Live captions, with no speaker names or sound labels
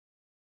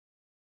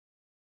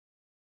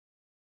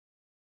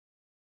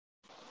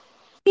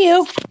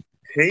You.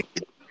 Hey.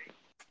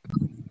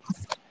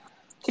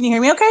 Can you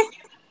hear me okay?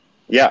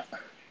 Yeah,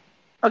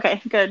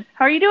 Okay, good.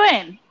 How are you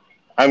doing?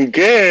 I'm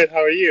good. How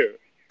are you?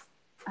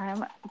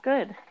 I'm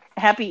good.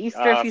 Happy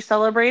Easter if Uh, you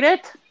celebrate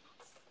it.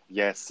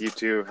 yes, you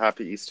too.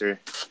 Happy Easter.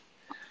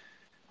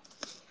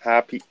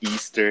 Happy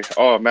Easter.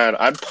 Oh man,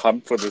 I'm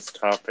pumped for this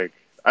topic.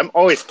 I'm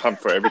always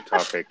pumped for every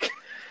topic.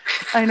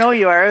 I know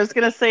you are. I was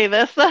going to say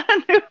this a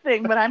new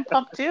thing, but I'm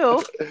pumped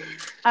too.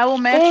 I will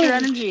match your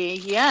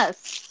energy.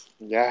 Yes.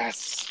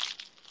 Yes.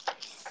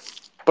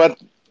 But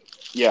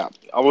yeah,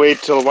 I'll wait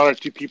till one or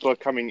two people are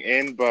coming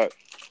in. But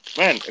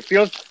man,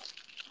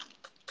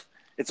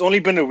 it's only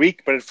been a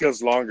week, but it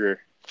feels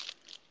longer.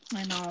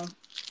 I know.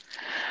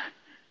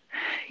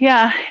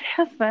 Yeah, it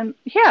has been.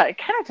 Yeah, it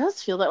kind of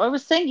does feel that way. I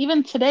was saying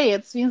even today,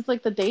 it seems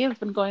like the day has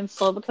been going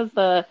slow because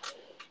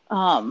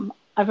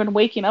I've been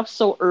waking up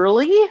so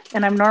early,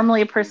 and I'm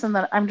normally a person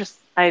that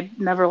I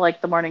never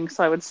liked the morning,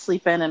 so I would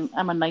sleep in, and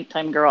I'm a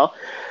nighttime girl.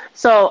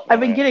 So I've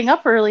Oh been yeah. getting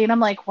up early, and I'm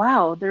like,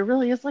 wow, there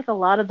really is like a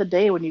lot of the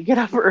day when you get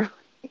up early.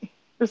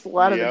 There's a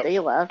lot of the Yep. day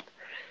left.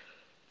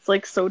 It's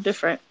like so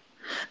different.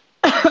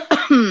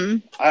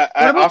 What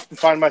I about often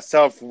find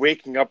myself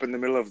waking up in the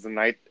middle of the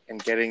night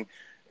and getting.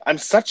 I'm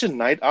such a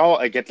night owl.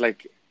 I get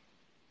like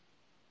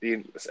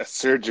a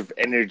surge of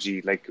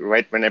energy, like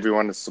right when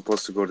everyone is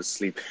supposed to go to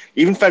sleep.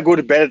 Even if I go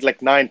to bed at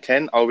like 9,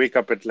 10, I'll wake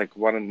up at like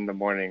 1 in the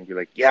morning and be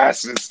like,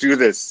 yes, let's do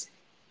this.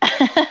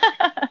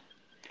 it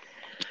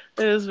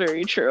is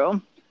very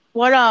true.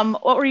 What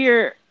were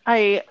your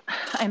I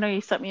know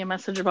you sent me a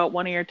message about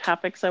one of your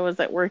topics. I was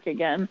at work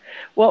again.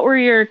 What were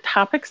your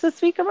topics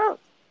this week about?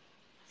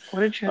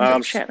 What did you end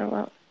up Um, chatting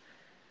about?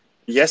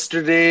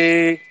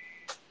 Yesterday,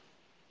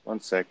 1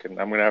 second,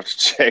 I'm gonna have to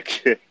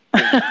check.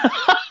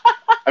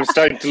 I'm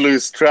starting to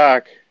lose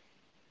track.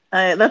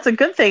 That's a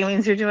good thing. It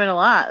means you're doing a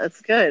lot.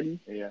 That's good.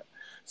 Yeah.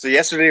 So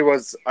yesterday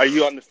was, are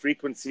you on the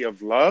frequency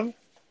of love?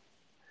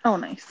 Oh,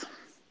 nice.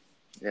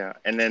 Yeah.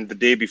 And then the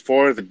day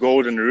before, the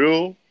golden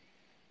rule.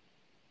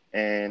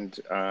 And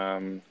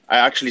I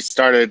actually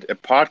started a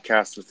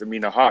podcast with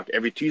Amina Hawk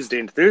every Tuesday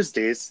and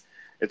Thursdays.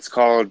 It's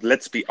called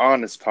Let's Be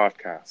Honest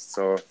Podcast.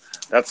 So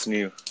that's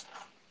new.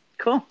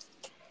 Cool.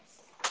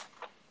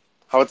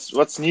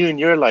 What's new in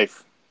your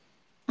life?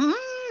 Mm,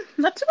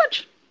 not too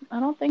much. I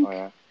don't Oh think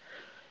yeah,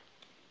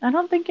 I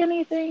don't think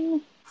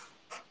anything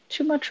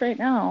too much right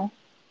now.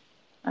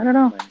 I don't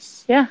know.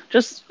 nice. Yeah,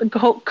 just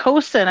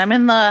coasting. I'm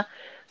in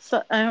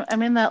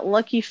that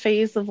lucky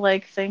phase of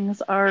like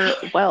things are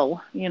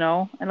well, you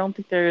know. I don't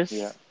think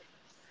Yeah, there's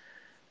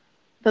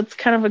that's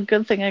kind of a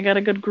good thing. I got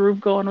a good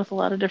groove going with a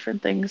lot of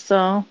different things. So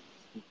I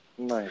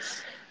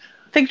nice.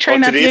 think Oh,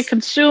 trying not to get today's.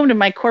 consumed in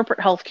my corporate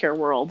healthcare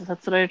world.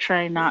 That's what I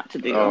try not to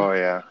do. Oh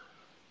yeah,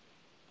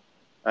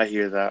 I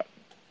hear that.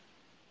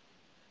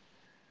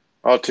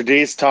 Oh,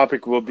 today's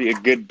topic will be a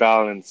good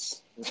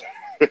balance.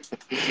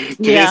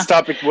 Today's Yeah,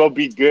 topic will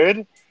be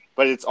good,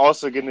 but it's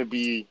also going to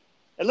be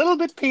a little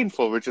bit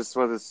painful, which is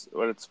what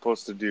it's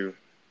supposed to do.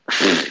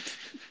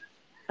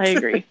 I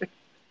agree.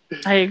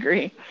 I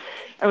agree.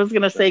 I was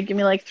gonna say, give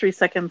me like 3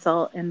 seconds.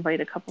 I'll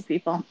invite a couple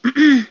people.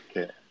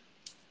 Okay,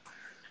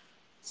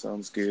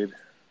 sounds good.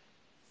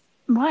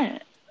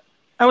 What?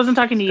 I wasn't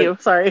talking to you.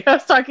 Sorry, I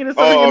was talking to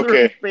somebody Oh, in the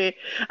room okay. with me.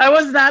 I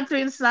was not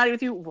being snotty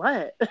with you.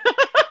 What?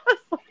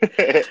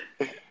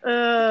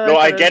 I No,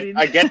 thought I was being.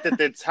 I get that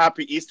it's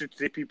Happy Easter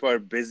today. People are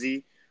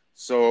busy,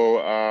 so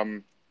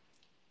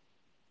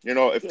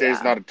if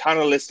there's Yeah. not a ton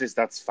of listeners,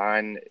 that's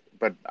fine.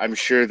 But I'm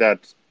sure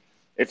that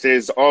if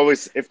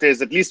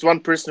there's at least one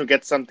person who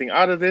gets something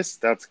out of this,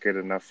 that's good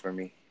enough for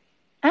me.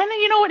 And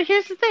you know what?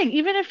 Here's the thing.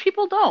 Even if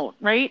people don't,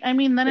 right? I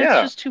mean, then it's Yeah,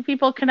 just two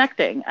people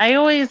connecting.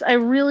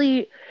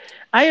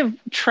 I have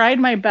tried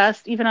my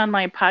best, even on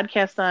my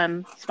podcast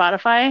on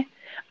Spotify.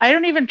 I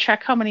don't even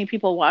check how many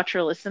people watch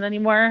or listen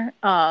anymore.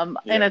 And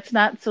yeah, it's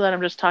not so that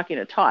I'm just talking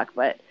to talk,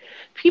 but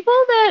people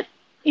that,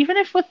 even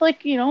if with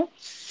like,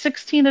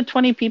 16 to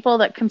 20 people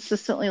that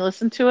consistently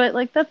listen to it,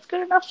 like that's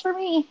good enough for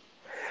me.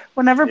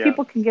 Whenever yeah,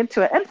 people can get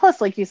to it. And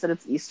plus, like you said,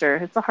 it's Easter.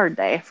 It's a hard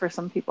day for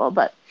some people,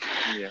 but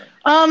yeah.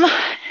 um,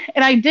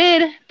 and I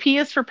did. P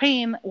is for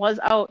Pain was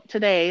out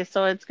today,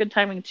 so it's good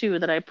timing too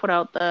that I put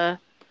out the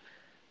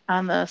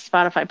on the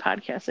Spotify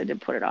podcast. I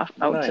did put it off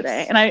out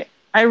today, Nice. and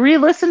I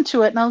re-listened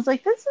to it, and I was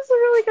like, this is a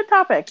really good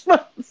topic.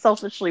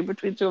 Selfishly,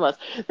 between two of us,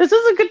 this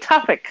is a good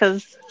topic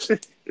because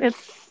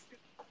it's.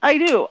 I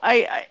do.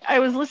 I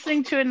was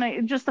listening to it,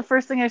 and just the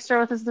first thing I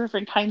start with is the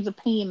different kinds of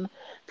pain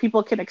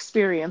people can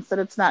experience. That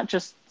it's not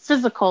just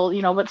physical,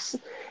 but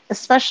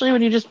especially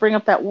when you just bring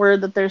up that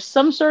word that there's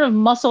some sort of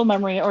muscle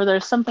memory or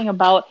there's something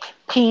about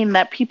pain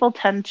that people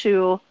tend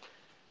to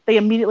they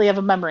immediately have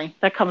a memory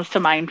that comes to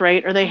mind,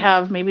 right? Or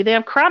Mm, maybe they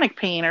have chronic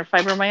pain or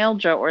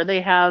fibromyalgia, or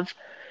they have,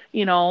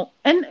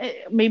 and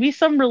maybe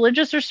some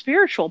religious or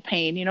spiritual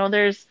pain.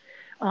 There's,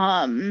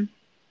 um,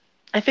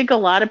 I think a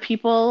lot of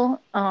people,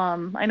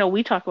 I know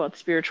we talk about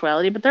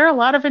spirituality, but there are a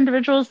lot of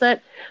individuals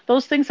that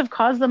those things have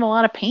caused them a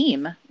lot of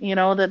pain,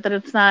 that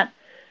it's not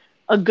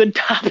a good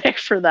topic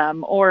for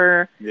them,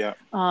 or yeah,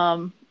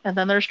 And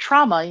then there's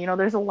trauma.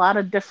 There's a lot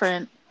of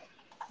different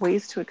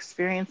ways to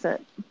experience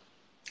it.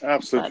 But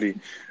Absolutely.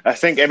 I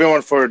thank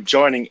everyone for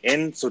joining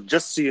in. So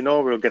just so you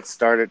know, we'll get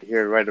started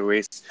here right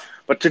away.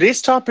 But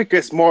today's topic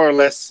is more or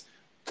less,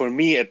 for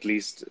me at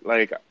least,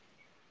 like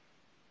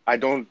I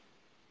don't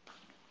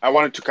I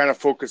wanted to kind of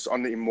focus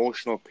on the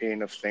emotional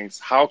pain of things.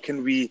 How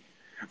can we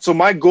so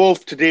my goal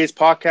of today's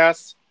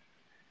podcast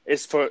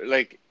is for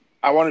like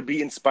I want to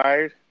be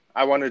inspired.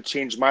 I want to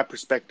change my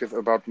perspective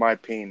about my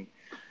pain.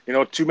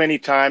 Too many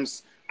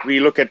times we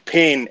look at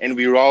pain and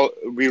we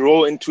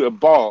roll into a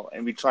ball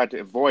and we try to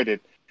avoid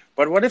it.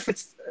 But what if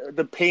it's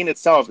the pain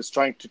itself is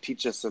trying to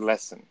teach us a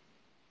lesson?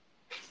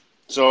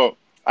 So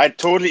I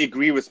totally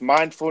agree with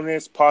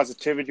mindfulness,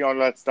 positivity, all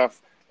that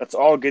stuff. That's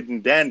all good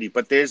and dandy.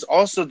 But there's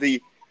also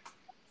the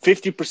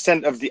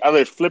 50% of the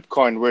other flip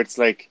coin where it's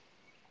like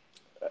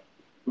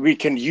we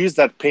can use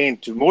that pain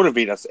to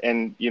motivate us.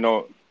 And,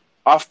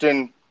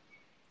 often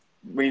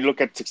when you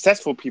look at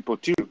successful people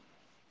too,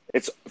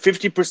 it's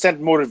 50%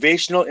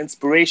 motivational,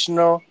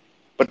 inspirational,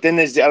 but then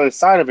there's the other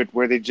side of it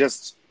where they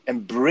just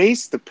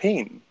embrace the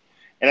pain.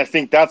 And I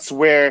think that's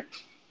where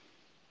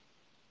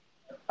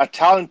a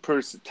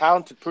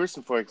talented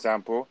person, for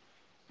example,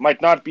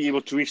 might not be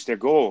able to reach their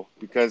goal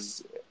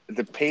because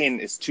the pain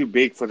is too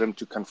big for them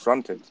to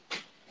confront it.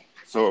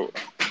 So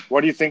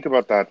what do you think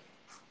about that?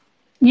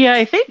 yeah,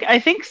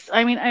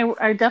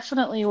 I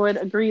definitely would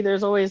agree.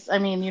 There's always,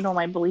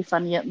 my belief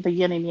on the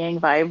yin and yang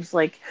vibes,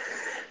 like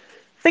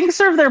things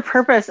serve their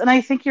purpose. And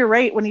I think you're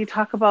right when you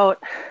talk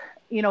about,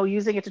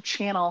 using it to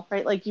channel,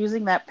 right? Like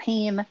using that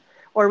pain,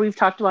 or we've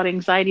talked about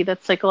anxiety,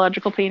 that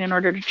psychological pain, in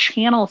order to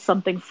channel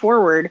something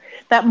forward,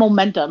 that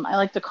momentum. I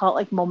like to call it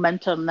like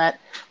momentum, that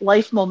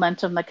life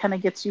momentum that kind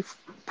of gets you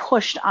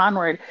pushed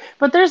onward.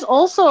 But there's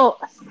also,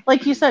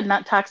 like you said,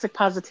 not toxic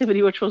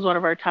positivity, which was one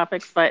of our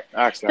topics, but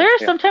Excellent. there are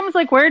Yeah. sometimes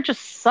like where it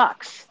just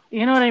sucks.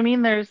 You know what I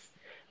mean?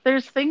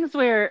 There's things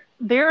where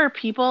there are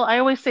people, I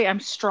always say I'm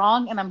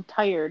strong and I'm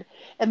tired.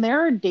 And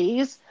there are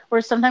days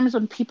where sometimes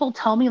when people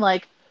tell me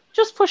like,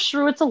 just push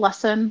through, it's a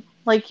lesson.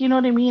 Like, you know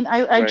what I mean?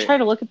 I Right. try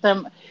to look at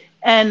them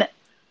and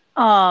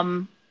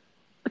kind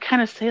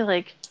of say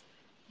like,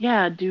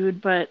 yeah,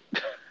 dude, but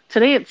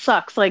today it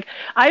sucks. Like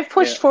I've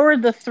pushed Yeah.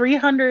 forward the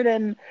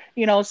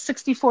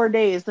 364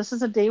 days. This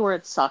is a day where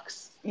it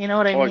sucks. You know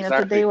what I Oh, mean? It's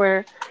a day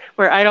exactly.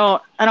 where I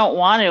don't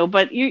want to.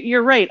 But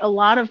you're right. A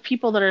lot of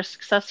people that are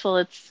successful,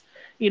 it's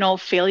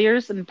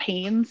failures and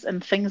pains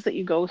and things that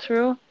you go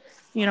through,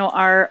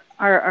 are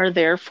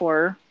there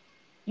for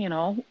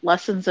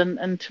lessons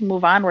and to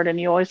move onward, and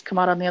you always come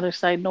out on the other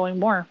side knowing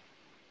more.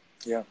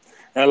 Yeah.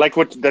 And I like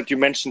that you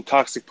mentioned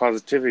toxic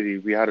positivity.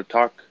 We had a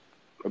talk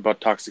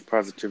about toxic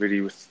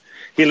positivity with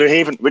Healer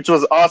Haven, which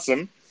was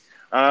awesome.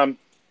 Um,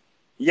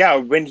 yeah,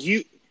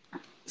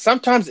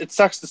 sometimes it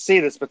sucks to say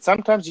this, but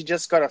sometimes you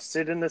just gotta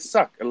sit in the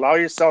suck. Allow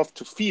yourself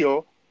to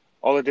feel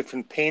all the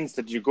different pains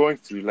that you're going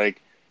through.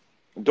 Like,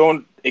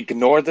 don't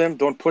ignore them,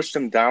 don't push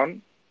them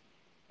down,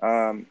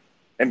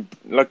 and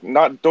like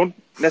not don't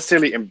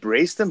necessarily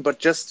embrace them, but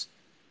just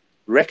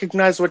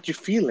recognize what you're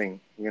feeling.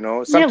 Yeah, let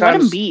them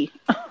Sometimes be.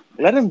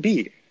 let them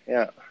be.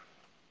 Yeah,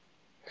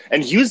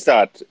 and use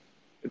that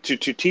to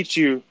teach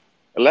you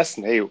a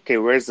lesson. Hey, okay,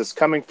 where is this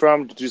coming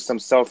from? To do some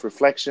self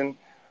reflection.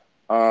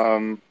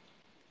 Um,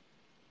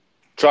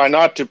 Try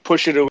not to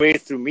push it away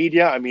through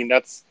media.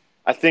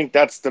 I think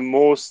that's the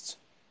most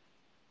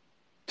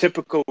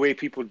typical way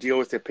people deal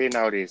with their pain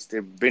nowadays. They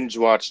binge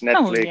watch Oh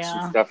Netflix and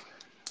yeah. stuff.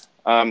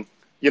 Um,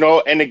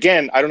 and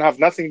again, I don't have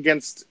nothing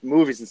against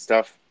movies and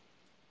stuff,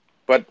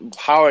 but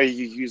how are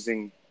you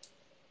using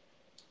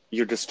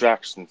your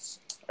distractions?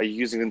 Are you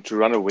using them to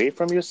run away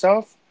from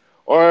yourself?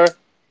 Or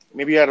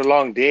maybe you had a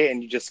long day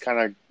and you just kind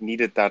of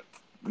needed that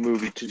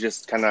movie to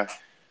just kind of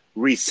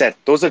reset.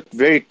 Those are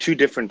very two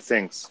different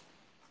things.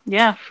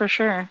 Yeah, for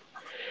sure.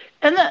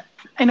 And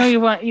I know you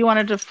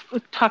wanted to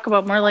talk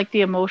about more like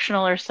the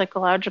emotional or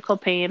psychological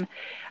pain.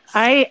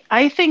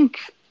 I think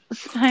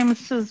sometimes,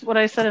 this is what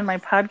I said in my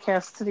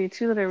podcast today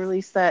too, that I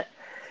released, that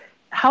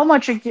how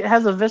much it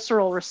has a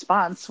visceral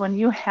response when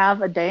you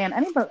have a day, and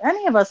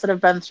any of us that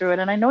have been through it,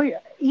 and I know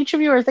each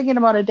of you are thinking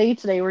about a day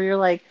today where you're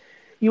like,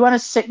 you want to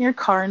sit in your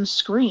car and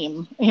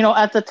scream,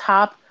 at the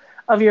top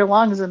of your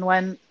lungs. And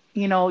when,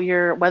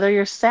 whether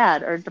you're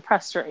sad or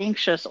depressed or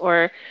anxious,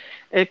 or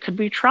it could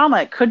be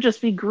trauma, it could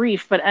just be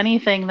grief, but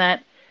anything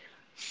that,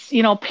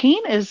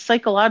 pain is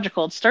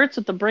psychological. It starts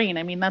with the brain.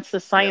 I mean, that's the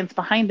Yeah. science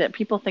behind it.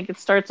 People think it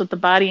starts with the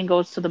body and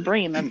goes to the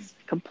brain. That's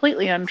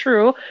completely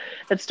untrue.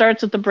 It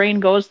starts with the brain,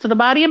 goes to the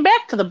body, and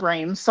back to the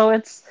brain. So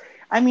it's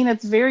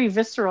very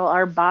visceral.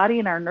 Our body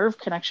and our nerve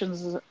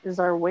connections is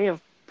our way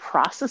of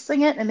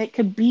processing it. And it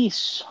could be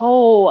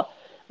so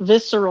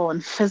visceral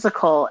and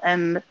physical.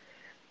 And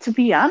to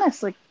be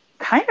honest, like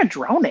kind of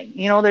drowning.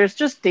 There's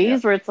just Yeah.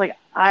 days where it's like,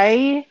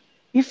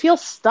 you feel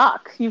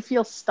stuck. You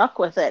feel stuck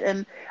with it.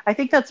 And I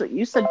think that's what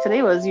you said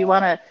today, was you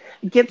want to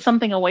get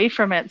something away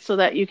from it so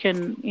that you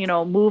can,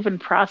 move and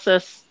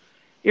process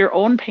your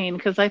own pain.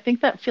 Because I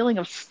think that feeling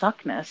of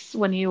stuckness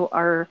when you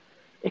are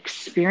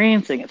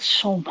experiencing it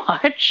so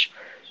much,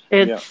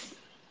 Yeah. it's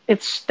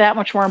it's that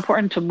much more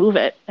important to move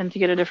it and to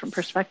get a different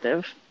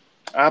perspective.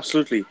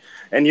 Absolutely.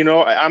 And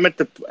I'm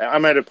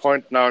at a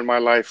point now in my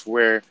life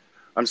where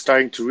I'm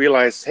starting to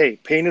realize, hey,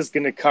 pain is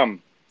going to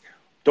come.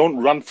 Don't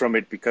run from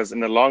it, because in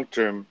the long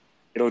term,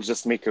 it'll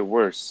just make it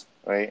worse,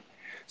 right?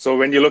 So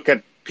when you look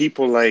at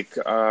people like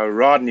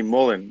Rodney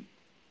Mullen,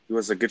 he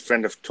was a good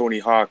friend of Tony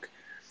Hawk.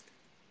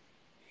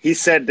 He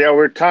said there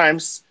were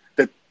times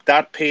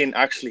that pain,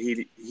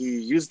 actually, he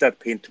used that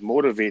pain to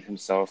motivate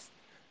himself,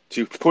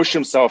 to push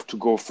himself to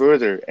go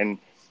further and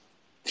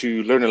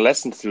to learn a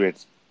lesson through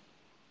it.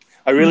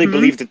 I really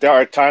believe that there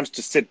are times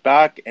to sit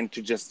back and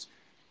to just,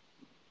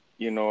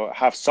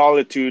 have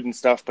solitude and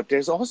stuff. But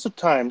there's also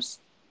times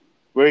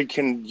where you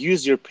can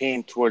use your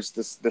pain towards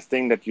the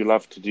thing that you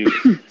love to do.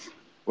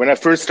 When I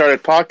first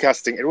started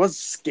podcasting, it was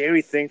a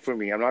scary thing for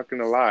me. I'm not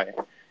going to lie.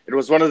 It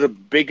was one of the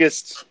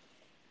biggest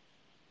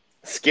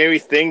scary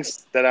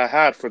things that I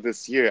had for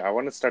this year. I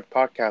want to start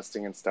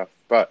podcasting and stuff.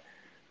 But,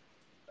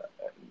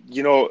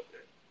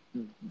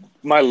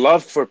 my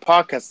love for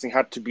podcasting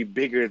had to be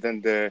bigger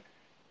than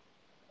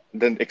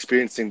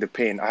experiencing the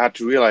pain. I had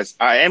to realize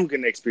I am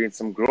going to experience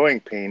some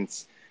growing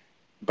pains,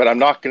 but I'm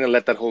not going to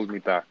let that hold me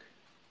back.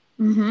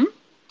 Mm-hmm.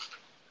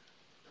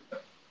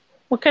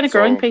 What kind of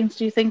growing pains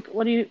do you think?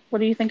 What do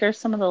you think are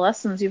some of the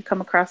lessons you've come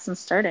across since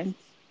starting?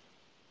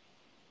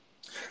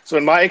 So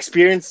in my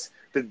experience,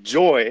 the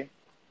joy,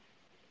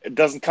 it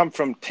doesn't come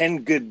from 10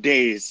 good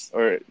days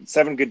or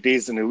 7 good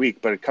days in a week,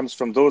 but it comes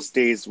from those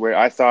days where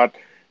I thought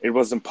it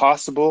was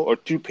impossible or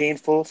too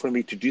painful for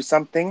me to do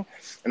something,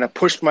 and I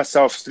pushed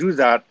myself through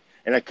that,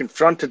 and I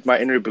confronted my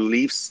inner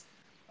beliefs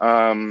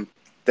that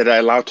I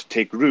allowed to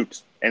take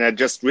root. And I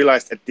just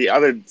realized at the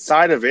other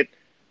side of it,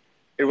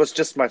 it was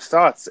just my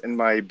thoughts and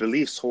my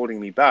beliefs holding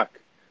me back.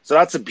 So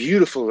that's a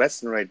beautiful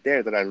lesson right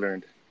there that I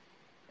learned.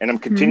 And I'm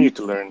continuing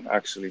to learn,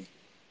 actually.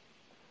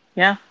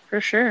 Yeah, for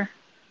sure.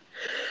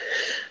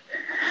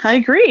 I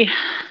agree.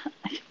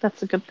 I think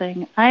that's a good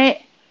thing.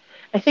 I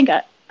think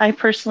I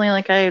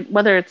personally,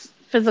 whether it's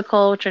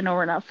physical, which I know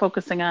we're not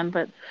focusing on,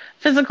 but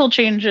physical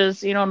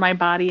changes, in my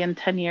body in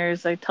 10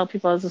 years. I tell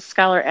people I was a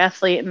scholar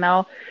athlete, and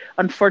now,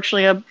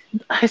 unfortunately,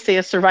 I say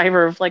a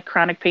survivor of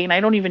chronic pain. I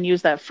don't even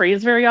use that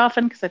phrase very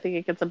often because I think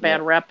it gets a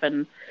bad rep.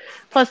 And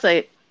plus,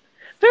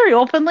 very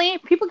openly,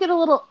 people get a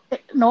little,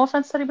 no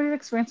offense to anybody that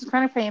experiences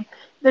chronic pain,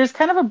 there's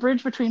kind of a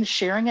bridge between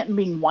sharing it and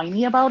being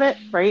whiny about it,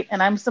 right?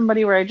 And I'm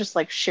somebody where I just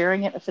like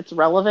sharing it if it's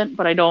relevant,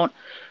 but I don't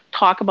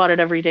talk about it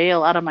every day. A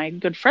lot of my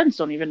good friends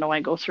don't even know I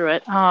go through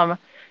it.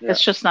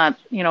 It's just not,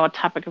 a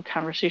topic of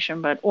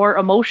conversation, or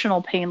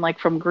emotional pain, like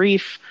from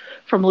grief,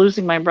 from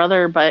losing my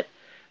brother. But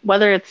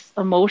whether it's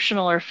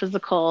emotional or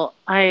physical,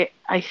 I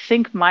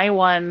think my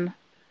one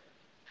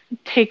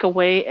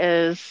takeaway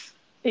is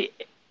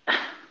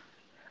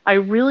I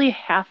really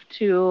have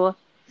to,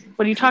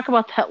 when you talk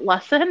about that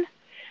lesson,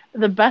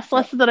 the best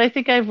lesson that I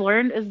think I've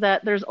learned is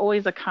that there's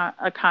always a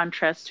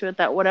contrast to it,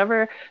 that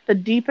whatever the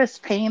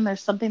deepest pain,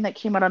 there's something that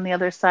came out on the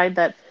other side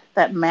that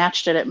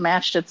matched it. It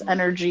matched its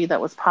energy that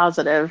was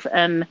positive.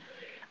 And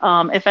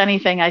if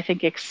anything, I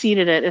think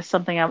exceeded it is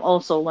something I'm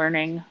also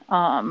learning,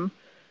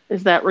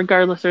 is that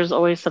regardless, there's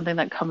always something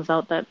that comes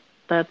out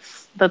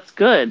that's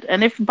good.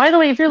 And if, by the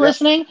way, if you're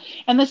listening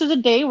and this is a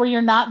day where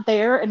you're not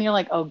there and you're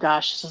like, oh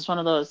gosh, this is one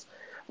of those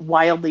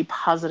wildly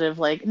positive,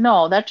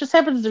 no, that just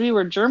happens to be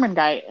where German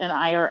guy and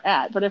I are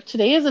at. But if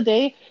today is a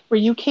day where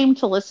you came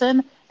to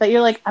listen, that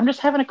you're like, I'm just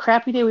having a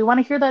crappy day, we want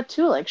to hear that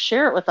too.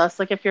 Share it with us.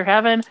 If you're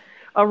having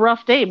a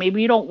rough day, maybe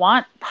you don't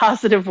want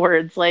positive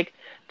words,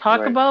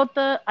 talk about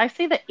the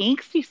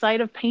angsty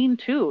side of pain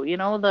too,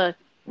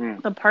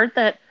 the part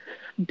that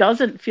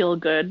doesn't feel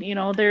good.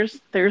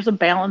 There's a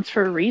balance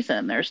for a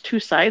reason. There's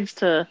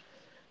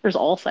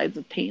all sides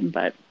of pain,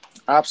 but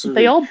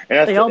absolutely, they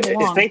all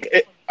belong.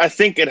 I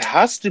think it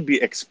has to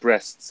be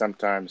expressed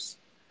sometimes.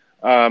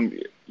 There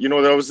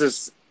was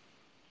this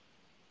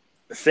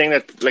thing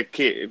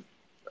that,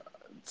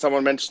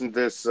 someone mentioned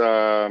this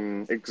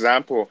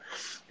example.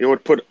 You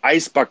would put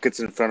ice buckets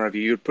in front of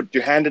you. You'd put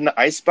your hand in the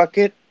ice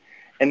bucket,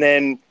 and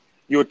then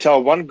you would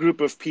tell one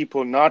group of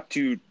people not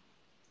to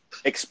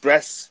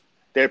express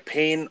their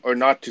pain or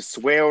not to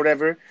swear or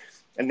whatever.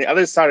 And the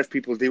other side of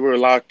people, they were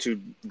allowed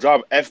to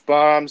drop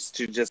F-bombs,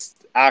 to just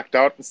act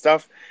out and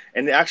stuff.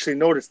 And they actually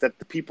noticed that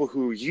the people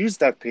who used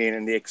that pain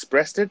and they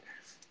expressed it,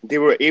 they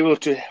were able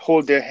to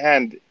hold their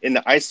hand in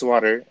the ice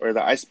water or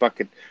the ice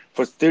bucket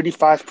for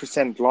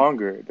 35%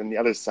 longer than the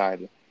other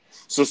side.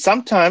 So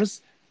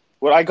sometimes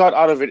what I got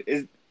out of it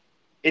is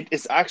it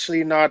is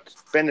actually not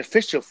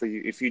beneficial for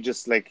you if you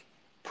just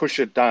push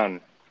it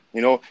down.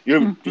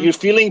 You're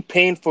feeling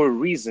pain for a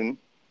reason.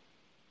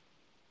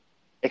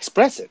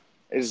 Express it.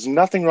 There's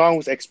nothing wrong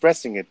with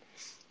expressing it.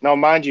 Now,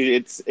 mind you,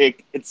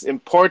 it's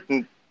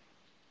important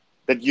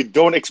that you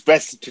don't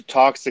express it to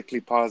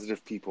toxically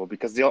positive people,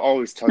 because they'll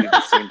always tell you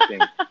the same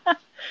thing.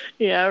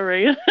 Yeah,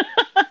 right.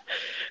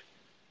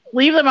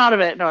 Leave them out of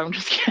it. No, I'm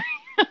just kidding.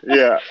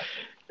 Yeah.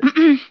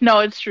 No,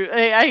 it's true.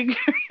 I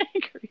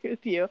agree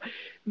with you.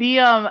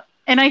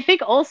 And I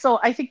think also,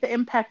 the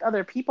impact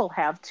other people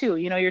have too.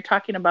 You're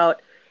talking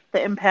about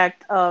the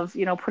impact of,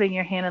 putting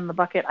your hand in the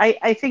bucket.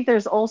 I think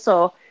there's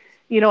also,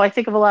 I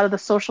think of a lot of the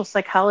social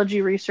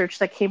psychology research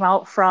that came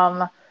out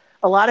from,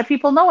 a lot of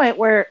people know it,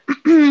 where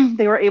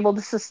they were able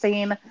to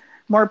sustain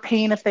more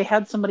pain if they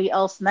had somebody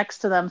else next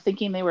to them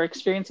thinking they were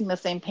experiencing the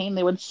same pain.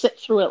 They would sit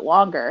through it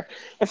longer.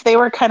 If they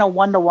were kind of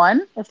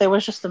one-to-one, if they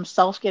was just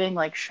themselves getting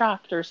like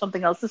shocked or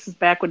something else, this is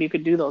back when you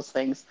could do those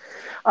things.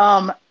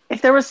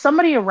 If there was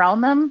somebody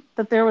around them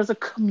that there was a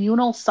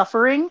communal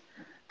suffering,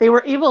 they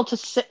were able to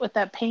sit with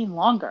that pain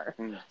longer.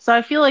 So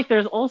I feel like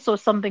there's also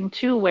something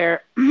too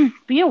where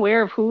be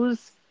aware of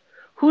who's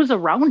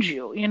around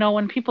you.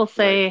 When people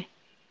say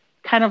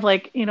kind of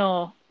like,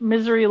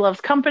 misery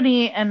loves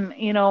company, and,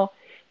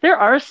 there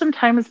are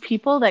sometimes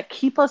people that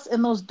keep us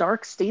in those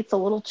dark states a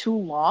little too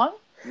long.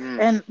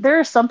 And there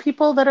are some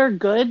people that are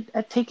good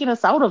at taking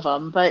us out of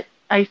them. But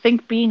I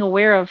think being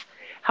aware of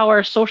how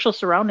our social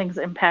surroundings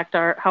impact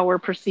how we're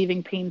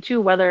perceiving pain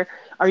too, whether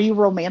are you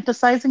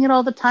romanticizing it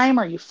all the time?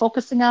 Are you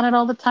focusing on it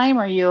all the time?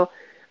 Are you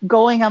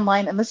going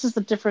online? And this is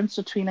the difference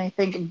between, I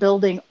think,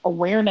 building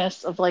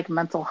awareness of like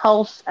mental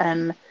health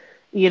and,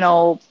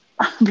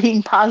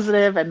 being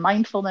positive and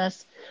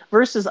mindfulness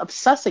versus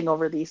obsessing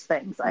over these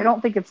things. I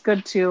don't think it's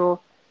good to,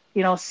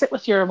 sit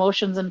with your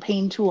emotions and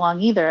pain too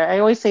long either. I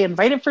always say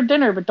invite it for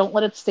dinner, but don't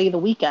let it stay the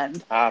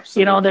weekend.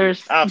 Absolutely.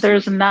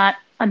 There's not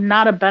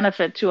a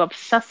benefit to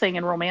obsessing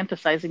and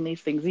romanticizing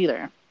these things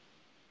either.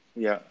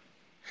 Yeah.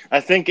 I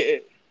think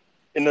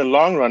in the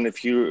long run,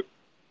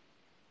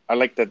 I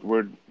like that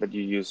word that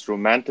you use,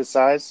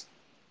 romanticize.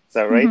 Is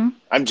that right?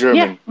 I'm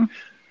German.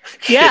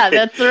 Yeah,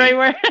 that's the right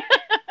word.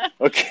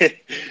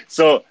 Okay.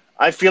 So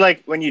I feel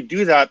like when you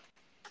do that,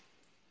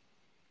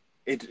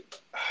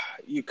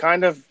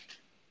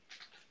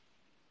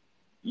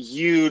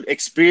 you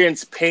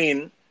experience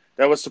pain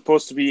that was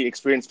supposed to be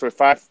experienced for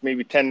 5,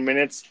 maybe 10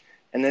 minutes,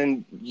 and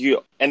then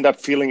you end up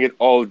feeling it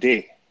all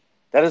day.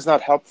 That is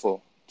not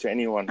helpful to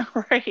anyone.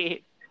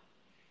 Right.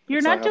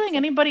 You're not doing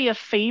anybody a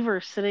favor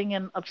sitting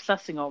and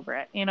obsessing over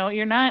it.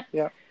 You're not.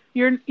 Yeah.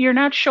 You're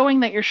not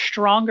showing that you're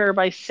stronger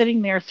by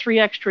sitting there 3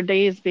 extra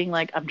days being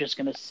like, I'm just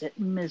going to sit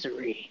in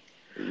misery.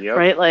 Yep.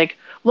 Right? Like,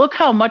 look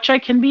how much I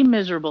can be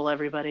miserable,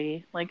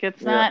 everybody. Like,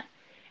 it's not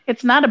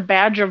a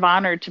badge of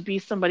honor to be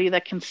somebody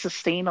that can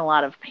sustain a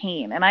lot of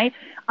pain. And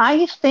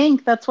I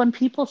think that's when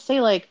people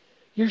say, like,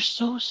 you're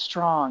so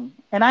strong.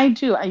 And I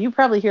do. You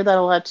probably hear that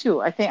a lot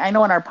too. I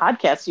know in our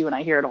podcast, you and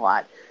I hear it a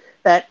lot,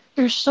 that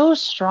you're so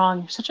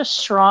strong. You're such a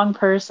strong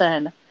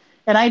person.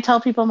 And I tell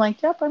people, I'm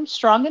like, yep, I'm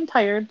strong and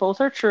tired. Both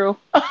are true.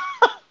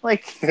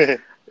 Like,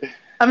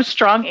 I'm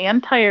strong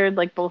and tired.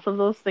 Like, both of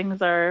those things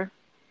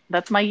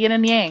that's my yin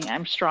and yang.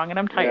 I'm strong and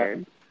I'm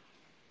tired.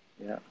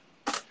 Yeah.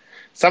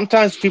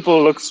 Sometimes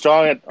people look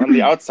strong on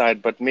the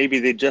outside, but maybe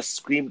they just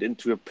screamed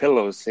into a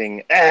pillow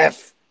saying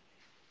F.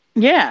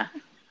 Yeah,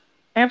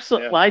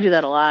 absolutely. Yeah. Well, I do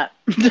that a lot.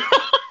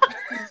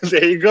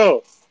 There you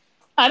go.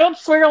 I don't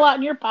swear a lot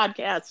in your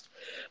podcast,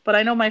 but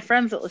I know my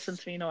friends that listen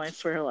to me know I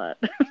swear a lot.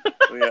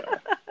 Yeah.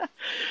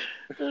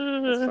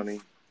 That's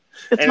funny.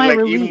 It's my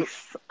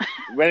release.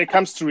 When it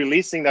comes to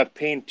releasing that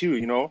pain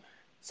too,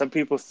 some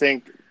people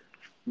think,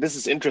 this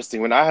is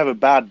interesting. When I have a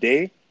bad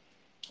day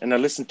and I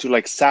listen to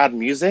like sad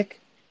music,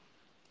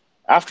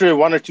 after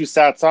 1 or 2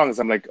 sad songs,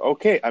 I'm like,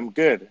 okay, I'm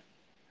good.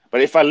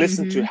 But if I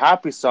listen to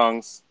happy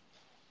songs,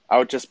 I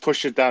would just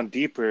push it down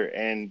deeper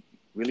and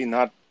really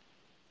not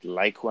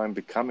like who I'm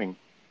becoming.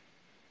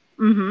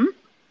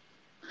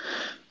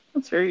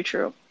 That's very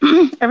true.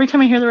 Every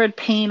time I hear the word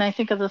pain, I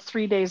think of the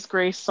 3 Days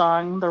Grace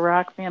song, the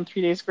rock band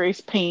 3 Days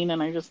Grace, Pain,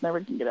 and I just never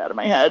can get out of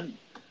my head.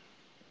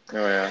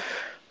 Oh, yeah.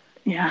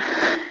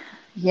 Yeah.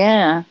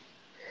 Yeah.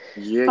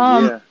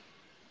 Yeah.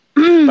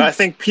 But I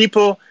think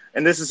people,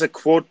 and this is a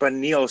quote by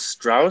Neil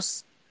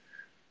Strauss,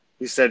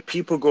 he said,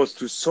 people go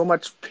through so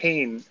much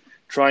pain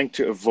trying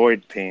to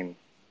avoid pain.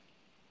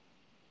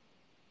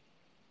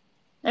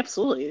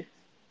 Absolutely.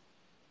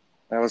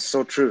 That was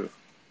so true.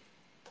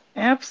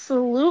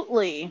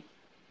 Absolutely.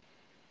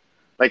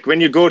 Like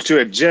when you go to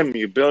a gym,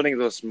 you're building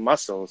those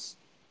muscles,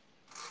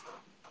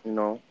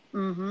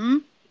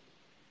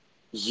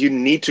 You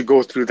need to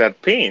go through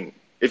that pain.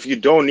 If you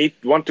don't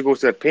want to go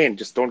through that pain,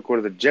 just don't go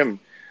to the gym.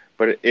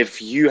 But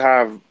if you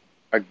have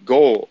a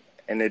goal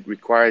and it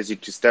requires you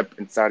to step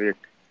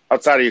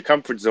outside of your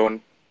comfort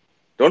zone,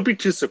 don't be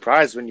too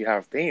surprised when you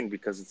have pain,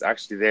 because it's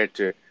actually there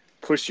to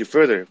push you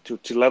further,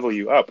 to level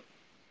you up.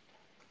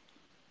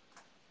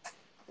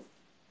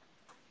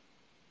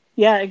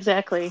 Yeah,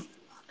 exactly.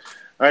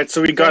 All right,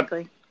 so we got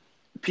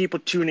people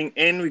tuning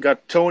in. We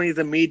got Tony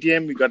the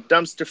Medium. We got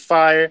Dumpster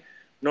Fire.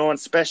 No One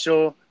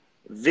Special.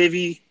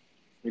 Vivi.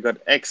 We got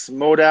X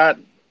Modat.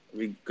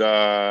 We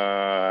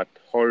got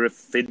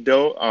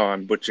Horrifido. Oh,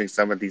 I'm butchering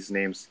some of these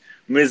names.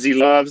 Mizzy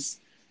Loves.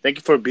 Thank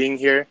you for being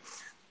here.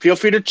 Feel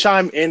free to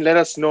chime in. Let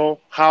us know,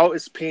 how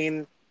is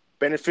pain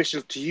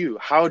beneficial to you?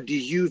 How do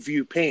you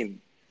view pain?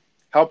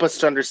 Help us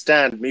to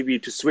understand, maybe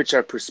to switch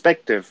our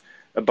perspective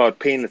about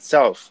pain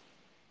itself.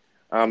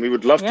 We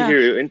would love to hear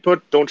your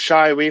input. Don't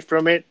shy away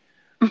from it.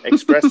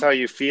 Express how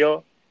you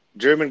feel.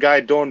 German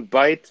guy, don't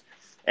bite.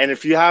 And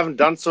if you haven't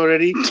done so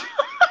already,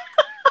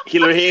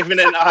 Healer Haven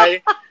and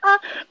I.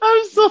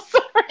 I'm so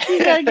sorry.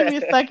 You gotta give me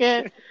a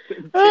second.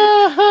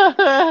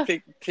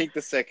 take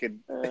the second.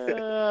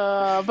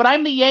 But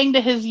I'm the yang to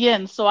his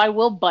yin, so I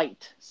will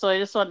bite. So I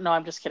just want. No,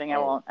 I'm just kidding.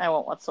 Oh. I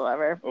won't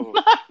whatsoever. Oh.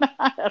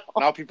 Not at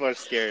all. Now people are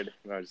scared.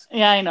 No,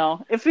 yeah, I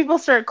know. If people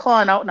start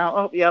clawing out now,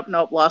 oh, yep,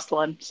 nope, lost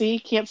one. See,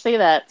 can't say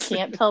that.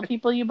 Can't tell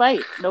people you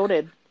bite.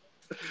 Noted.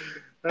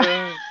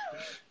 That's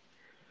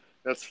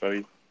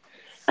funny.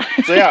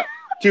 So yeah,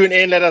 tune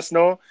in. Let us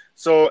know.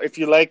 So if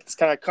you like this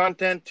kind of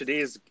content, today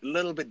is a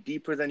little bit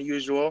deeper than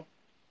usual.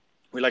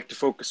 We like to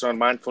focus on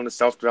mindfulness,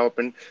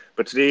 self-development,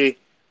 but today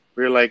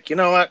we're like, you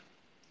know what?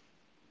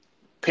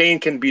 Pain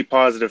can be a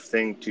positive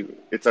thing too.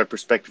 It's our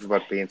perspective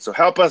about pain. So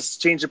help us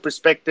change the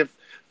perspective.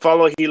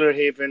 Follow Healer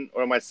Haven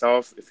or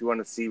myself if you want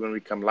to see when we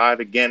come live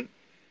again.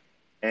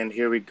 And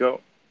here we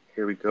go.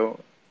 Here we go.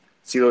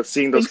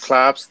 Seeing those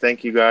claps.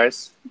 Thank you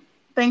guys.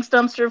 Thanks,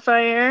 Dumpster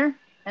Fire.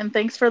 And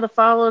thanks for the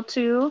follow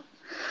too.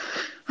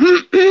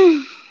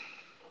 Right.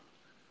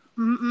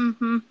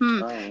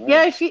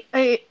 Yeah,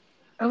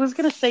 I was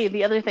gonna say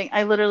the other thing.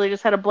 I literally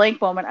just had a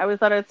blank moment. I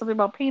thought I had something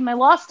about pain and I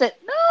lost it.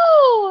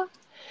 No,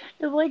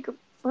 it like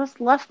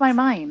just left my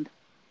mind.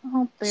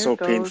 Oh, there so it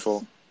goes.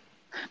 Painful.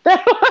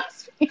 That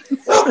was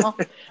painful.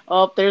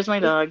 Oh, there's my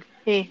dog.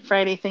 Hey,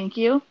 Friday, thank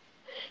you.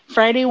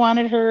 Friday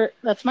wanted her.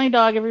 That's my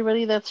dog,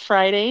 everybody. That's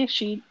Friday.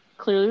 She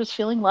clearly was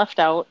feeling left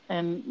out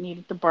and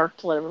needed to bark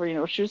to let everybody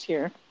know she was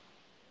here.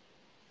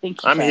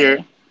 Thank you. I'm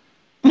Friday.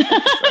 Here.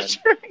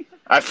 Sure.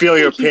 I feel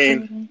your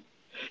pain.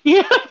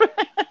 Yeah.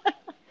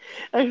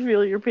 I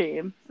feel your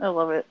pain. I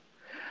love it.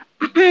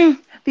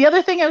 The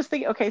other thing I was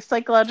thinking, okay,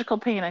 psychological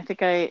pain. I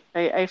think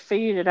I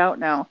figured it out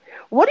now.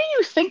 What do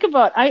you think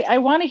about? I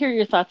want to hear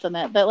your thoughts on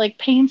that. That like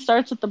pain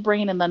starts with the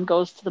brain and then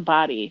goes to the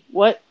body.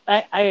 What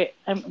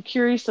I'm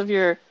curious of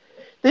your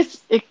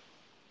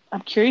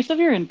I'm curious of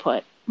your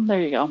input.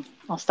 There you go.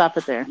 I'll stop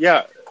it there.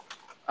 Yeah,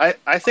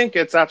 I think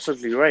it's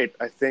absolutely right.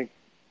 I think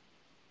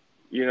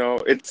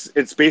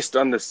it's based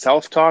on the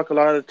self-talk a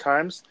lot of the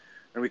times,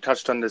 and we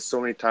touched on this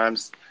so many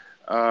times.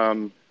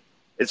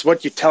 It's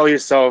what you tell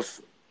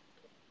yourself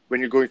when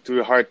you're going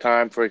through a hard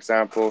time, for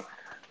example.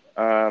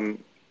 Going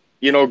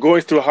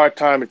through a hard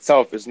time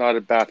itself is not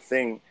a bad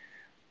thing,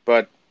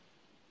 but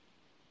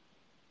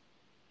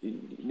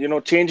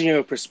changing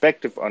your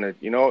perspective on it.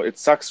 It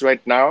sucks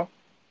right now,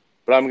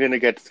 but I'm gonna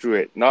get through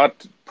it.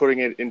 Not putting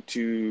it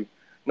into,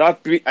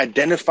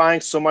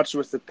 identifying so much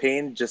with the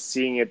pain, just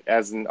seeing it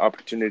as an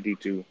opportunity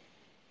to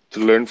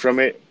learn from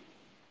it.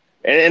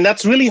 And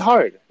that's really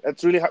hard.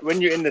 That's really hard.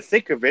 When you're in the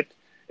thick of it,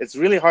 it's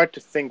really hard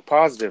to think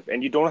positive,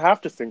 and you don't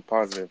have to think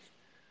positive.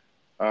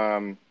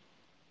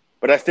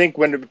 But I think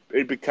when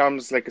it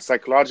becomes like a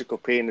psychological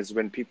pain is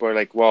when people are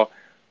like, well,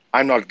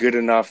 I'm not good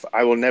enough.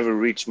 I will never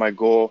reach my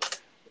goal,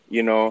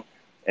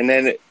 and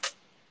then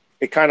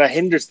it kind of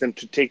hinders them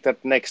to take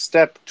that next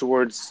step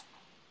towards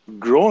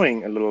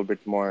growing a little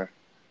bit more.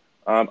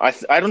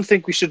 I don't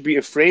think we should be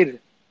afraid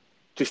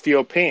to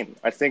feel pain.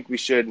 I think we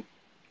should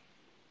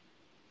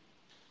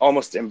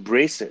almost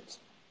embrace it.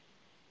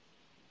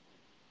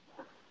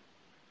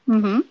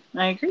 I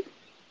agree.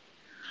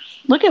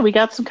 Look we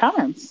got some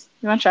comments.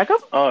 You want to check them?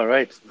 All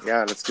right.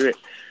 Yeah, let's do it.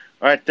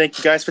 All right. Thank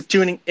you guys for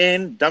tuning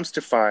in.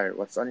 Dumpster Fire,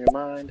 what's on your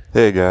mind?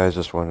 Hey guys,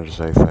 just wanted to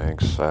say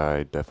thanks.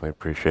 I definitely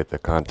appreciate the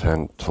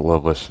content. I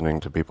love listening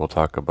to people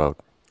talk about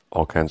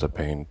all kinds of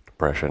pain,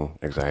 depression,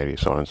 anxiety,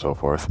 so on and so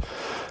forth.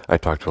 I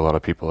talk to a lot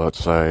of people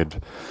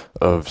outside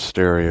of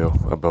stereo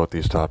about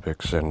these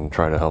topics and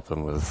try to help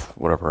them with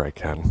whatever I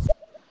can.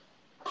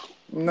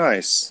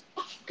 Nice.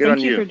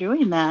 Thank you for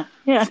doing that.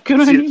 Yeah, good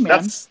on you,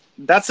 man.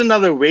 That's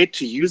another way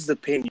to use the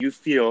pain you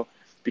feel,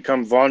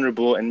 become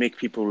vulnerable, and make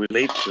people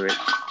relate to it,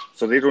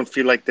 so they don't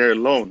feel like they're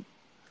alone.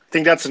 I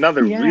think that's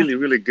another really,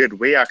 really good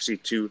way, actually,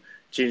 to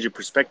change your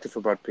perspective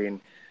about pain.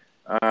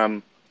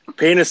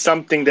 Pain is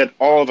something that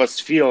all of us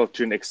feel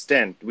to an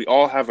extent. We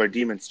all have our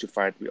demons to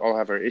fight. We all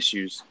have our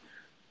issues.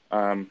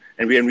 And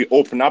we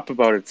open up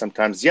about it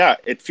sometimes. Yeah,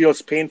 it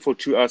feels painful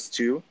to us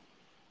too,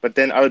 but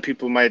then other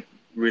people might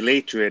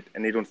relate to it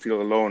and they don't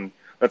feel alone.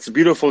 That's a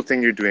beautiful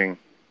thing you're doing.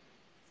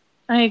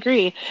 I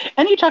agree.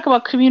 And you talk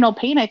about communal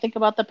pain. I think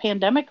about the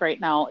pandemic right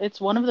now.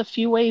 It's one of the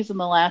few ways in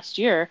the last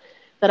year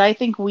that I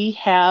think we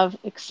have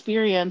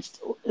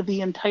experienced the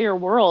entire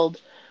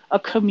world a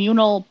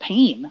communal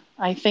pain.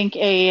 I think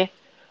a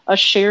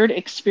shared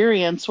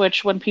experience,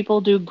 which when people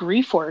do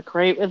grief work,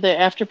 right,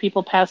 after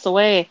people pass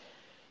away,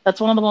 that's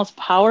one of the most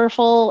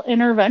powerful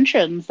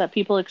interventions that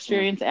people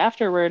experience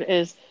afterward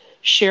is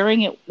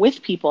sharing it with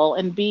people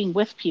and being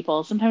with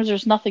people. Sometimes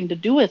there's nothing to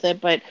do with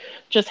it, but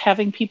just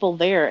having people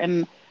there.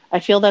 And I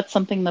feel that's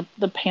something that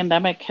the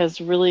pandemic has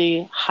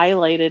really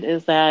highlighted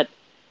is that,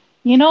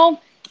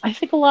 I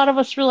think a lot of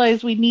us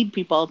realize we need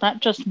people,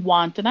 not just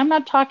want. And I'm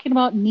not talking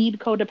about need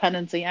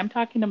codependency. I'm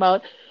talking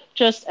about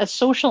just as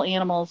social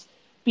animals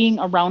being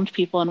around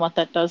people and what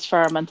that does for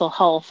our mental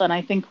health. And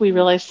I think we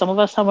realize some of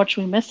us how much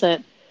we miss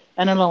it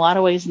and in a lot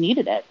of ways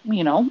needed it,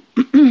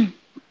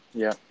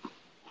 Yeah.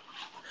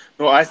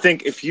 No, I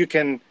think if you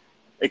can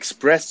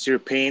express your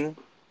pain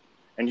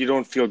and you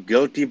don't feel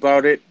guilty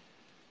about it,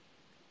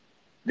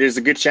 there's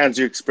a good chance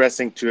you're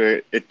expressing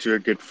it to a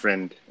good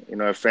friend.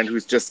 A friend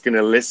who's just going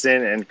to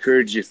listen and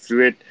encourage you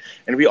through it.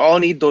 And we all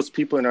need those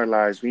people in our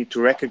lives. We need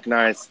to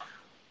recognize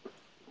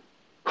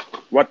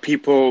what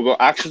people will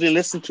actually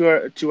listen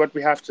to what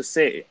we have to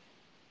say.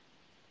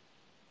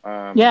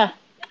 Yeah.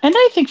 And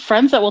I think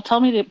friends that will tell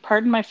me to,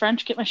 pardon my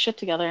French, get my shit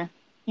together.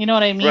 You know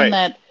what I mean? Right.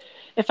 That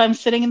if I'm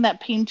sitting in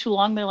that pain too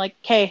long, they're like,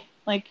 okay,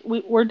 like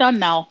we're done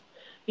now.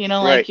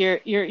 Right. Like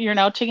you're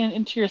now taking it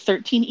into your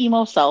 13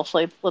 emo self.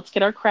 Like, let's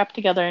get our crap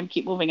together and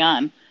keep moving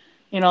on.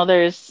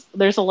 There's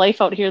a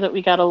life out here that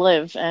we got to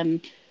live. And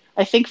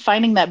I think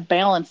finding that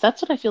balance,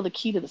 that's what I feel the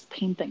key to this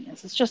pain thing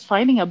is. It's just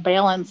finding a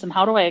balance and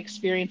how do I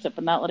experience it,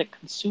 but not let it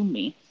consume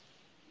me.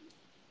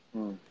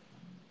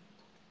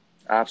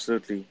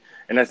 Absolutely.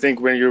 And I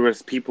think when you're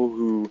with people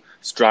who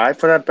strive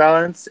for that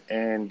balance,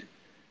 and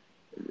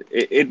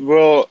they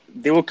will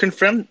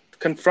confront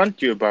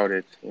you about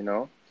it.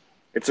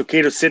 It's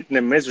okay to sit in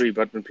the misery,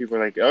 but when people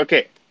are like,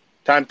 okay,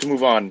 time to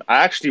move on,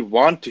 I actually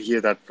want to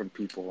hear that from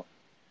people.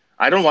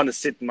 I don't want to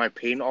sit in my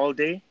pain all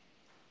day.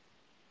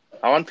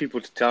 I want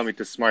people to tell me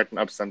to smarten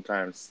up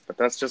sometimes, but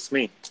that's just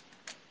me.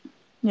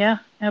 Yeah,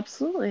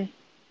 absolutely.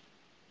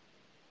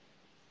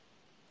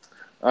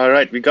 All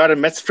right, we got a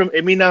message from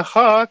Emina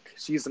Hawk.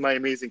 She's my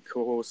amazing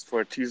co-host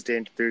for Tuesday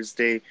and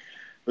Thursday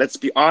Let's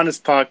Be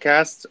Honest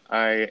podcast.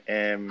 I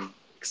am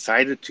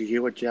excited to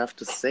hear what you have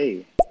to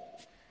say.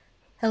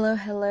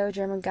 Hello,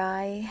 German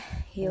guy,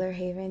 Healer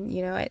Haven.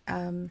 You know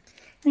what?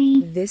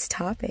 This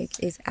topic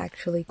is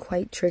actually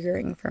quite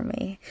triggering for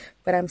me,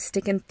 but I'm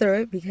sticking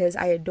through it because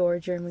I adore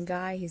German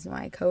guy. He's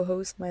my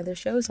co-host of my other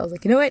show, so I was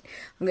like, you know what?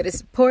 I'm going to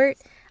support.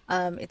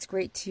 It's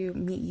great to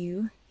meet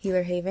you,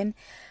 Healer Haven.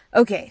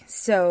 Okay,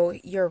 so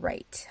you're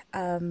right.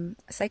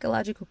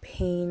 Psychological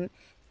pain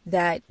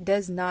that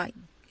does not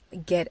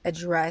get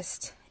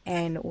addressed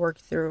and worked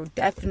through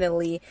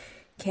definitely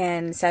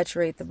can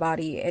saturate the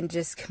body and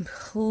just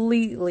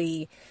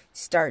completely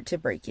start to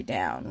break you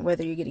down.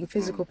 Whether you're getting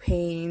physical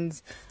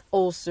pains,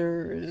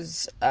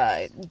 ulcers,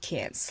 you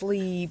can't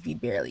sleep, you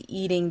barely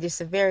eating, just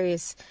the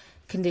various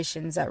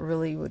conditions that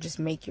really will just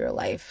make your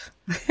life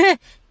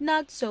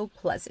not so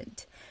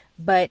pleasant.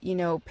 But,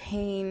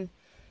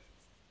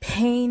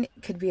 pain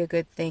could be a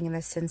good thing in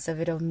the sense of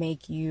it'll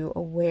make you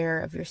aware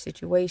of your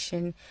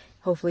situation.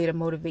 Hopefully it'll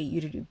motivate you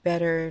to do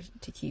better,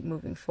 to keep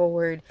moving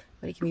forward.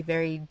 But it can be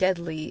very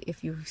deadly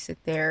if you sit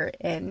there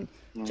and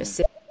just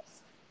sit.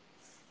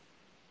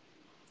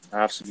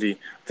 Absolutely.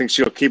 I think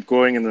she'll keep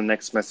going in the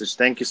next message.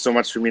 Thank you so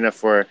much, Romina,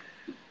 for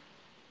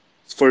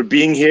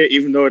being here,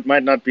 even though it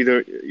might not be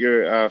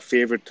your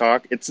favorite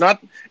talk. It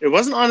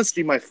wasn't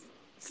honestly my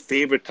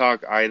favorite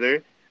talk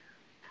either.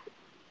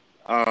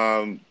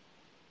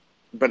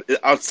 But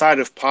outside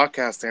of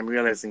podcasting, I'm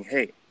realizing,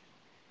 hey,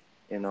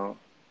 we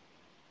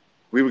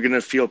were going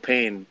to feel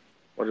pain.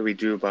 What do we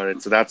do about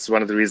it? So that's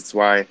one of the reasons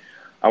why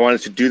I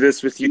wanted to do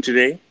this with you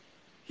today,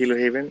 Healer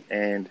Haven.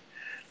 And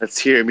let's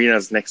hear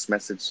Amina's next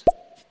message.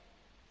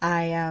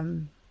 I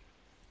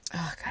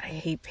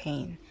hate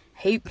pain.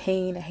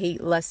 I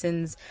hate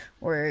lessons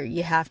where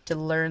you have to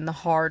learn the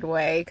hard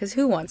way. Because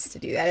who wants to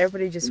do that?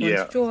 Everybody just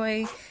wants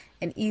joy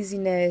and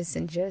easiness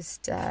and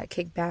just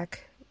kick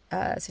back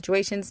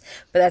situations,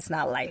 but that's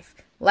not life.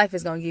 Life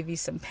is going to give you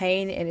some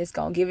pain and it's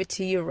going to give it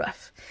to you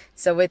rough.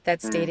 So with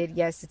that stated,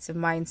 yes, it's a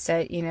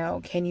mindset,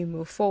 can you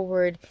move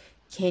forward?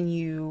 Can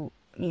you,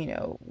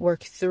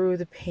 work through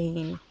the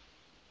pain?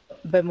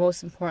 But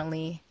most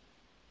importantly,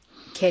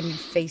 can you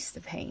face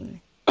the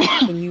pain?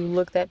 Can you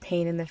look that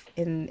pain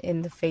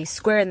in the face,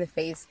 square in the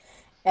face,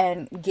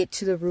 and get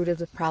to the root of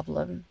the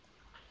problem?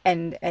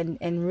 And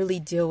really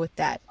deal with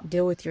that.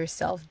 Deal with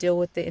yourself. Deal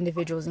with the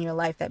individuals in your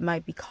life that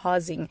might be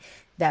causing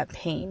that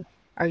pain.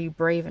 Are you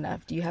brave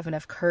enough? Do you have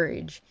enough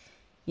courage?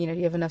 Do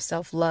you have enough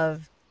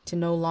self-love to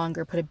no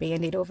longer put a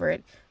Band-Aid over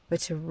it, but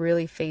to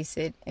really face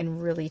it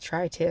and really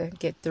try to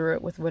get through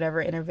it with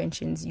whatever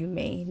interventions you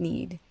may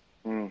need?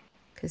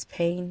 Because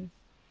pain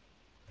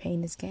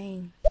is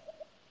gain.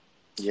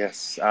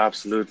 Yes,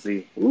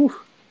 absolutely. Ooh.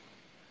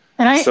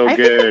 And I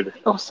good.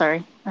 Oh,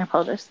 sorry. I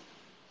apologize.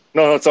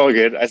 No, it's all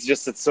good.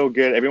 It's so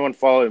good. Everyone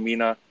follow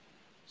Amina.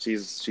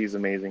 She's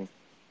amazing.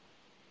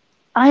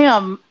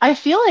 I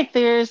feel like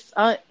there's,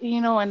 and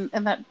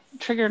that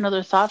triggered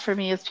another thought for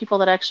me is people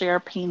that actually are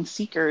pain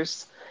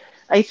seekers.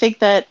 I think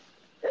that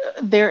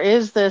there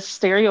is this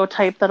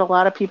stereotype that a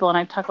lot of people, and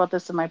I talk about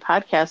this in my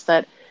podcast,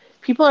 that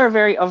people are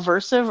very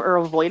aversive or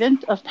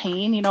avoidant of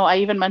pain. I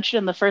even mentioned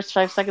in the first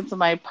 5 seconds of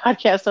my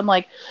podcast, I'm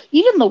like,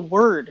 even the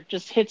word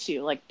just hits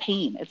you like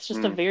pain. It's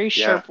just a very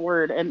sharp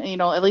word. And,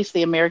 at least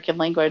the American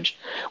language.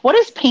 What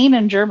is pain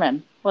in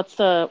German? What's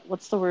the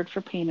word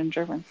for pain in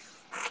German?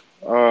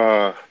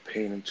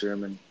 Pain in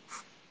German.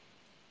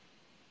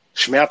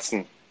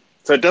 Schmerzen.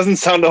 So it doesn't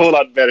sound a whole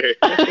lot better.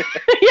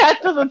 Yeah,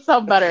 it doesn't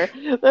sound better.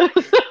 It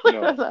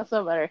does not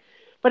sound better.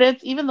 But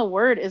it's even the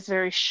word is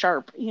very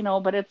sharp,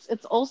 but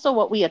it's also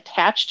what we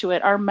attach to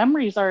it. Our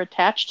memories are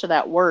attached to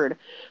that word.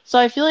 So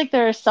I feel like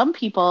there are some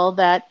people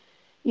that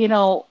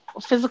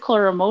physical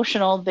or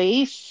emotional,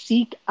 they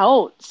seek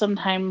out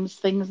sometimes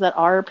things that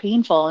are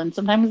painful. And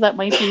sometimes that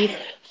might be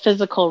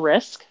physical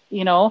risk,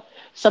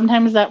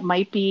 sometimes that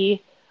might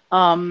be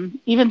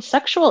even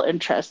sexual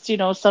interests.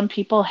 Some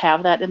people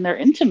have that in their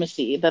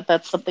intimacy,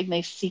 that's something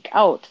they seek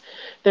out.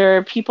 There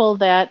are people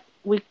that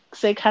we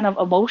say kind of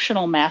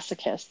emotional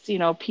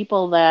masochists,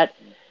 people that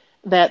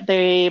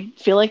they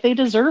feel like they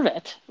deserve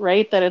it,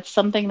 right? That it's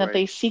something that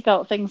they seek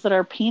out things that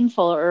are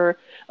painful or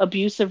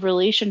abusive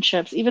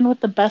relationships, even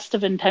with the best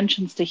of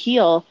intentions to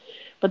heal.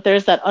 But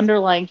there's that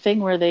underlying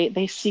thing where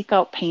they seek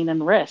out pain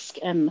and risk.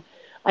 And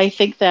I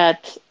think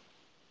that,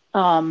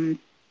 I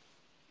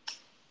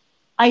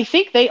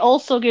think they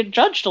also get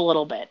judged a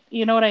little bit.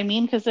 You know what I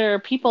mean? Because there are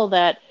people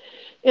that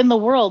in the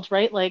world,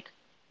 right? Like,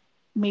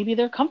 maybe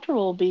they're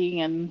comfortable being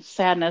in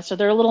sadness, or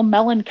they're a little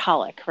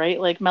melancholic, right?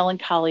 Like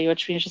melancholy,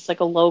 which means just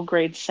like a low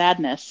grade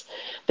sadness.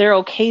 They're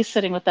okay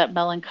sitting with that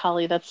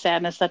melancholy, that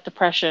sadness, that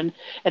depression,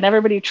 and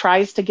everybody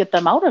tries to get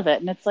them out of it.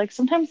 And it's like,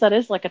 sometimes that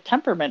is like a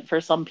temperament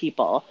for some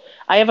people.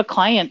 I have a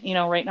client,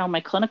 right now in my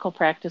clinical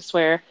practice,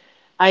 where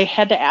I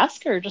had to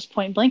ask her just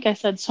point blank. I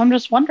said, so I'm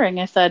just wondering,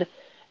 I said,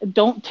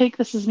 don't take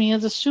this as me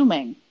as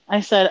assuming.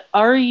 I said,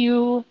 are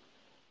you,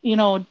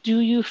 do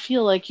you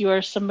feel like you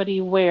are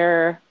somebody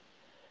where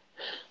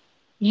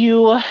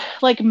you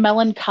like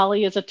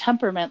melancholy as a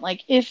temperament?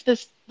 Like, if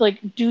this, like,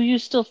 do you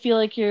still feel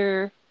like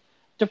you're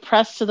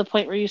depressed to the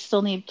point where you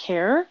still need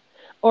care?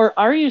 Or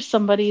are you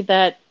somebody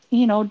that,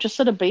 just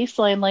at a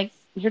baseline, like,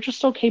 you're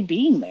just okay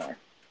being there,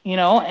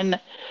 And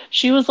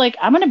she was like,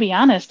 I'm going to be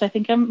honest, I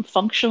think I'm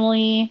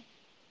functionally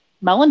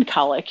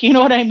melancholic. You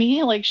know what I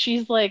mean? Like,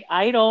 she's like,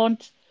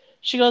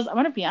 she goes, I'm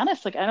going to be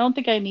honest, like, I don't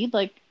think I need,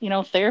 like,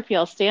 therapy.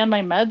 I'll stay on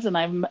my meds,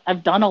 and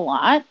I've done a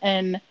lot.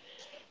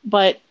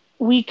 But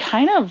we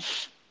kind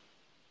of,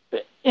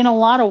 in a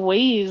lot of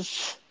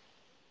ways,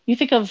 you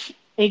think of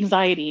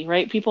anxiety,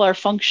 right? People are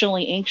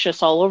functionally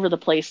anxious all over the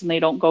place, and they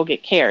don't go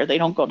get care. They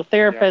don't go to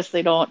therapists.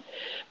 They don't.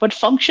 But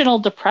functional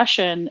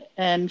depression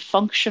and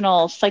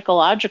functional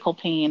psychological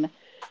pain,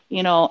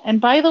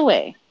 and by the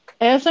way,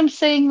 as I'm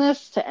saying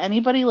this to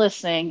anybody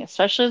listening,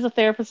 especially as a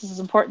therapist, this is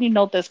important you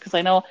note this, because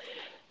I know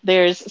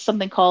there's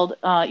something called,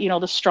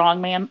 the straw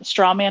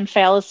man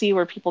fallacy,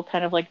 where people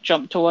kind of like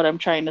jump to what I'm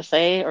trying to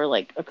say, or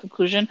like a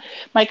conclusion.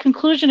 My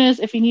conclusion is,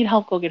 if you need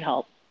help, go get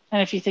help.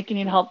 And if you think you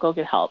need help, go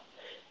get help.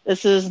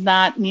 This is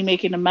not me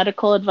making a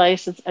medical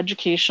advice. It's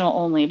educational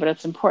only, but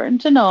it's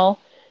important to know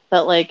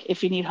that, like,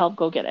 if you need help,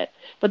 go get it.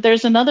 But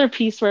there's another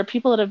piece where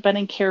people that have been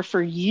in care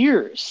for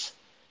years,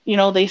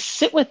 they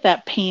sit with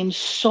that pain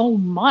so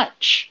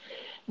much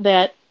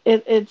that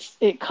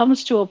it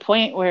comes to a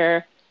point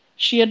where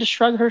she had to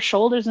shrug her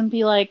shoulders and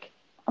be like,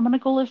 I'm going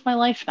to go live my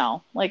life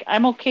now. Like,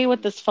 I'm okay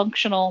with this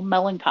functional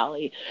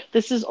melancholy.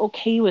 This is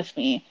okay with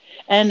me.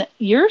 And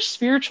your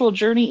spiritual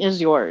journey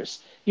is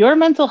yours. Your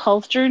mental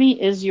health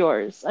journey is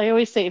yours. I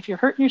always say, if you're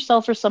hurting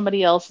yourself or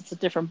somebody else, it's a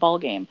different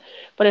ballgame.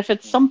 But if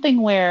it's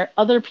something where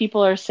other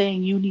people are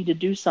saying you need to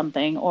do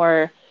something,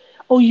 or,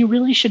 oh, you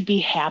really should be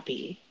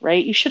happy,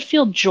 right? You should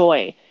feel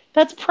joy.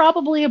 That's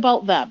probably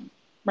about them.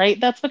 Right?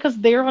 That's because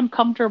they're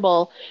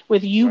uncomfortable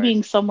with you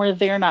being somewhere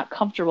they're not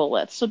comfortable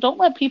with. So don't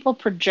let people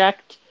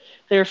project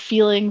their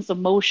feelings,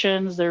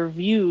 emotions, their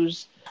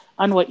views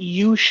on what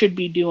you should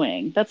be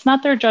doing. That's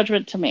not their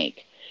judgment to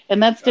make.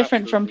 And that's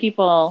different from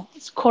people,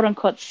 quote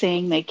unquote,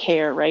 saying they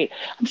care, right?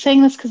 I'm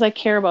saying this because I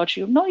care about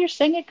you. No, you're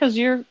saying it because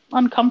you're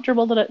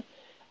uncomfortable that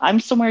I'm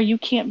somewhere you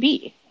can't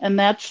be. And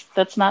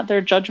that's not their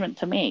judgment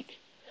to make.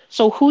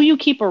 So who you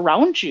keep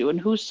around you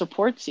and who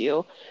supports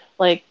you,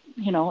 like,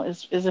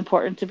 is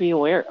important to be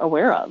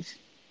aware of.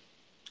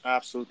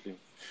 Absolutely.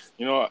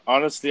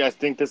 Honestly, I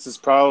think this is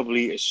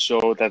probably a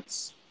show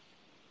that's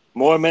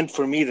more meant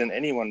for me than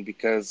anyone,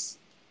 because,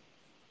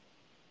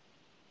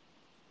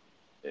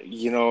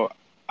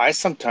 I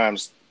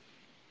sometimes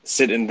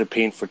sit in the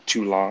pain for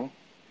too long,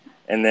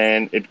 and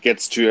then it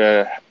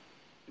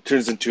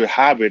turns into a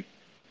habit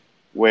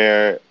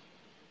where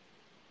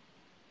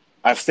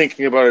I'm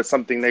thinking about it,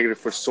 something negative,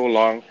 for so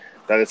long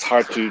that it's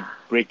hard to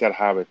break that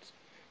habit.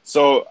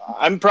 So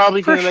I'm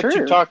probably going to let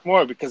you talk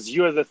more, because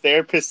you are the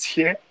therapist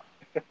here.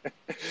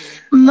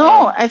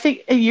 No, I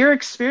think your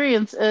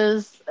experience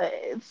is,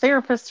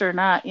 therapist or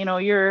not,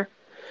 you're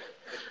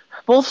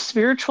both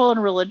spiritual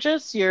and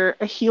religious. You're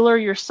a healer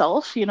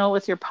yourself,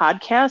 with your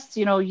podcasts.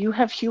 You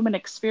have human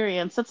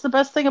experience. That's the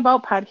best thing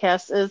about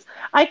podcasts is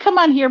I come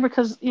on here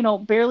because,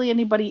 barely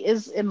anybody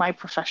is in my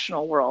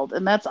professional world.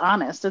 And that's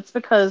honest. It's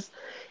because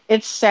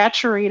it's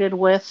saturated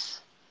with,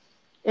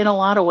 in a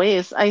lot of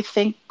ways, I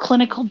think,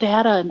 clinical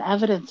data and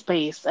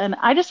evidence-based. And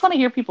I just want to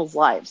hear people's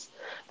lives.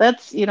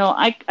 That's,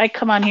 I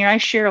come on here, I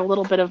share a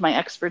little bit of my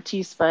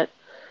expertise, but,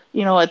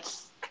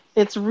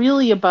 it's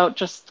really about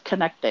just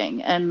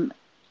connecting. And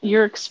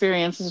your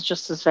experience is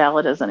just as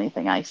valid as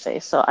anything I say.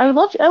 So I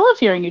love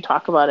hearing you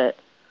talk about it.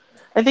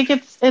 I think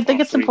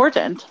it's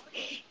important.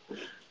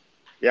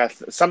 Yeah,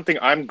 something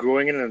I'm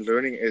growing in and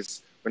learning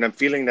is, when I'm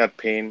feeling that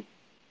pain,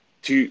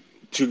 to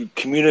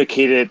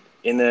communicate it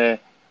in a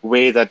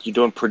way that you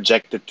don't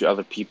project it to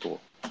other people.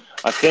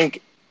 I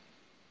think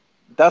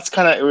that's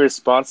kind of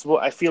irresponsible.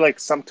 I feel like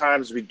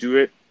sometimes we do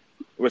it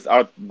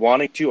without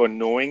wanting to or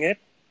knowing it.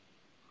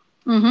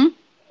 Mm-hmm.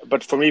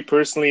 But for me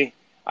personally,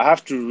 I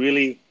have to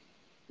really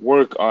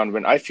work on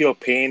when I feel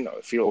pain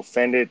or feel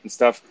offended and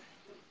stuff,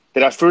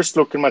 that I first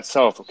look at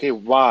myself, okay,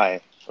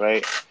 why,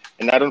 right?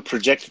 And I don't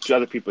project it to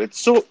other people. It's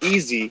so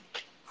easy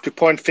to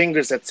point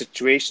fingers at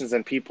situations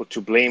and people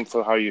to blame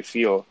for how you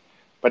feel.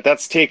 But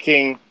that's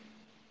taking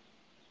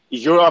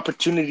your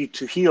opportunity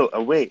to heal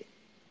away.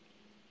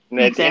 And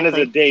at the end of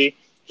the day,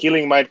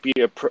 healing might be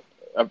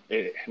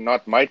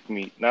not might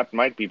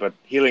be, but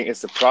healing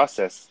is a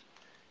process.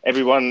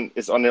 Everyone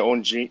is on their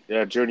own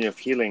journey of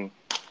healing.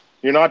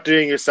 You're not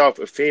doing yourself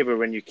a favor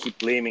when you keep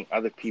blaming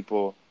other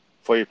people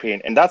for your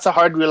pain. And that's a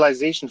hard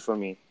realization for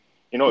me.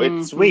 You know,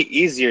 it's way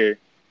easier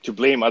to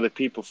blame other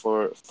people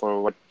for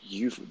what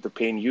the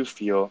pain you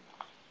feel.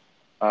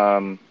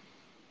 But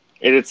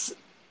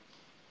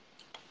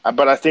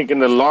I think in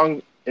the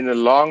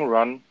long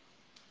run,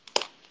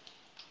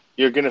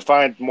 you're going to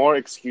find more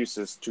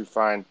excuses to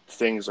find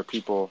things or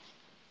people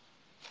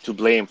to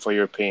blame for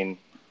your pain.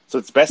 So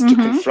it's best to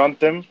confront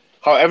them,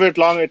 however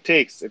long it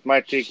takes. It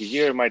might take a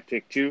year, it might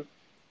take 2.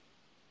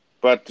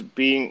 But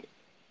being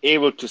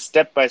able to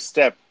step by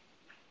step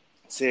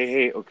say,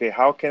 hey, okay,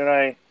 how can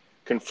I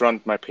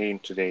confront my pain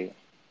today?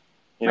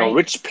 You know,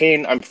 which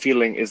pain I'm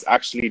feeling is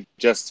actually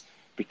just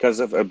because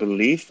of a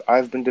belief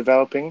I've been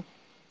developing.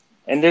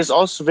 And there's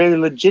also very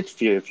legit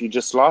fear. If you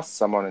just lost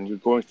someone and you're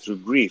going through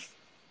grief,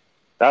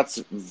 that's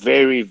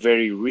very,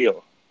 very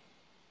real.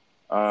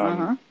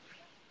 And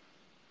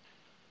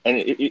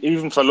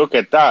even if I look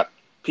at that,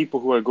 people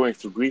who are going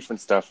through grief and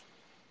stuff,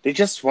 they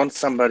just want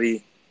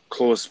somebody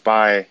close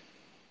by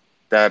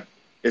that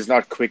is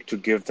not quick to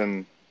give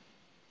them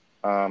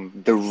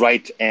the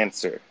right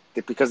answer,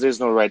 because there's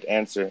no right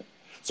answer.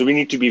 So we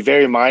need to be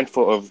very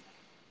mindful of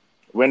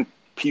when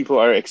people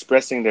are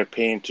expressing their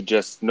pain, to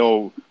just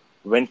know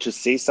when to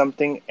say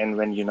something and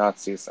when you not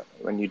say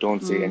something, when you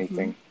don't say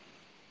anything.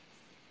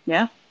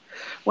 Yeah.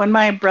 When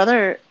my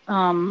brother,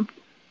 when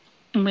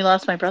we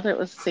lost my brother, it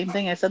was the same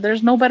thing. I said,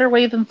 there's no better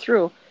way than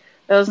through.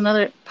 That was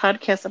another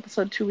podcast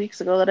episode 2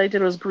 weeks ago that I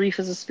did, was grief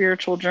as a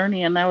spiritual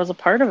journey. And that was a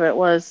part of it,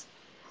 was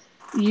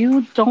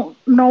you don't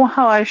know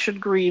how I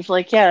should grieve.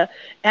 Like, yeah,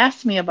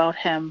 ask me about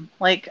him.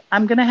 Like,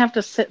 I'm going to have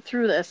to sit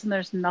through this, and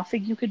there's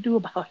nothing you could do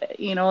about it.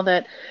 You know,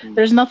 that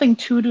there's nothing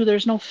to do.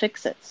 There's no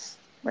fix-its,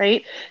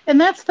 right?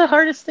 And that's the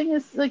hardest thing,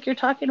 is like you're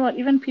talking about,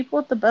 even people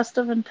with the best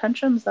of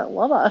intentions that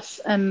love us,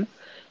 and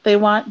they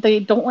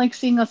don't like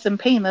seeing us in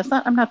pain.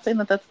 I'm not saying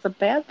that that's the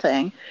bad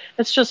thing.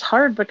 It's just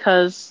hard,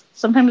 because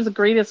sometimes the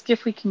greatest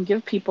gift we can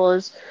give people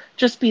is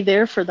just be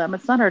there for them.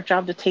 It's not our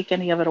job to take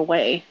any of it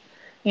away.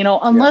 You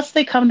know, unless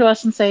they come to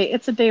us and say,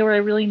 it's a day where I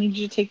really need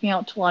you to take me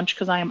out to lunch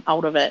because I am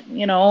out of it,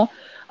 you know,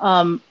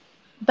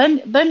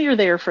 then you're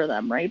there for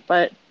them, right?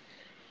 But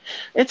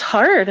it's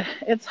hard.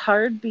 It's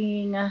hard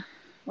being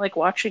like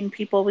watching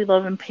people we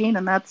love in pain.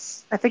 And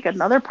that's, I think,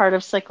 another part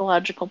of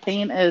psychological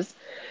pain, is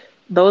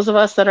those of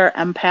us that are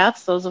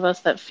empaths, those of us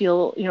that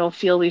feel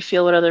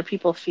what other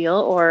people feel,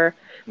 or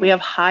we have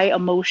high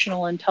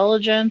emotional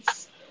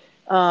intelligence,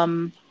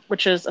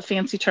 which is a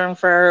fancy term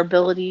for our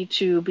ability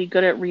to be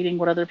good at reading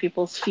what other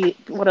people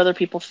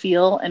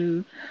feel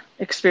and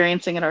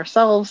experiencing it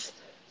ourselves,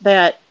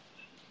 that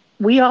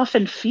we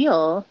often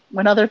feel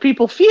when other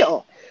people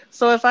feel.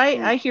 So if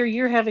I hear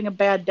you're having a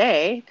bad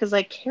day because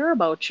I care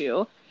about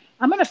you,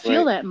 I'm going to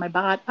feel that in my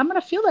body. I'm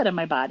going to feel that in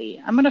my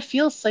body. I'm going to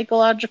feel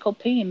psychological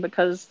pain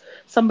because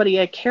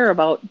somebody I care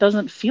about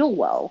doesn't feel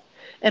well.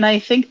 And I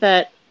think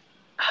that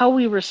how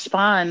we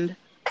respond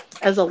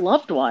as a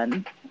loved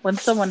one when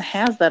someone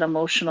has that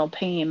emotional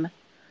pain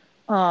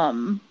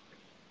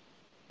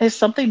is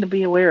something to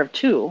be aware of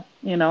too,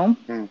 you know?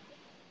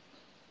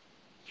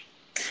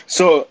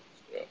 So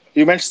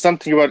you mentioned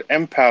something about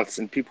empaths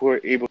and people who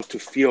are able to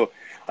feel.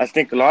 I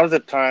think a lot of the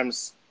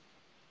times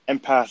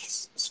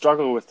empaths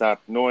struggle with that,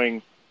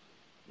 knowing,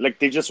 like,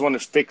 they just want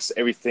to fix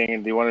everything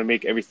and they want to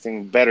make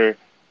everything better,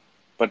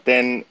 but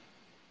then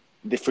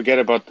they forget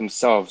about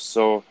themselves.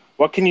 So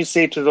what can you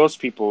say to those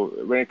people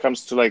when it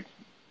comes to, like,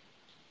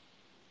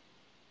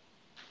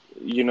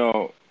 you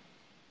know,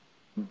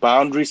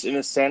 boundaries in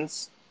a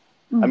sense?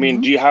 I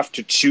mean, do you have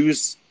to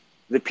choose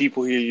the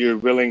people who you're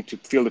willing to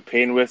feel the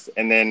pain with,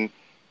 and then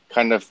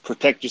kind of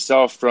protect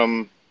yourself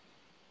from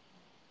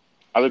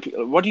other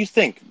people? What do you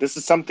think? This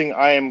is something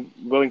I am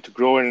willing to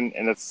grow in,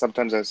 and it's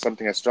sometimes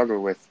something I struggle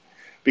with,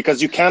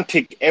 because you can't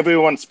take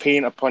everyone's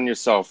pain upon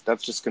yourself.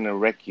 That's just going to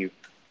wreck you.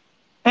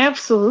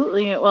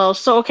 Absolutely. Well,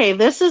 so, okay,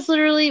 this is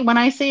literally when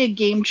I say a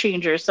game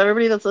changer. So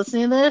everybody that's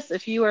listening to this,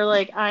 if you are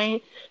like, I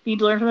need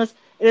to learn from this,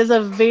 it is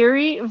a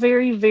very,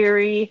 very,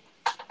 very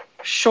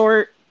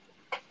short,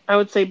 I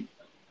would say,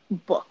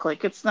 book.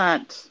 Like, it's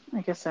not,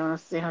 I guess I want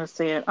to see how to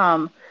say it.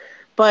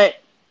 But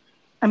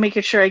I'm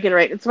making sure I get it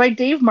right. It's by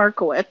Dave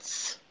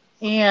Markowitz.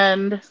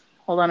 And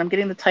hold on, I'm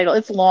getting the title.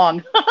 It's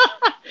long.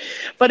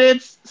 But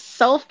it's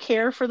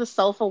Self-Care for the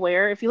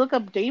Self-Aware. If you look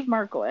up Dave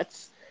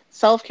Markowitz,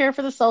 Self-Care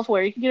for the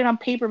Self-Aware. You can get it on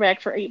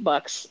paperback for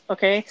 $8.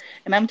 Okay.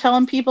 And I'm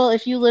telling people,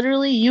 if you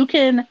literally, you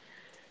can,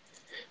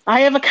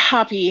 I have a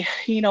copy,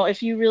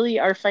 if you really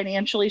are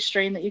financially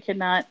strained that you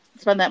cannot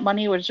spend that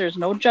money, which there's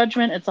no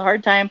judgment, it's a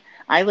hard time.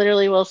 I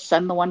literally will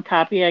send the one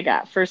copy I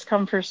got. First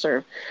come, first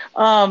serve.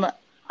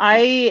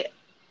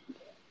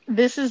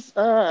 This is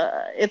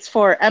it's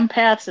for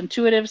empaths,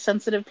 intuitive,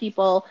 sensitive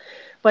people,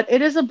 but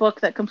it is a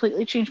book that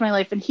completely changed my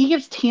life, and he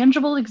gives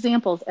tangible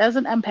examples as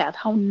an empath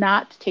how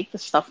not to take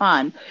this stuff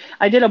on.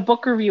 I did a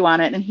book review on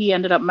it, and he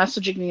ended up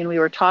messaging me, and we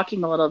were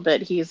talking a little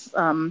bit. He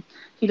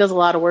does a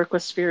lot of work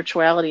with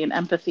spirituality and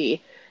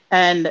empathy,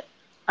 and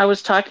I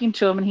was talking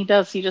to him, and he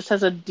just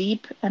has a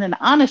deep and an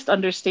honest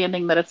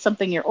understanding that it's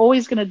something you're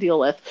always going to deal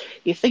with.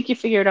 You think you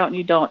figure it out and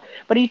you don't.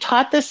 But he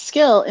taught this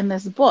skill in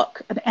this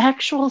book, an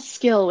actual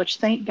skill, which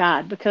thank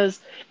God, because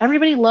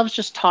everybody loves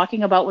just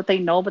talking about what they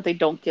know, but they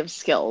don't give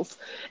skills.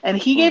 And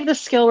he gave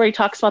this skill where he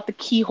talks about the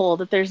keyhole,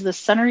 that there's the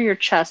center of your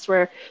chest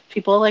where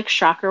people like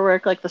chakra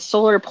work, like the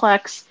solar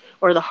plex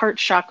or the heart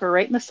chakra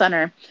right in the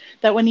center,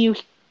 that when you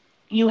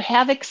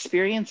have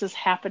experiences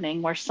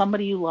happening where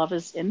somebody you love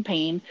is in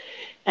pain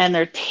and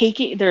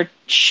they're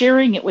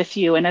sharing it with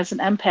you. And as an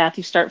empath,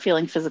 you start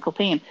feeling physical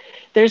pain.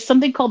 There's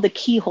something called the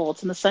keyhole.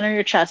 It's in the center of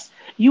your chest.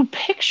 You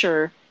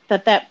picture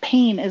that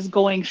pain is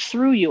going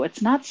through you.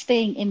 It's not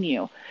staying in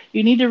you.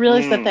 You need to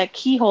realize that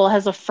keyhole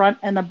has a front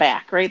and a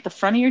back, right? The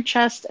front of your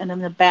chest and then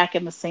the back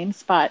in the same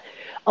spot.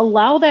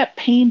 Allow that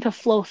pain to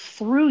flow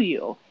through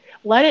you.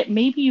 Let it,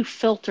 maybe you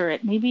filter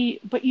it,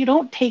 but you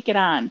don't take it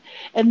on.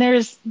 And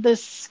there's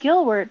this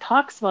skill where it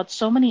talks about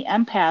so many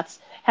empaths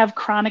have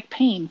chronic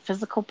pain,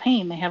 physical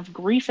pain. They have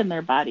grief in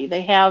their body.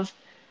 They have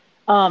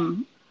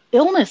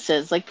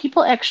illnesses. Like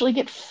people actually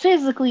get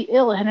physically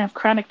ill and have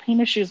chronic pain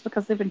issues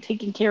because they've been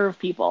taking care of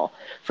people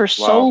for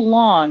so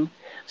long.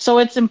 So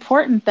it's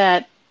important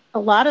that a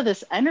lot of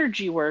this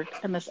energy work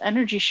and this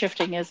energy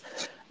shifting is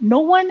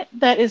no one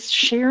that is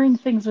sharing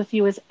things with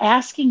you is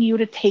asking you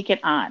to take it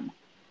on.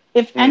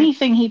 If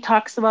anything, he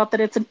talks about that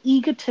it's an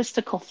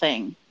egotistical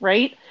thing,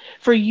 right?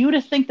 For you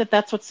to think that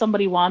that's what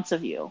somebody wants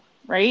of you,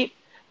 right?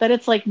 That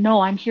it's like, no,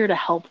 I'm here to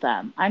help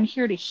them. I'm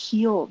here to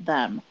heal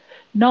them.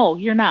 No,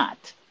 you're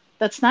not.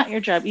 That's not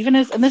your job.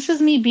 And this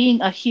is me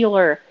being a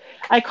healer.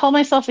 I call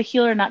myself a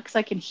healer not because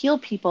I can heal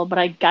people, but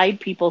I guide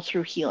people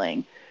through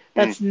healing.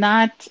 I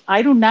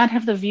do not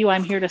have the view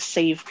I'm here to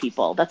save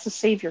people. That's a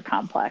savior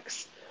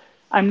complex.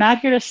 I'm not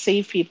here to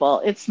save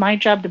people. It's my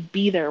job to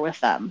be there with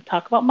them.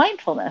 Talk about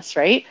mindfulness,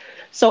 right?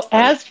 So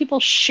as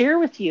people share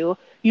with you,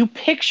 you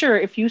picture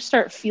if you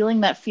start feeling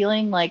that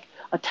feeling like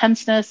a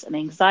tenseness and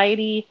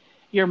anxiety,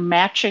 you're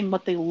matching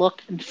what they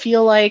look and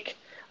feel like.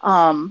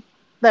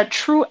 That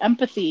true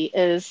empathy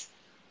is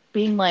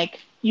being like,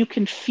 you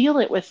can feel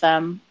it with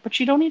them, but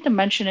you don't need to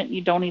mention it.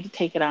 You don't need to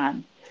take it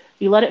on.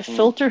 You let it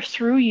filter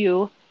through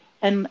you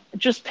and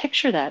just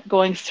picture that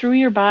going through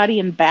your body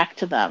and back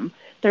to them.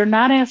 They're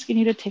not asking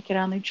you to take it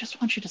on. They just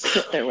want you to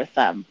sit there with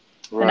them.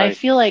 Right. And I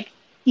feel like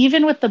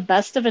even with the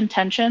best of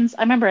intentions,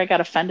 I remember I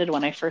got offended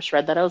when I first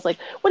read that. I was like,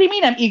 what do you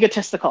mean I'm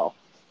egotistical?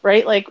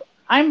 Right? Like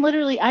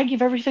I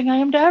give everything I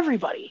am to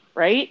everybody.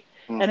 Right.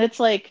 And it's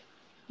like,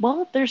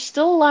 well, there's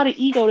still a lot of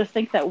ego to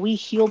think that we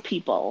heal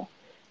people.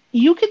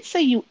 You could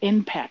say you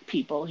impact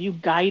people, you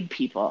guide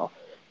people,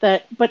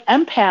 but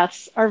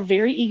empaths are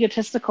very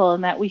egotistical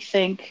in that we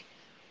think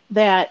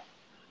that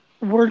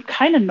we're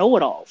kind of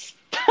know-it-alls.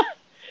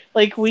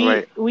 Like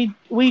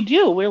we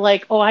do. We're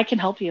like, oh, I can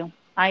help you.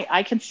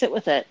 I can sit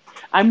with it.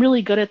 I'm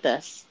really good at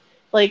this.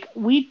 Like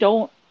we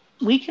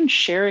can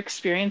share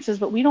experiences,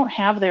 but we don't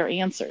have their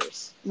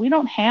answers. We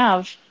don't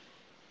have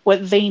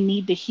what they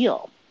need to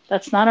heal.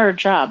 That's not our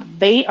job.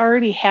 They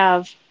already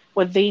have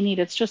what they need.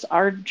 It's just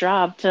our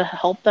job to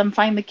help them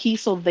find the key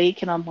so they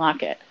can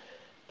unlock it.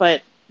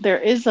 But there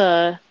is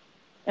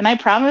and I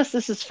promise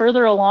this is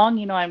further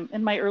along. I'm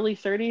in my early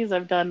 30s.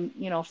 I've done,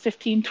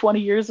 15, 20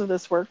 years of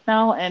this work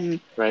now.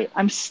 And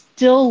I'm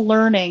still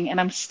learning and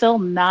I'm still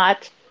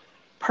not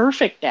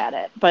perfect at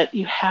it. But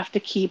you have to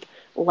keep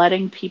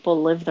letting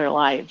people live their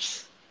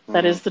lives.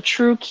 That is the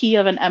true key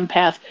of an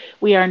empath.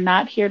 We are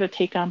not here to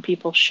take on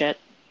people's shit.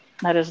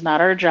 That is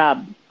not our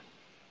job.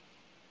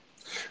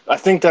 I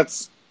think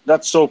that's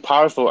so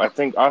powerful. I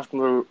think often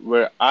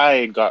where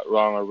I got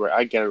wrong or where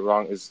I get it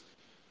wrong is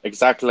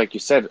exactly like you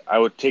said. I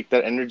would take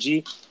that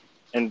energy,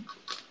 and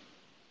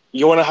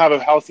you want to have a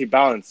healthy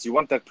balance. You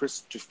want that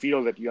person to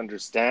feel that you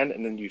understand,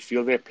 and then you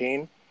feel their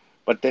pain,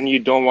 but then you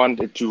don't want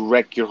it to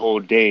wreck your whole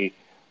day.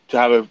 To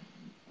have a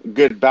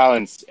good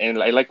balance.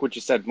 And I like what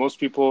you said. Most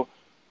people,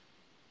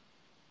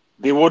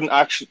 they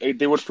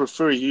would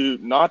prefer you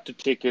not to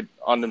take it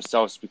on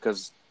themselves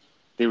because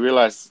they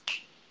realize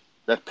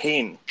that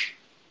pain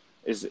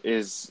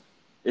is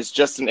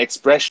just an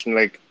expression,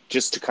 like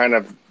just to kind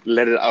of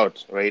let it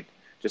out, right?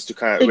 Just to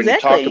kind of, when you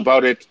talk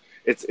about it,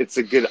 it's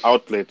a good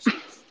outlet.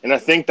 And I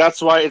think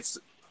that's why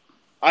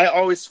I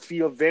always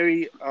feel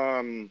very,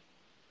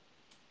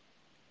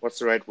 what's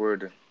the right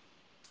word?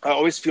 I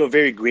always feel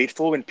very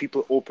grateful when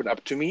people open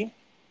up to me.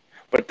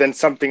 But then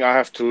something I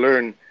have to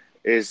learn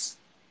is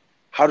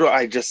how do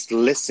I just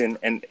listen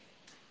and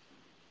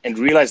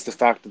realize the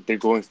fact that they're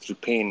going through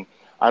pain?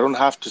 I don't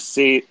have to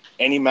say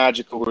any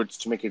magical words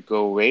to make it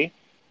go away,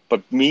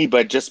 but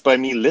just by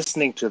me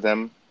listening to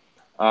them,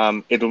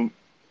 it'll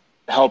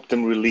help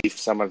them relieve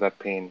some of that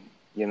pain,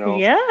 you know.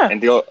 Yeah.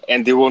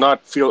 And they will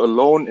not feel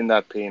alone in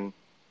that pain.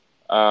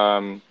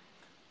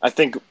 I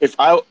think if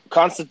I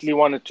constantly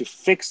wanted to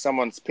fix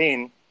someone's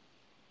pain,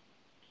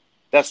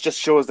 that just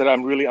shows that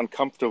I'm really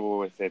uncomfortable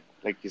with it,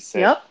 like you said.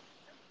 Yep.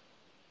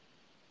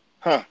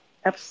 Huh.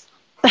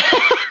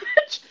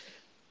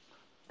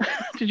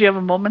 Did you have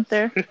a moment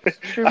there?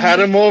 I had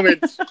a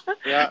moment.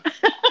 Yeah.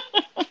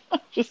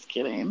 Just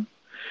kidding.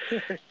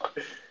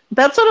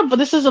 That's what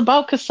this is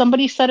about, because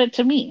somebody said it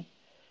to me.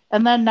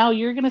 And then now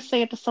you're going to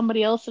say it to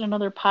somebody else in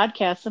another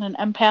podcast, and an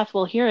empath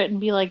will hear it and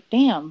be like,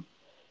 damn,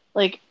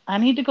 like, I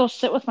need to go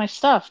sit with my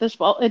stuff.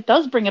 It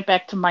does bring it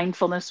back to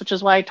mindfulness, which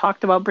is why I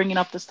talked about bringing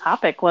up this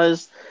topic.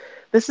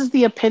 This is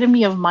the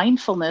epitome of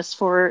mindfulness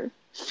for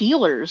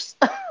feelers,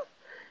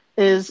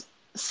 is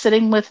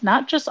sitting with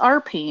not just our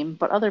pain,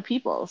 but other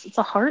people's. It's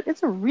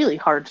a really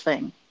hard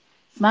thing.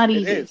 It's not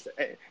easy. It is.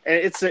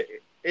 And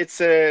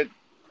it's a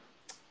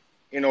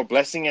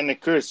blessing and a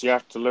curse. You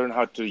have to learn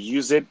how to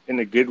use it in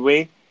a good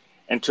way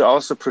and to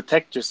also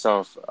protect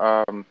yourself.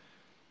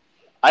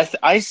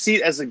 I see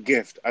it as a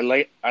gift. I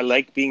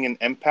like being an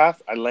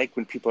empath. I like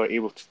when people are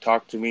able to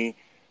talk to me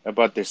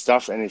about their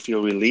stuff and they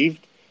feel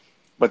relieved.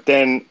 But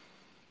then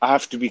I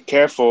have to be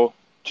careful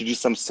to do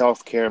some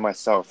self-care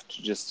myself,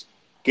 to just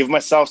give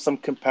myself some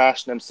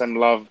compassion and some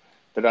love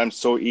that I'm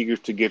so eager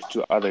to give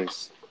to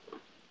others.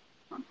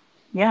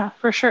 Yeah,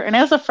 for sure. And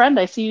as a friend,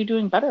 I see you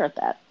doing better at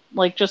that.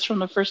 Like, just from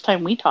the first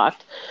time we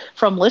talked,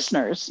 from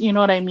listeners, you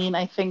know what I mean?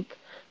 I think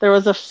there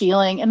was a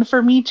feeling, and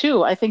for me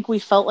too, I think we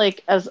felt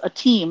like as a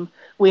team,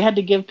 we had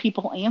to give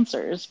people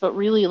answers. But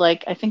really,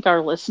 like, I think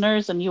our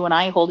listeners and you and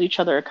I hold each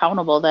other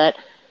accountable that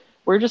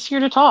we're just here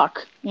to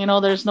talk. You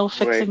know, there's no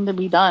fixing to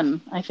be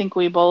done. I think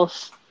we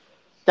both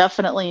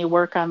definitely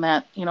work on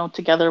that,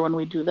 together when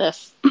we do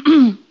this,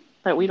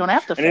 that we don't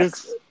have to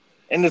fix.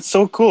 And it's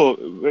so cool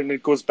when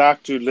it goes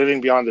back to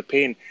living beyond the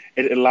pain.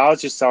 It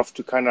allows yourself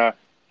to kind of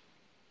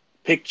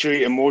picture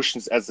your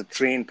emotions as a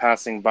train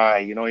passing by.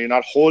 You're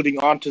not holding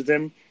on to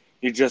them.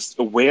 You're just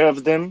aware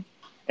of them.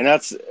 And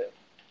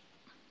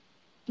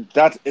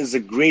that is a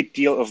great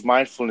deal of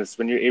mindfulness,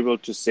 when you're able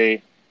to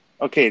say,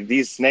 okay,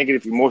 these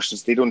negative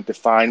emotions, they don't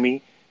define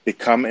me. They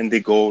come and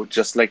they go,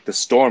 just like the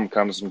storm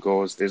comes and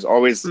goes. There's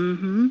always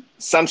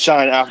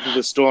sunshine after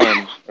the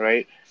storm,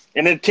 right?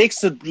 And it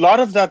takes a lot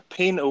of that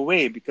pain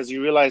away, because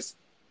you realize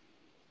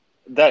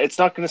that it's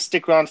not going to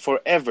stick around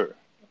forever.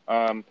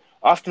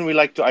 Often we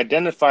like to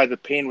identify the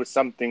pain with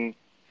something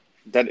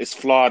that is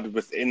flawed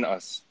within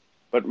us.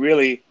 But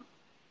really,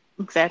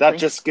 that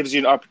just gives you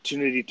an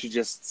opportunity to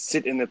just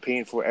sit in the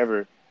pain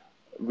forever.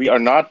 We are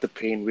not the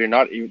pain. We're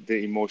not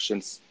the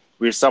emotions.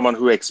 We're someone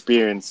who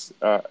experience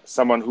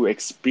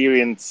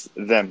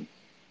them.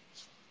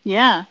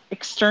 Yeah,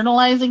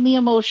 externalizing the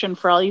emotion,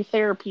 for all you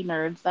therapy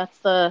nerds.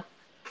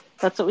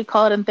 That's what we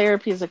call it in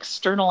therapy, is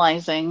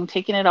externalizing,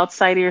 taking it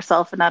outside of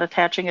yourself and not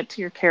attaching it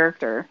to your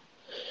character.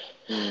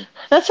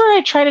 That's where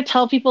I try to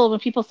tell people when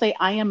people say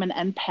I am an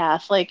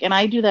empath, like, and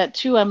I do that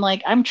too. I'm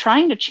like, I'm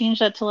trying to change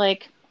that to,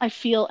 like, I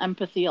feel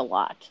empathy a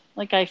lot.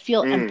 Like, I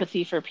feel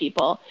empathy for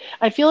people.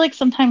 I feel like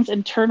sometimes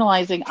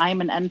internalizing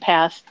I'm an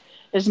empath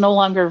is no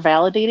longer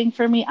validating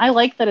for me. I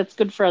like that it's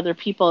good for other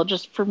people.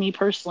 Just for me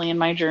personally in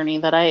my journey,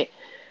 that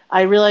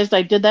I realized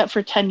I did that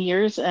for 10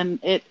 years and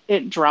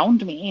it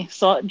drowned me.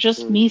 So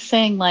just me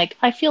saying, like,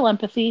 I feel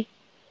empathy.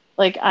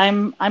 Like, I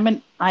am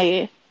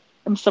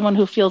someone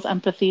who feels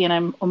empathy and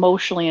I'm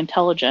emotionally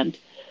intelligent,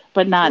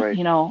 but not,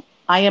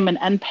 I am an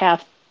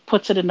empath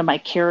puts it into my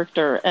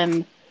character.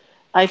 And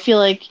I feel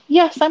like,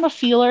 yes, I'm a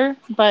feeler,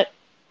 but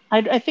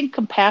I think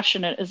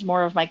compassionate is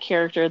more of my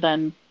character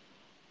than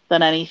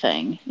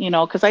anything,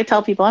 because I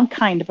tell people I'm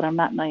kind, but I'm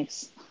not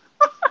nice.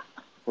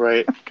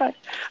 Right.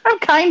 I'm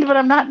kind, but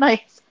I'm not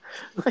nice.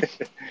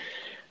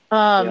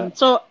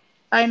 So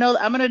I know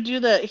I'm going to do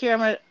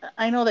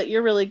I know that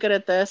you're really good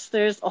at this.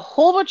 There's a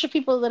whole bunch of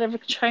people that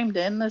have chimed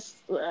in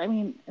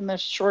in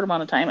this short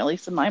amount of time, at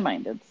least in my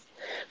mind. It's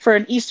for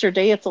an Easter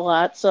day, it's a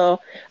lot. So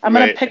I'm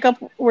going to pick up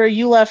where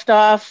you left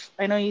off.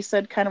 I know you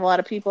said kind of a lot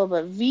of people,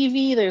 but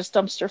Vivi, there's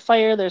Dumpster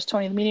Fire, there's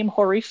Tony the Medium,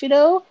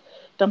 Horifido,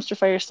 Dumpster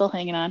Fire still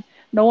hanging on.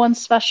 No One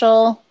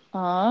Special,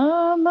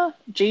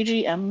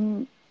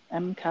 JGM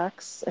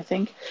Cox, I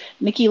think,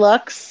 Nikki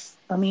Lux,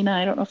 Amina,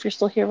 I don't know if you're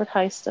still here, but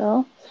hi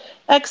still.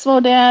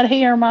 Exmo Dad,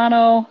 hey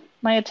Hermano,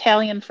 my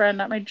Italian friend,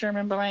 not my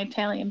German, but my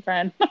Italian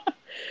friend.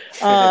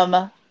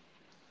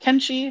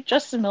 Kenshi,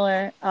 Justin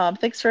Miller,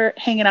 thanks for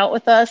hanging out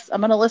with us.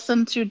 I'm going to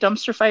listen to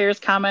Dumpster Fire's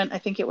comment. I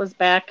think it was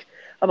back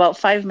about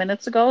 5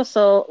 minutes ago.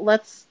 So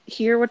let's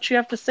hear what you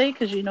have to say,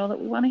 because you know that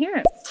we want to hear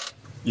it.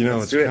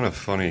 It's kind of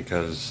funny,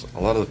 because a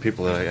lot of the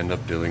people that I end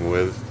up dealing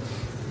with,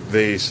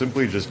 they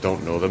simply just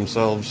don't know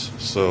themselves.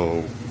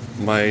 So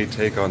my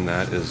take on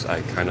that is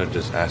I kind of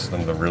just ask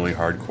them the really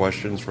hard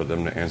questions for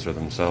them to answer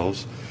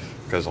themselves,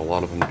 because a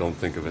lot of them don't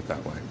think of it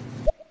that way.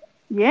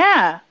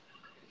 Yeah.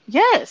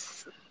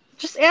 Yes.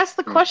 Just ask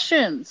the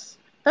questions.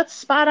 That's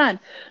spot on.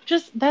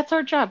 That's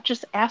our job.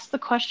 Just ask the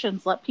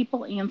questions. Let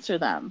people answer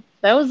them.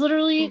 That was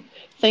literally,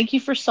 thank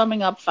you for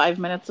summing up 5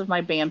 minutes of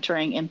my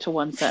bantering into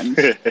one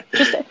sentence.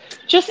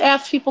 Just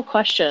ask people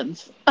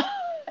questions.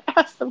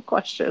 Ask them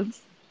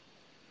questions.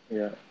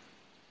 Yeah.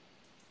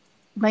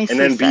 Nicely and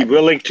then said. be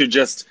willing to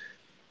just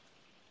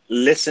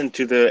listen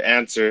to the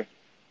answer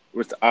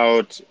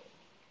without,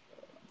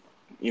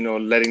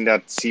 letting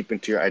that seep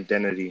into your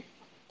identity.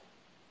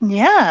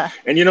 Yeah.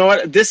 And you know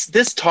what?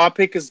 This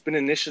topic has been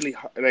initially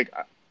like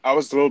I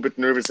was a little bit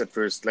nervous at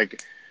first.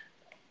 Like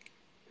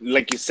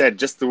you said,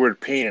 just the word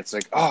pain. It's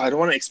like, oh, I don't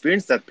want to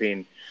experience that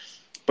pain.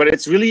 But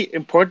it's really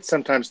important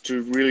sometimes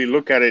to really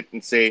look at it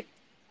and say,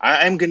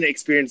 I'm going to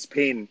experience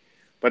pain,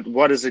 but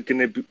what is it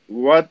going to be?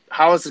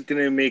 How is it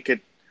going to make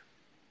it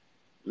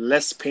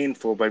less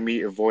painful by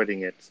me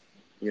avoiding it?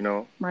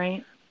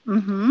 Right.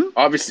 Mm-hmm.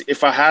 Obviously,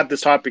 if I had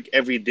this topic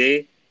every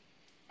day,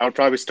 I would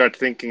probably start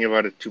thinking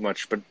about it too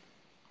much. But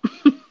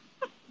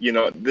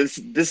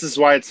this is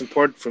why it's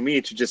important for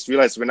me to just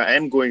realize when I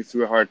am going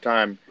through a hard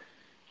time,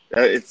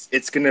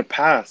 it's gonna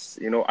pass.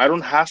 I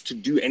don't have to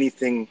do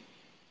anything.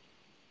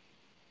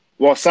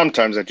 Well,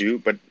 sometimes I do,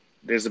 but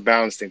there's a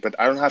balance thing. But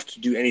I don't have to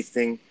do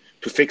anything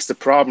to fix the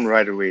problem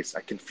right away. So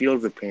I can feel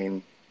the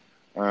pain.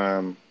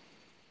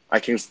 I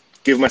can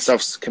give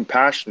myself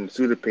compassion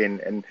through the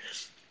pain. And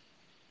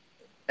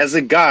as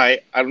a guy,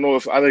 I don't know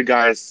if other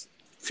guys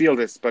feel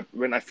this, but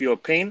when I feel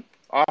pain,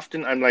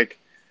 often I'm like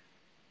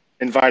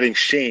inviting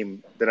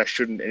shame that I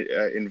shouldn't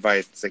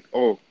invite. It's like,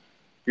 oh,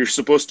 you're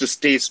supposed to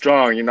stay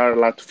strong. You're not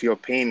allowed to feel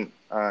pain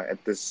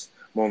at this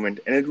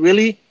moment. And it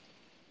really,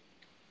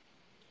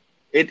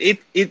 it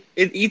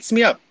eats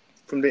me up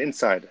from the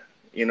inside.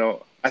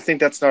 I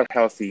think that's not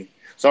healthy.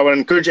 So I would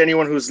encourage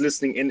anyone who's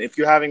listening in, if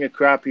you're having a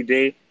crappy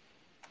day,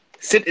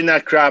 sit in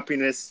that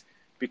crappiness,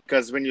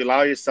 because when you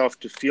allow yourself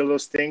to feel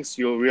those things,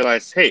 you'll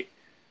realize, hey,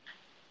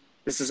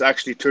 this is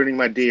actually turning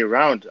my day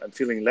around. I'm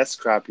feeling less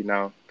crappy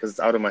now because it's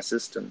out of my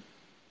system.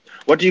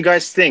 What do you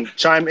guys think?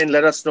 Chime in,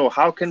 let us know.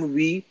 How can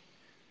we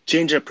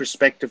change our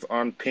perspective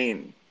on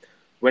pain?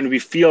 When we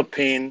feel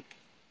pain,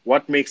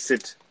 what makes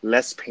it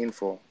less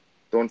painful?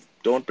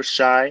 Don't be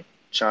shy.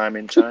 Chime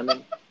in.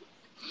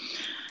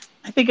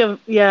 I think of,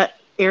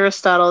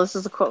 Aristotle. This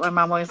is a quote my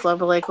mom always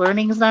loved. Like,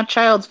 learning is not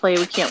child's play.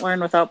 We can't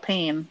learn without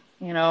pain.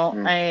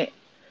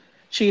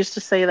 She used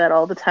to say that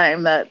all the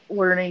time, that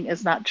learning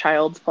is not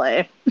child's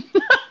play.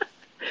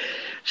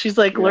 She's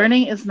like,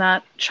 learning is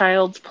not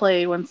child's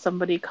play when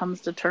somebody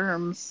comes to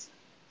terms.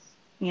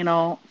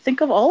 Think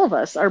of all of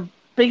us. Our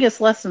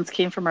biggest lessons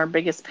came from our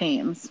biggest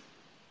pains.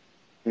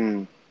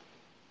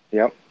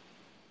 Yep.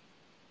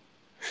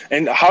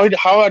 And how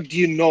do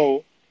you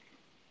know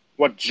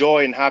what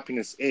joy and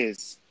happiness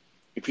is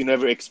if you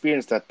never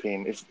experienced that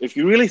pain? If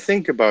you really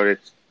think about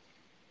it,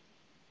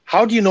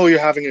 how do you know you're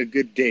having a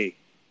good day?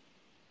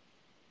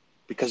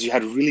 Because you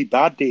had really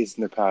bad days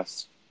in the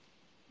past.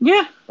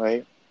 Yeah.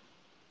 Right?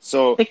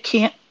 So it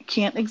can't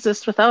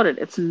exist without it.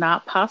 It's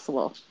not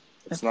possible.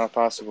 It's not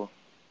possible.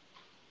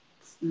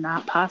 It's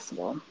not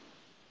possible.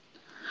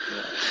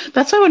 Yeah.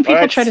 That's why when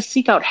people try to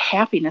seek out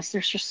happiness,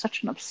 there's just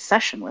such an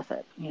obsession with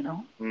it,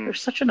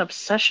 There's such an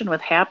obsession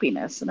with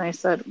happiness. And I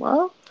said,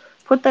 well,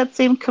 put that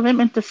same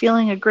commitment to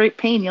feeling a great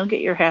pain, you'll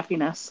get your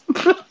happiness.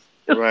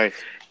 Right.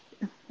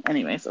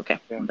 Anyways, okay.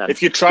 Yeah. I'm done.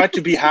 If you try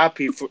to be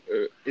happy,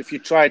 if you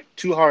try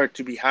too hard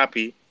to be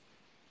happy,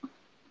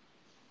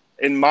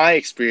 in my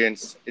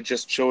experience, it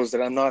just shows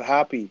that I'm not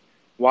happy.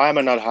 Why am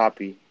I not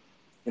happy?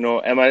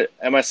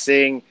 Am I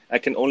saying I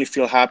can only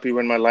feel happy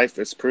when my life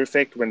is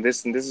perfect, when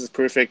this and this is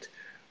perfect?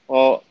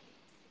 Well,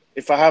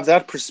 if I have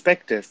that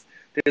perspective,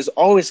 there's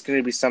always going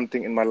to be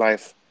something in my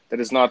life that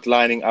is not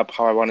lining up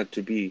how I want it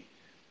to be.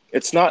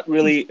 It's not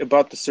really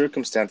about the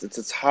circumstance.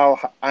 It's how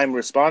I'm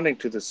responding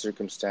to the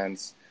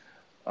circumstance.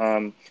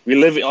 We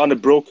live in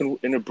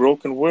a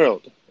broken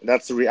world.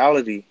 That's the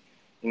reality.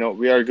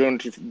 We are going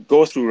to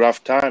go through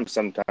rough times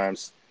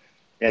sometimes,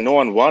 and no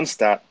one wants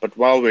that. But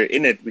while we're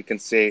in it, we can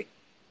say,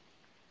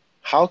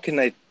 what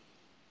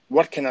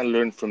can I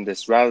learn from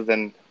this, rather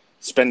than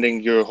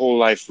spending your whole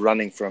life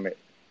running from it?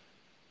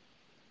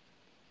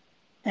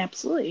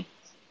 Absolutely.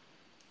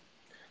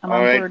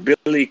 All right,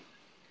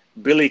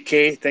 Billy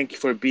K, thank you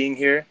for being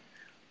here.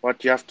 What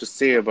do you have to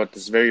say about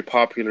this very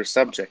popular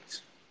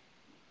subject?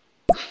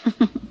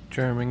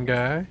 German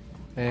guy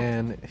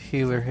and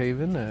Healer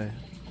Haven.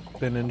 I've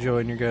been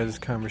enjoying your guys'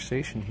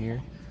 conversation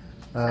here.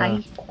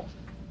 Hi.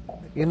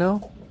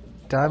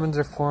 Diamonds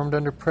are formed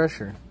under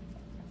pressure.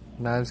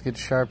 Knives get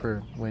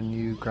sharper when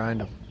you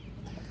grind them.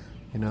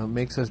 It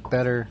makes us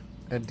better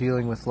at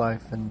dealing with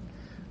life. And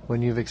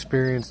when you've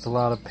experienced a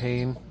lot of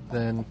pain,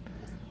 then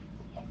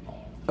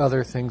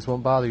other things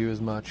won't bother you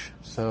as much.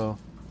 So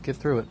get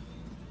through it.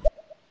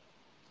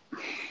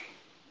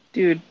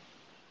 Dude,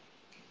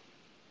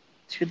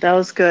 that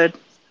was good.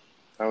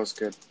 That was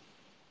good.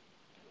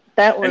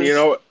 That was.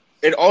 And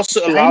it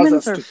also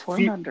allows us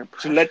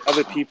to let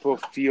other people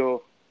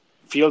feel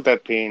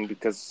that pain,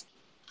 because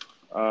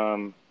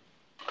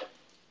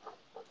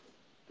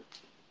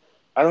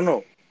I don't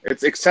know.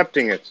 It's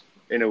accepting it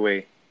in a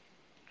way.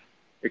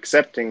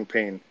 Accepting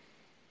pain.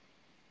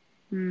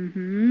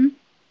 Mm-hmm.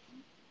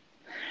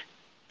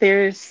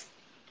 There's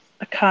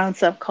a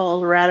concept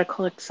called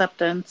radical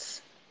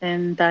acceptance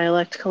in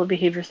dialectical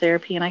behavior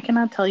therapy, and I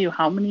cannot tell you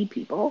how many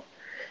people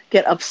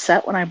get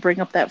upset when I bring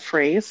up that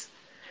phrase.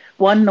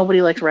 One,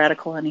 nobody likes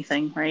radical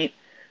anything, right?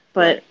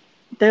 But Right.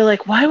 they're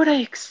like, why would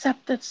I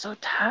accept that?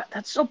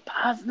 That's so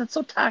positive. That's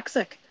so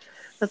toxic.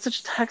 That's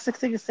such a toxic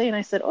thing to say. And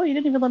I said, oh, you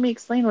didn't even let me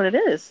explain what it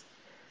is.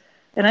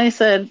 And I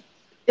said,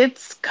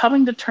 it's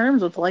coming to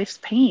terms with life's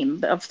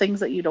pain of things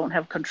that you don't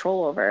have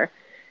control over.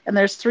 And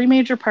there's three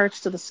major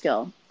parts to the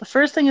skill. The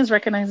first thing is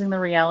recognizing the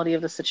reality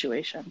of the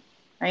situation,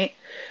 right?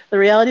 The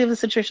reality of the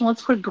situation.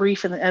 Let's put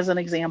grief as an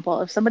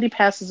example. If somebody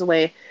passes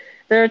away,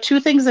 there are two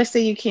things I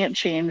say you can't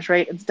change,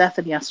 right? It's death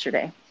and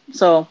yesterday.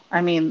 So,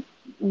 I mean,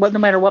 no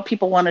matter what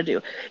people want to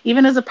do.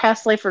 Even as a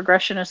past life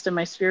regressionist in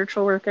my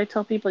spiritual work, I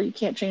tell people you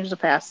can't change the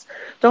past.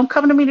 Don't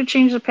come to me to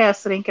change the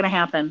past. It ain't going to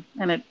happen.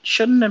 And it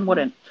shouldn't and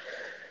wouldn't.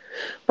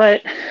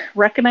 But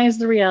recognize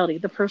the reality.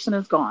 The person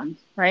is gone,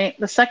 right?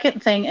 The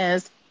second thing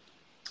is,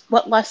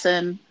 what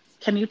lesson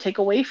can you take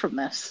away from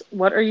this?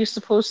 What are you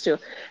supposed to?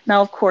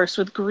 Now, of course,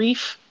 with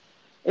grief,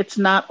 it's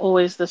not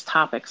always this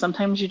topic.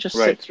 Sometimes you just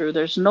sit through.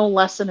 There's no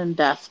lesson in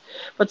death.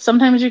 But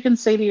sometimes you can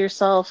say to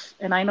yourself,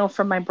 and I know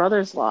from my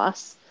brother's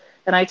loss,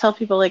 and I tell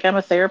people, like, I'm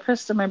a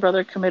therapist and my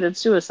brother committed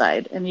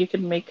suicide. And you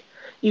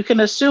can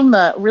assume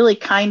the really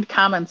kind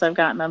comments I've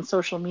gotten on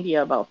social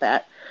media about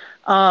that,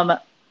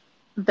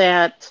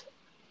 that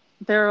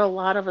there are a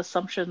lot of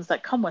assumptions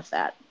that come with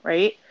that,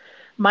 right?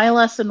 My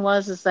lesson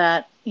is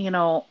that,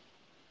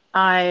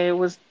 I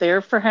was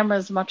there for him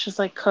as much as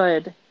I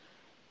could,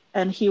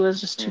 and he was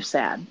just too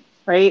sad,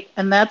 right?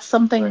 And that's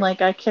something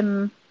like I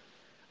can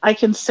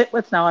sit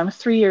with now. I'm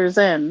 3 years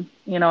in.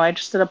 I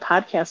just did a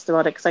podcast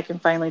about it because I can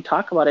finally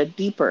talk about it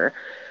deeper.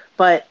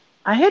 But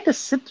I had to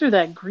sit through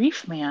that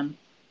grief, man.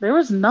 There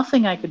was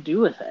nothing I could do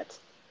with it.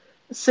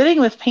 Sitting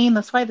with pain,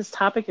 that's why this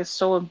topic is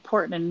so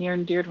important and near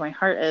and dear to my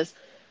heart, is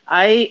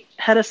I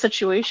had a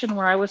situation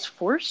where I was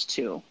forced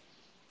to.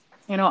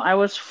 I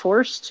was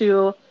forced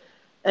to.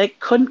 I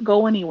couldn't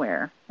go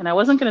anywhere, and I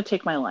wasn't going to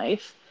take my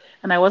life,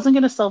 and I wasn't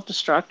going to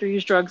self-destruct or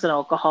use drugs and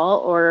alcohol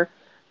or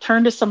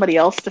turn to somebody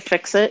else to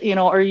fix it,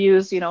 or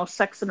use,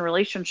 sex and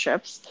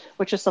relationships,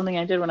 which is something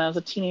I did when I was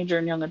a teenager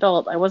and young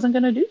adult. I wasn't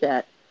going to do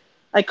that.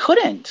 I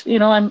couldn't.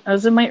 I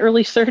was in my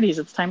early 30s.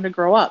 It's time to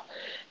grow up.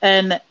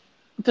 And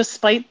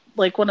despite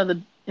like one of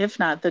the, if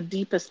not the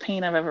deepest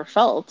pain I've ever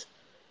felt,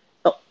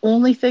 the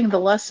only thing the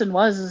lesson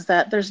is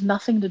that there's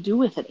nothing to do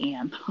with it,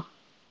 Anne.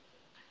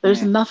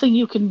 There's nothing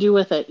you can do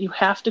with it. You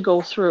have to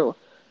go through.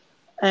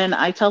 And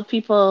I tell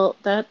people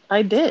that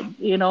I did,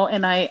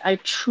 and I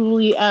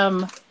truly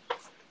am.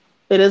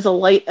 It is a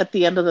light at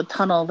the end of the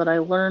tunnel that I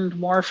learned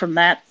more from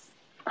that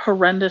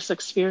horrendous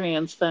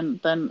experience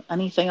than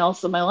anything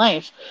else in my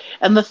life.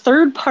 And the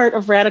third part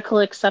of radical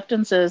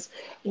acceptance is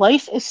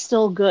life is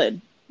still good.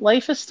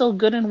 Life is still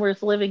good and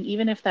worth living,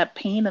 even if that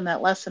pain and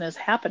that lesson is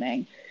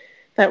happening.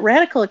 That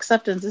radical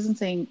acceptance isn't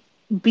saying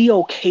be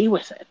okay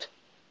with it.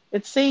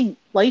 It's saying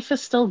life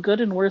is still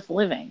good and worth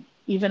living,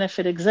 even if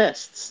it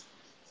exists.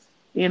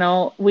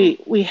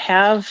 We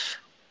have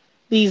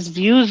these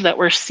views that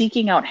we're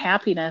seeking out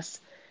happiness.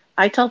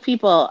 I tell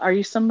people, are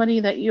you somebody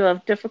that you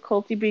have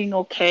difficulty being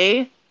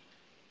okay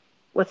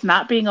with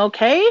not being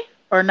okay,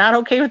 or not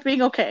okay with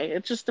being okay?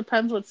 It just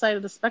depends what side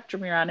of the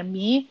spectrum you're on. And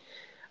me,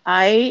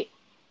 I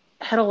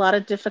had a lot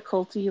of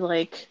difficulty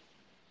like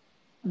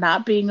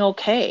not being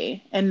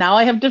okay. And now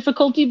I have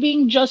difficulty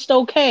being just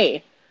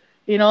okay.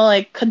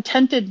 Like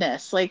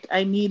contentedness. Like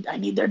I need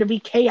there to be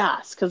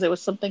chaos because it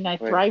was something I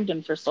thrived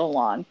in for so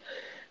long.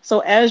 So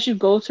as you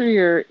go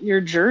through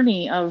your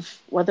journey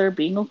of whether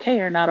being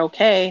okay or not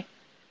okay,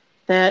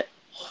 that,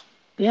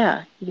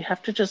 yeah, you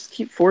have to just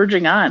keep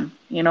forging on.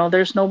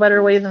 There's no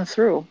better way than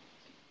through.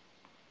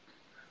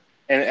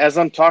 And as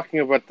I'm talking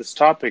about this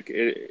topic,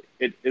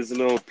 it is a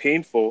little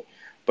painful,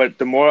 but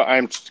the more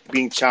I'm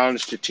being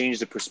challenged to change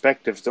the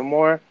perspective,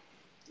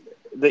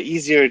 the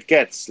easier it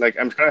gets. Like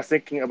I'm kind of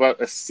thinking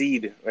about a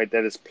seed, right,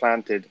 that is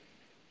planted.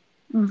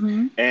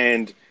 Mm-hmm.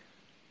 And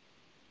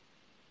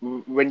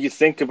when you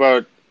think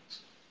about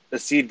a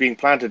seed being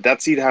planted,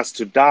 that seed has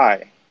to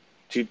die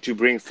to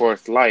bring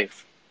forth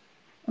life.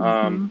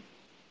 Mm-hmm.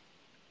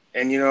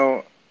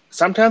 And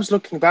sometimes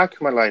looking back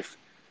in my life,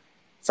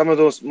 some of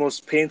those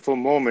most painful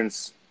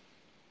moments,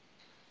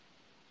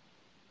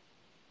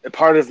 a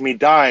part of me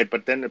died,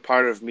 but then a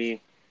part of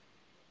me,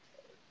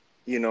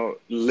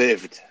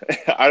 lived.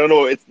 I don't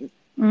know. It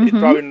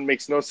probably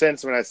makes no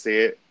sense when I say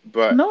it,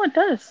 but no, it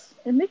does.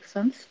 It makes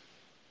sense.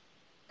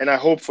 And I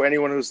hope for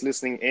anyone who's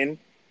listening in,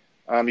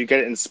 you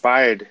get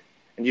inspired,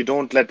 and you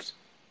don't let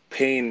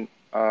pain,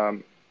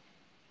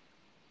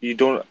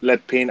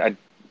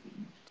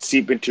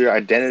 seep into your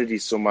identity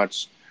so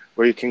much,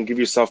 where you can give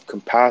yourself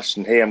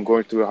compassion. Hey, I'm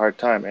going through a hard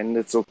time, and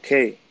it's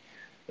okay.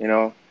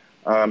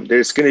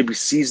 There's going to be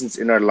seasons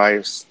in our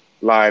lives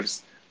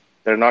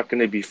that are not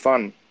going to be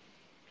fun.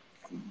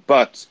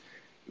 But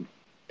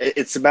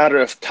it's a matter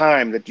of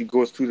time that you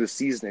go through the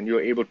season and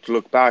you're able to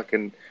look back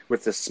and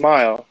with a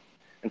smile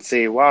and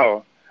say,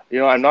 wow,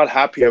 I'm not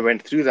happy I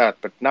went through that,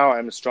 but now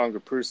I'm a stronger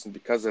person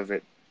because of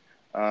it.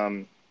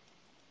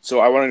 So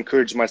I want to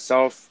encourage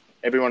myself,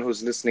 everyone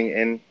who's listening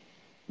in,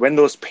 when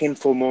those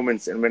painful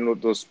moments and when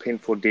those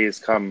painful days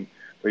come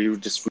where you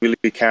just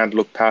really can't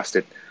look past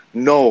it,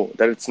 know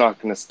that it's not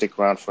going to stick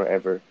around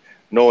forever.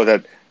 Know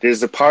that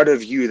there's a part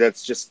of you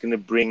that's just going to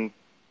bring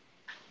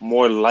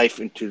more life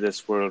into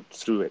this world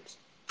through it.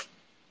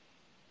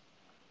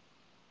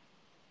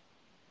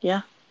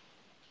 Yeah.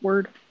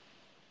 Word.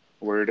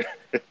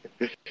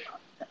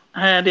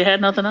 And you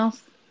had nothing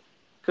else?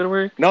 Good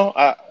work. No,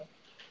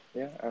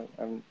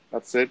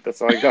 that's it.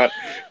 That's all I got.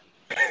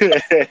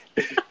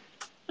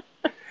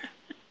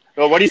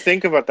 Well, what do you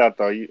think about that,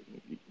 though?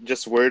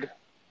 Just word?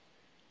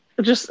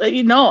 Just,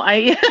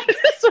 I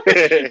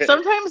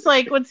sometimes,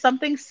 like, when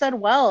something's said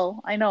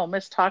well, I know,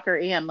 Miss Talker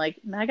Ann, like,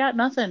 I got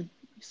nothing.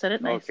 You said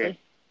it nicely. Okay.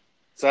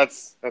 So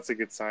that's a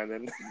good sign,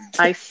 then.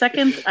 I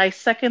second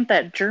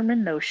that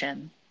German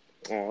notion.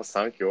 Oh,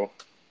 thank you.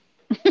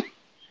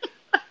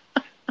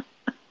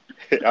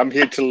 I'm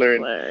here to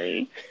learn.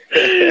 Wow.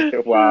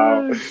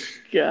 Oh,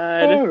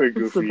 God.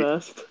 It's the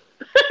best.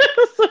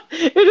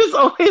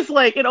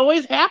 It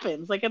always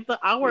happens, like at the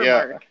hour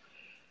mark.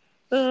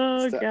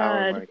 Oh,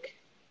 God.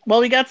 Well,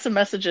 we got some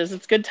messages.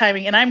 It's good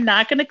timing. And I'm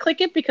not going to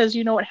click it because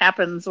you know what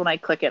happens when I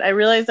click it. I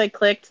realized I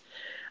clicked,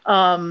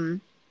 I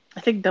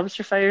think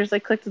Dumpster Fires I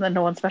clicked and then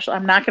No One Special.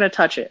 I'm not going to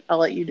touch it. I'll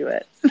let you do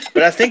it.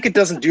 But I think it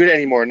doesn't do it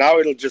anymore. Now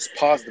it'll just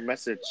pause the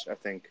message, I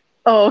think.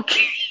 Oh,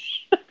 okay.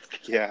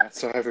 Yeah,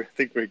 so I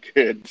think we're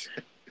good.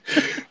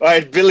 All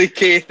right, Billy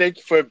K, thank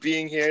you for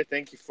being here.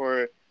 Thank you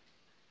for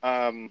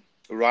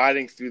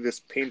riding through this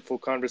painful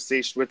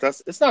conversation with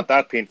us. It's not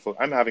that painful.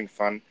 I'm having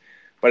fun.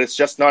 But it's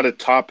just not a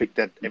topic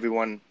that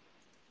everyone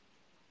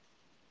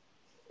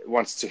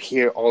wants to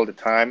hear all the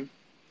time.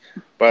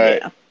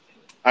 But yeah.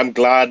 I'm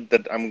glad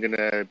that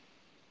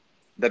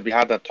that we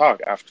had that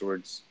talk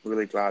afterwards.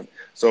 Really glad.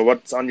 So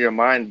what's on your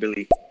mind,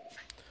 Billy?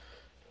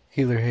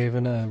 Healer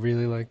Haven, I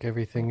really like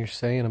everything you're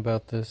saying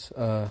about this.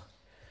 I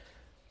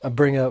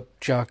bring up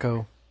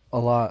Jocko a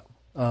lot,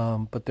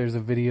 but there's a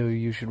video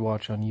you should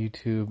watch on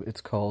YouTube.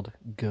 It's called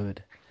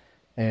Good.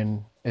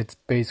 And it's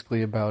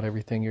basically about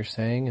everything you're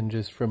saying and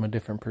just from a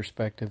different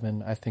perspective,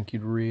 and I think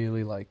you'd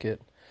really like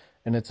it.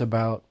 And it's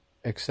about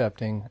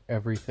accepting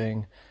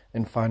everything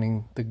and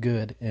finding the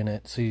good in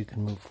it so you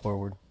can move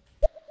forward.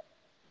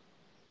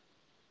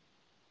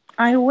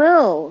 I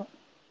will.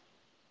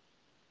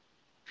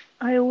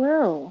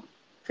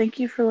 Thank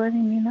you for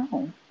letting me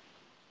know.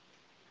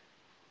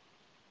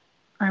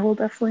 I will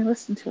definitely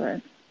listen to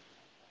it.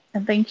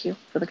 And thank you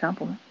for the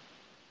compliment.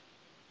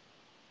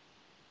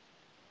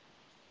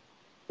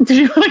 Did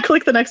you want to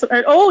click the next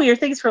one? Oh, your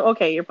thing's for...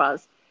 Okay, your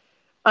pause.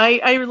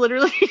 I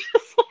literally...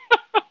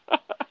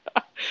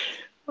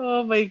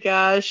 Oh my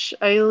gosh.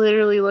 I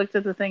literally looked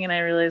at the thing and I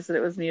realized that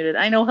it was muted.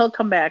 I know he'll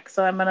come back,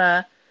 so I'm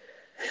gonna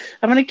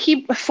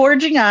keep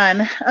forging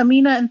on.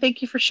 Amina, and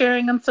thank you for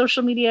sharing on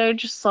social media. I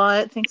just saw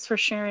it. Thanks for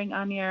sharing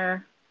on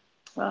your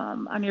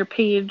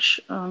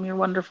page. You're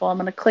wonderful. I'm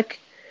gonna click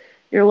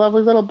your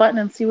lovely little button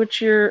and see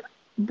what your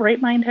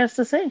bright mind has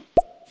to say.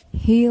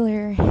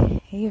 Healer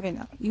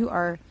Haven, you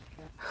are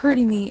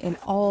hurting me in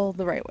all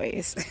the right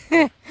ways.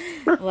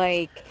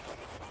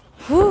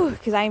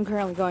 Because I am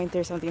currently going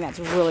through something that's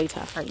really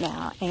tough right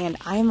now, and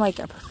I'm like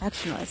a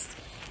perfectionist.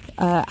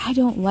 I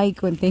don't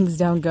like when things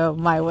don't go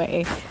my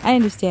way. I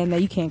understand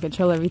that you can't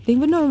control everything,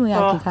 but normally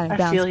I can kind of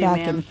bounce back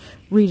and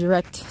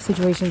redirect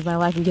situations in my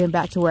life and get them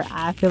back to where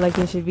I feel like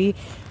they should be.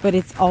 But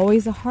it's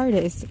always the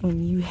hardest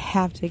when you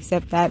have to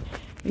accept that,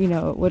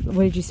 what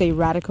did you say,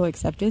 radical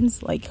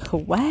acceptance? Like,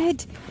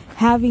 what?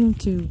 Having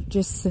to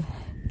just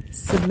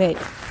submit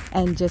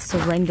and just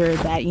surrender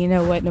that,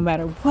 no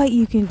matter what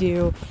you can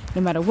do,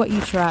 no matter what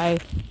you try,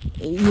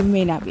 you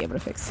may not be able to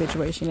fix the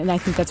situation. And I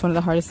think that's one of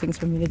the hardest things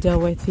for me to deal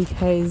with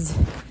because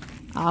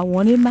I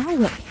want it my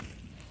way.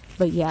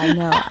 But yeah,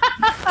 no,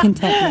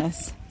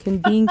 contentness.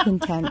 Being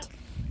content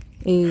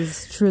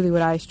is truly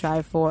what I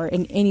strive for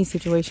in any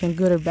situation,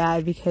 good or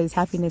bad, because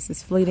happiness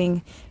is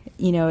fleeting.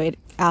 It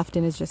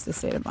often is just a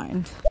state of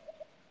mind.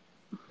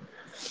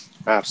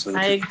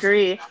 Absolutely. I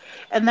agree.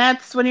 And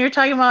that's when you're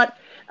talking about,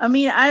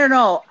 I don't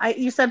know.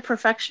 You said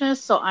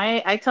perfectionist, so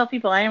I tell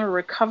people I am a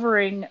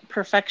recovering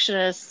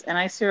perfectionist, and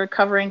I say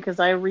recovering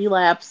because I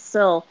relapse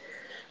still.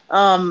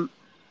 I've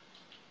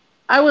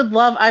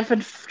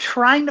been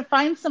trying to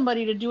find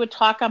somebody to do a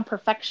talk on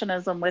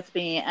perfectionism with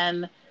me,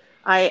 and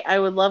I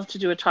would love to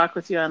do a talk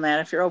with you on that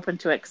if you're open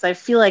to it, because I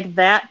feel like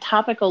that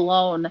topic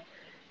alone,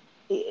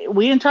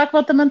 we didn't talk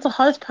about the mental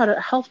health part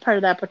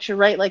of that, but you're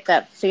right, like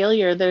that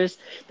failure. There's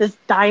this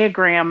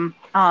diagram.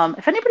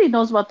 If anybody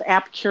knows about the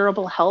app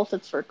Curable Health,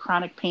 it's for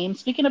chronic pain.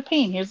 Speaking of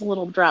pain, here's a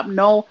little drop.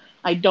 No,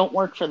 I don't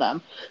work for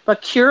them.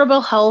 But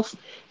Curable Health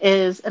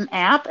is an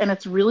app, and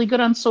it's really good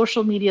on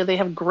social media. They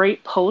have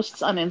great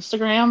posts on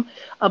Instagram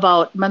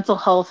about mental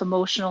health,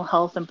 emotional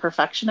health, and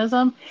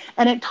perfectionism.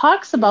 And it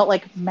talks about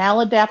like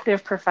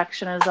maladaptive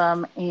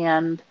perfectionism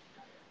and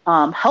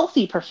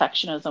healthy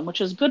perfectionism,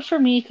 which is good for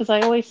me because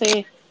I always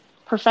say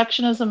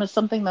perfectionism is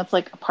something that's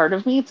like a part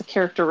of me. It's a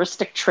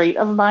characteristic trait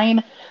of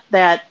mine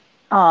that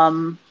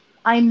I'm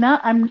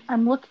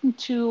looking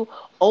to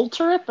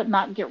alter it, but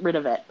not get rid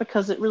of it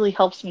because it really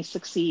helps me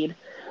succeed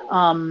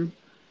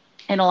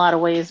in a lot of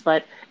ways.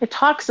 But it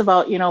talks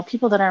about,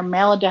 people that are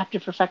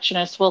maladaptive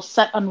perfectionists will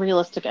set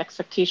unrealistic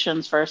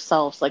expectations for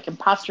ourselves, like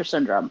imposter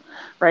syndrome,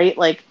 right?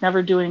 Like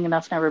never doing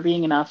enough, never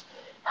being enough.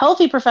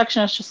 Healthy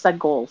perfectionists just set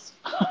goals.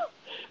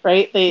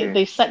 Right?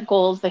 They set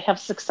goals, they have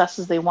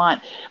successes they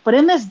want. But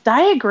in this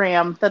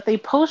diagram that they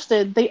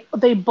posted,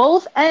 they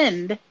both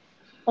end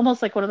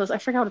almost like one of those, I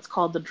forget what it's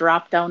called, the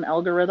drop-down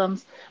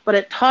algorithms, but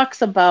it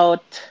talks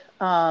about,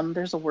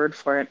 there's a word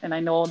for it, and I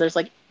know there's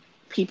like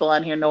people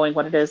on here knowing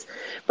what it is,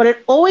 but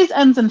it always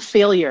ends in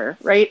failure,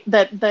 right?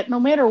 That no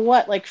matter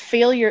what, like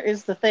failure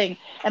is the thing.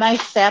 And I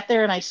sat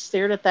there and I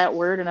stared at that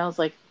word and I was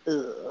like,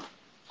 ugh.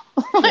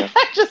 Like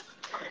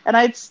and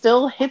it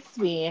still hits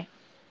me,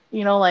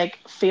 like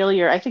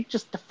failure. I think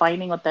just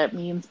defining what that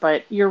means,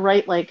 but you're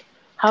right, like,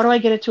 how do I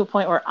get it to a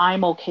point where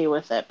I'm okay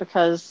with it?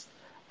 Because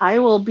I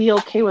will be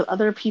okay with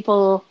other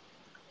people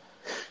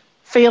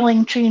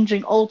failing,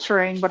 changing,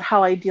 altering, but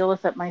how I deal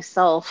with it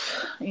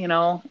myself,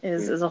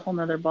 is a whole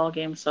nother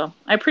ballgame. So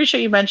I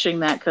appreciate you mentioning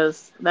that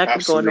because that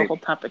could go into a whole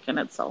topic in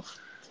itself.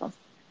 So.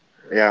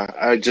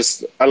 Yeah,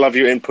 I love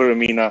your input,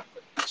 Amina.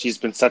 She's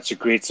been such a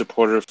great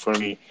supporter for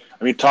me.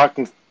 I mean,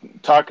 talking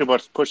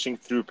about pushing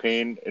through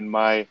pain in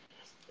my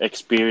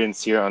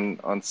experience here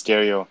on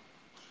Stereo.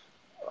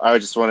 I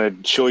just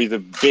want to show you the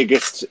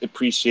biggest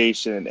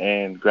appreciation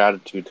and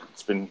gratitude.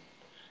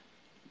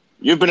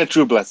 You've been a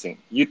true blessing.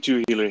 You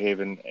too, Healer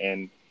Haven,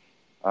 and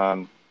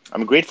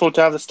I'm grateful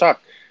to have this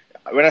talk.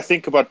 When I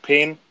think about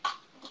pain,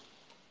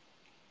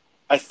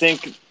 I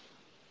think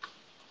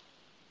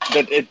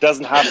that it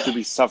doesn't have to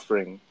be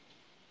suffering.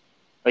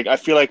 Like, I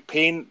feel like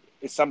pain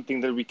is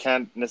something that we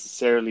can't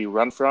necessarily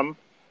run from,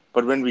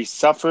 but when we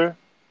suffer,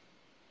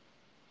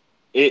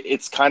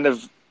 it's kind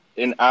of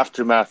an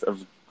aftermath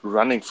of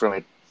running from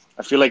it.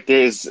 I feel like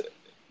there is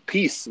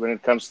peace when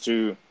it comes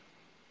to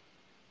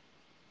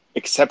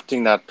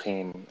accepting that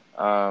pain.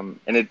 And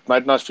it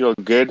might not feel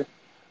good,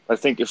 but I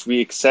think if we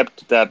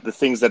accept that the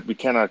things that we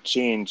cannot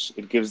change,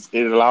 it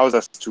allows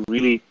us to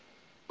really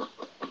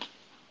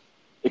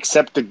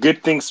accept the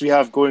good things we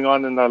have going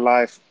on in our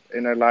lives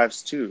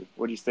too.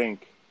 What do you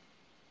think?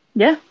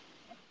 Yeah,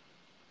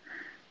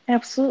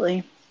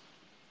 absolutely.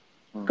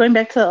 Going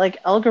back to that, like,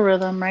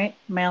 algorithm, right?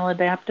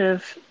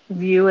 Maladaptive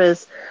view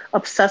is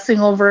obsessing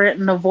over it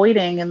and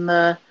avoiding, and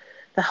the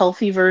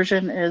healthy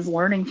version is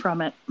learning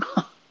from it.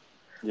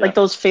 Like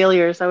those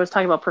failures. I was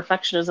talking about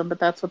perfectionism, but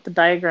that's what the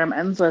diagram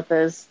ends with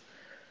is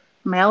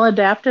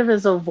maladaptive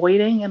is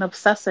avoiding and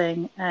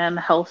obsessing, and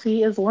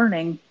healthy is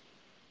learning.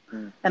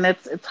 And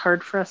it's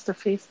hard for us to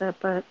face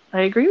that, but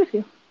I agree with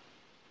you.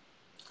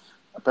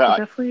 But I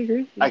definitely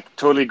agree with you. I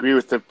totally agree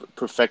with the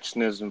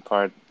perfectionism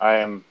part.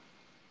 I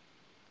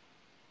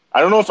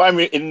don't know if I'm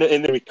in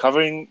the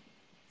recovering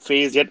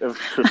phase yet of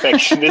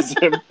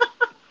perfectionism.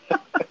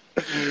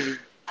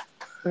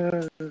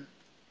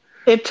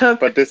 It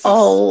took a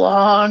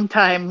long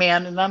time,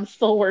 man, and I'm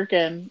still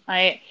working.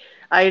 I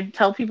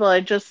tell people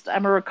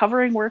I'm a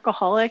recovering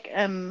workaholic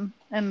and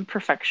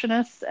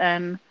perfectionist,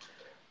 and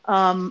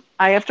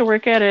I have to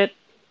work at it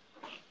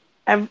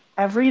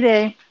every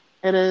day.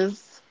 It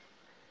is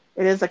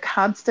a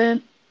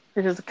constant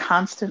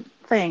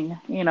thing,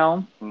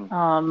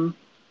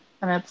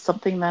 and it's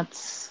something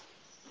it's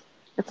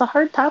a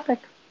hard topic.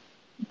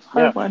 It's a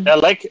hard one. Yeah,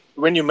 like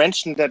when you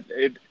mentioned that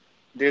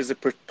there's a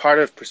part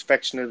of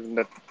perfectionism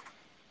that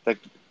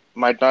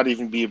might not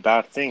even be a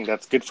bad thing.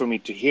 That's good for me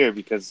to hear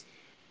because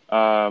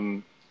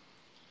the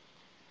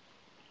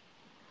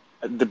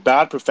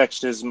bad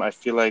perfectionism, I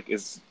feel like,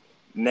 is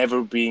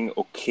never being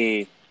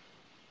okay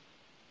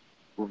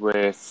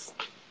with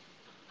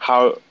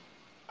how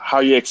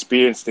you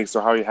experience things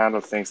or how you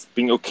handle things.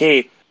 Being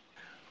okay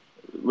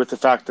with the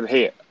fact that,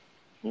 hey,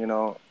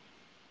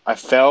 I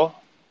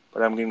fell,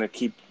 but I'm going to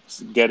keep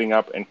getting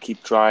up and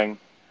keep trying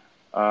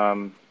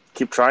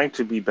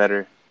to be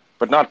better,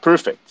 but not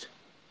perfect,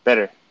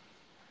 better.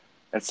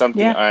 And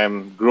something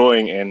I'm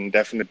growing in,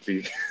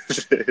 definitely.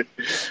 I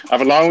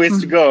have a long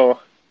ways to go.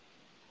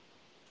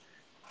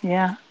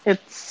 Yeah,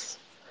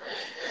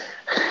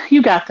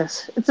 you got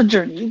this. It's a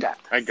journey. You got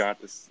this. I got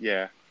this,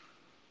 yeah.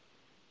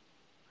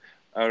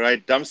 All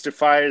right, Dumpster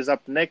Fire is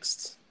up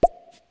next.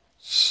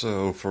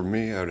 So for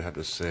me, I would have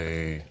to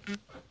say,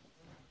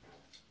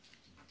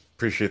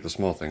 appreciate the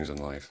small things in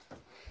life.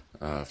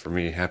 For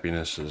me,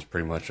 happiness is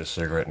pretty much a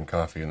cigarette and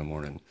coffee in the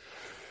morning.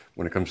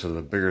 When it comes to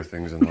the bigger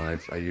things in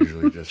life, I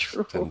usually just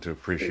tend to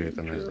appreciate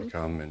them as they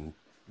come and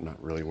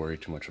not really worry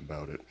too much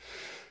about it.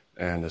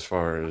 And as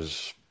far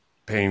as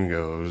pain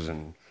goes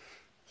and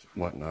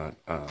whatnot.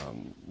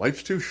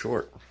 Life's too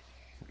short.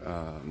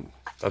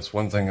 That's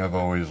one thing I've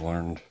always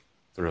learned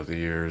throughout the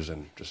years,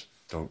 and just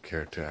don't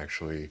care to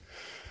actually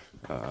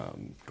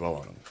dwell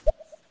on them.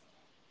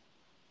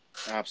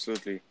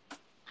 Absolutely.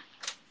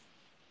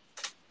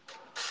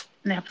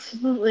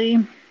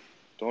 Absolutely.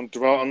 Don't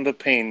dwell on the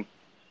pain,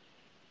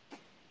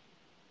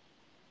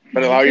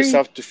 but allow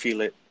yourself to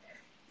feel it.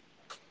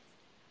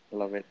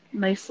 Love it.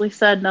 Nicely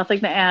said. Nothing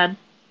to add.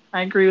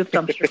 I agree with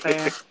Dumpster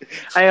Fire.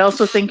 I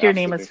also think your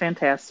name is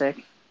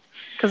fantastic.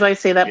 Because I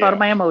say that about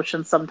my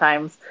emotions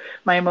sometimes.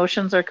 My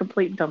emotions are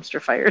complete dumpster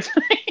fires.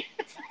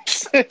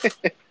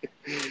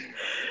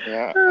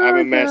 Yeah, I'm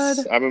a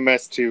mess. I'm a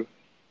mess too.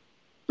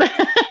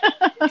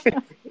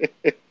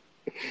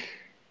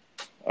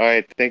 All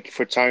right, thank you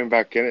for chiming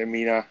back in,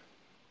 Amina.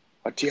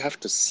 What do you have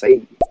to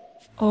say?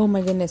 Oh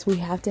my goodness, we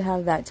have to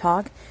have that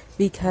talk,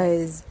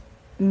 because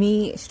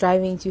me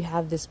striving to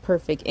have this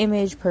perfect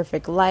image,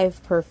 perfect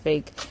life,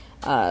 perfect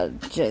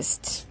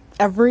just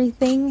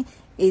everything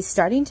is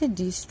starting to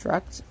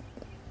destruct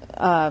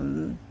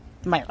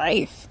my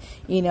life.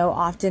 You know,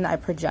 often I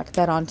project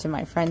that onto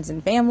my friends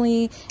and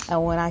family,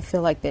 and when I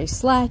feel like they're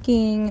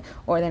slacking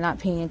or they're not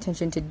paying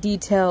attention to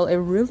detail, it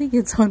really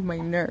gets on my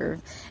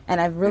nerve, and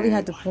I've really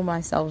had to pull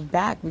myself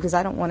back, because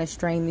I don't want to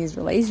strain these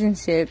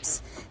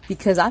relationships,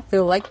 because I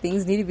feel like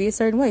things need to be a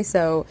certain way.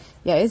 So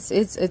yeah,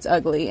 it's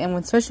ugly, and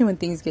especially when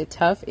things get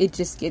tough, it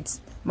just gets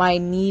my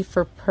need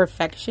for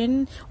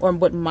perfection, or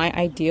what my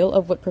ideal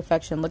of what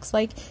perfection looks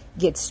like,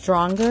 gets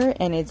stronger,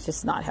 and it's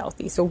just not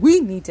healthy. So we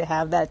need to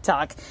have that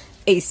talk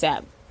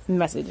ASAP.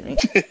 Message me.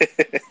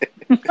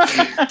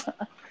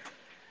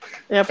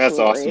 That's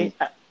awesome.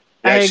 Yeah,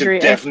 I agree.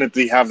 Should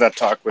definitely have that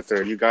talk with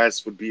her. You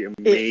guys would be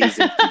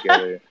amazing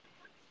together.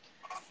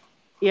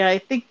 Yeah, I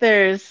think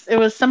it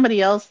was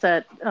somebody else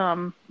that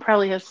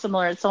probably has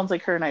similar, it sounds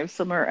like her and I have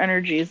similar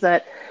energies,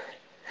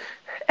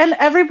 and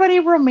everybody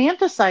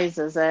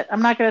romanticizes it.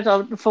 I'm not going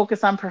to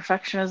focus on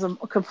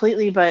perfectionism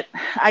completely, but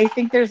I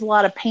think there's a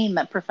lot of pain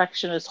that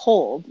perfectionists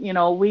hold. You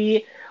know,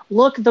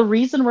 the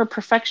reason we're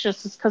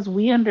perfectionists is because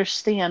we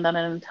understand on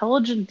an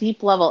intelligent,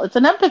 deep level. It's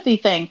an empathy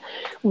thing.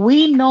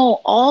 We know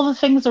all the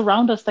things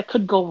around us that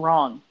could go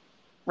wrong,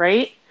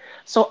 right?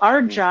 So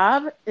our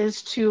job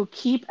is to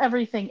keep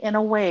everything in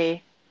a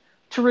way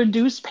to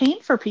reduce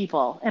pain for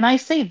people. And I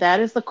say that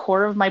is the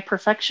core of my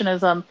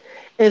perfectionism,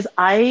 is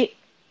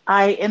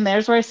and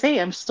there's where I say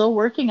I'm still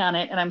working on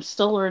it, and I'm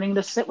still learning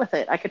to sit with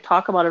it. I could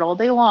talk about it all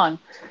day long,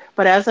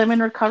 but as I'm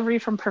in recovery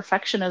from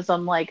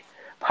perfectionism, like,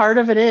 part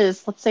of it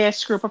is, let's say I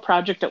screw up a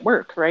project at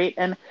work, right?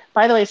 And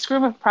by the way, screw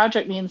up a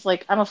project means,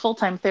 like, I'm a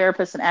full-time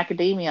therapist in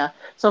academia.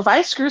 So if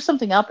I screw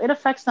something up, it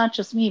affects not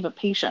just me, but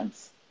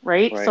patients,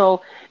 right?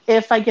 So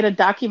if I get a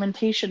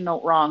documentation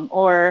note wrong,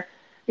 or,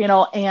 you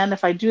know, and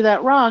if I do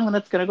that wrong, then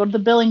it's going to go to the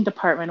billing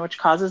department, which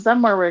causes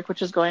them more work,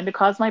 which is going to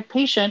cause my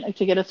patient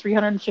to get a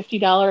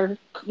 $350,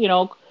 you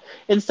know,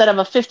 instead of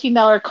a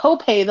 $15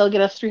 copay, they'll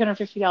get a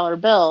 $350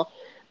 bill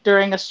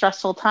during a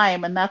stressful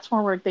time. And that's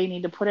more work they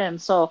need to put in.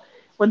 So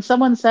when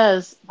someone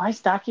says, why is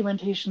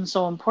documentation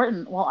so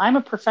important? Well, I'm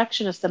a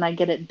perfectionist and I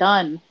get it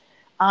done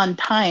on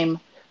time.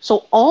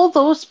 So all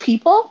those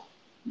people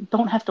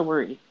don't have to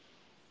worry,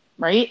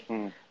 right?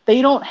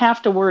 They don't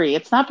have to worry.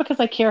 It's not because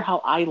I care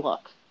how I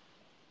look.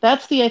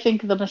 That's I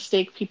think the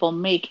mistake people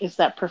make, is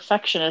that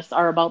perfectionists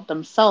are about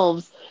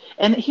themselves.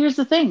 And here's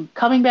the thing,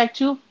 coming back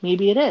to,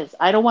 maybe it is.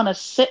 I don't want to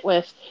sit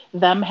with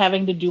them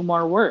having to do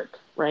more work,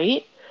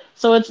 right?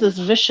 So it's this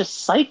vicious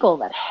cycle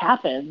that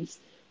happens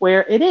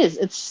where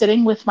it's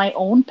sitting with my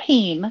own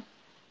pain,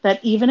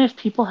 that even if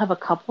people have a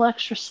couple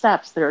extra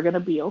steps, they're going to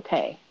be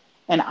okay.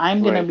 And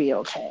I'm going to be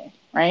okay,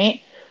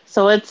 right?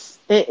 So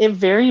it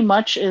very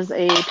much is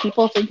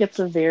people think it's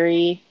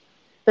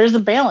there's a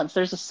balance.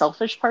 There's a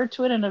selfish part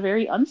to it and a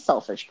very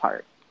unselfish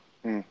part.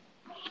 And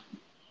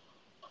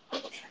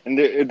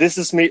this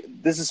is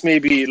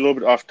maybe a little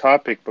bit off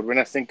topic, but when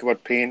I think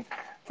about pain,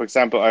 for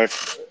example,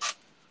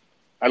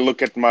 I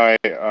look at my,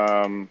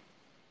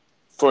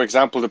 for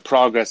example, the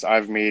progress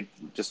I've made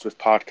just with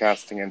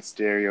podcasting and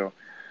stereo.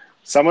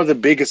 Some of the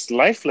biggest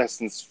life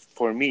lessons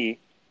for me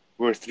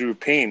were through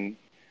pain.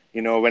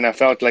 You know, when I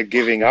felt like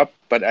giving up,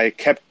 but I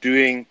kept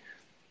doing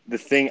the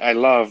thing I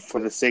love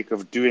for the sake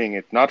of doing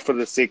it, not for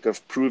the sake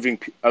of proving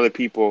other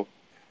people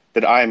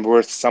that I am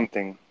worth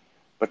something,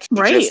 but to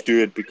just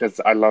do it because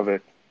I love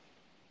it.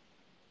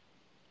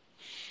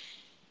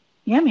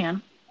 Yeah,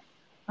 man.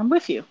 I'm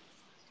with you.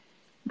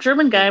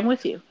 German guy, I'm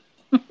with you.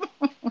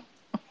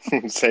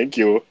 Thank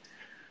you.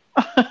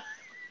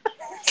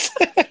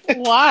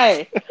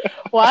 Why?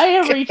 Why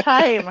every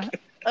time?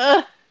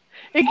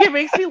 It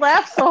makes me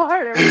laugh so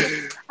hard.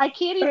 I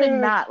can't even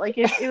not. Like,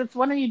 it's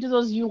when you do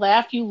those you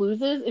laugh, you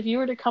loses. If you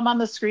were to come on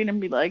the screen and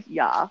be like,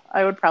 yeah,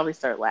 I would probably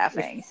start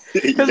laughing.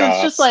 Because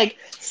it's just like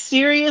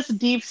serious,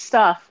 deep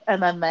stuff,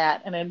 and then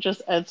that. And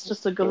it's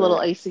just a good little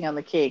icing on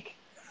the cake.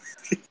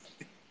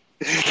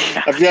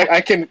 I feel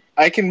like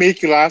I can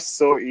make you laugh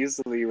so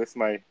easily with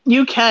my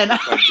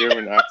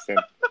German accent.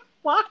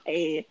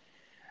 Why?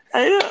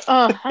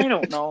 I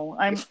don't know.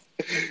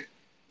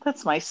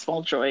 That's my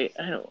small joy.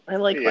 I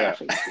like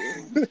laughing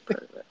too.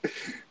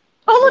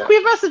 Oh, look, we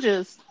have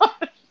messages.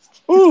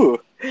 Ooh,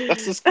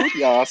 das ist gut,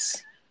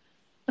 yes.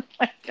 Oh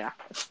my God.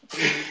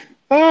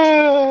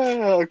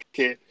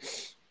 Okay.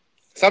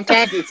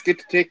 Sometimes it's good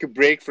to take a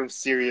break from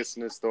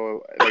seriousness,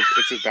 though. Like,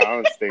 it's a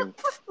balance thing.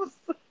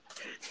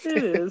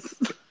 It is.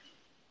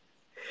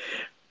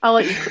 I'll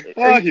let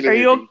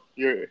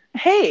you.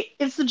 Hey,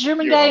 it's the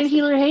German guy awesome. In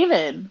Healer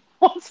Haven.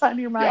 What's on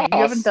your mind? Yes.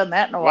 You haven't done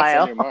that in a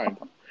while. What's on your mind?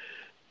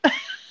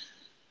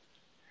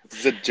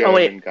 The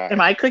German guy.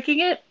 Am I clicking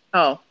it?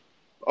 Oh,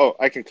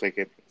 I can click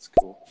it. It's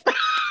cool.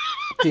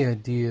 The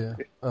idea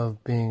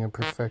of being a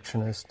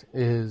perfectionist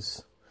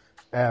is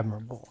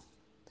admirable,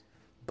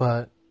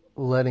 but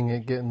letting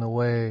it get in the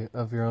way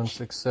of your own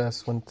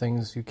success when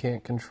things you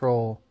can't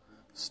control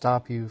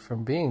stop you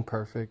from being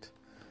perfect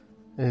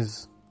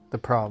is the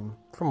problem,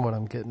 from what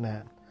I'm getting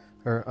at,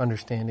 or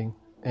understanding.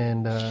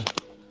 And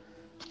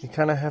you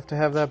kind of have to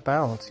have that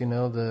balance,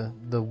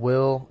 the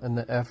will and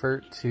the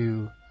effort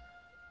to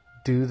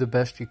do the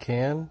best you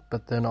can,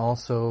 but then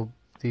also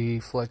the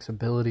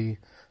flexibility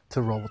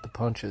to roll with the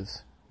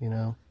punches,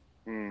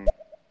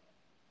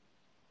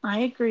 I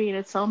agree. And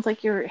it sounds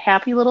like your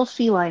happy little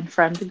feline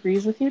friend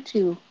agrees with you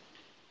too.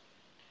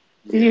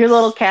 Yes. Did you hear a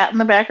little cat in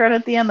the background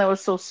at the end? That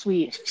was so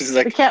sweet. She's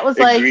like, the cat was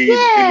like,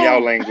 yeah. In your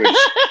language.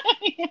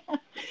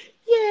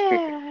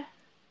 Yeah.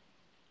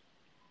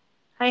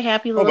 Hi,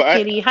 happy little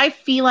kitty. Hi,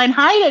 feline.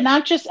 Hi to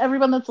not just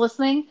everyone that's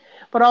listening,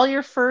 but all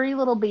your furry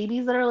little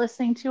babies that are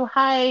listening too.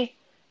 Hi.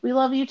 We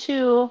love you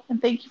too.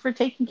 And thank you for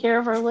taking care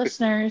of our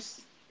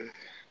listeners.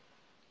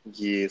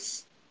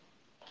 Yes.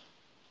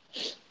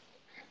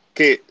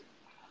 Okay.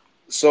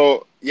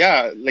 So,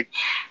 yeah,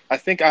 I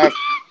think I have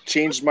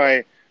changed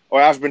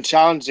I've been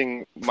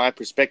challenging my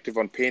perspective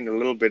on pain a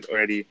little bit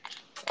already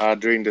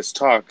during this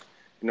talk,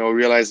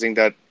 realizing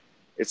that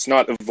it's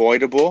not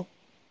avoidable,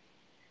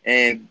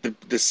 and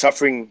the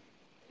suffering,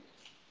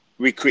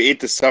 we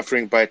create the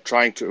suffering by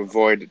trying to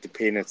avoid the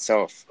pain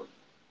itself.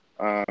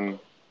 So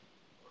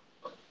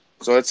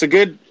it's a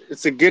good,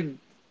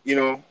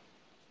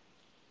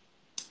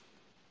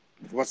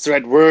 what's the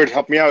right word?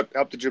 Help me out.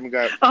 Help the German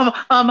guy.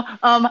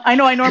 I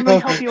know I normally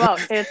help you out.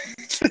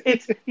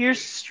 It's you're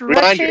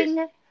stretching.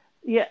 Reminder.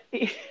 Yeah.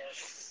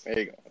 There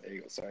you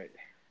go. Sorry.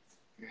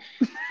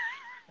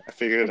 I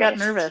figured it out. I got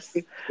nervous.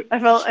 I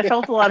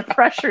felt a lot of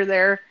pressure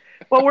there.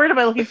 What word am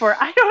I looking for?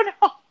 I don't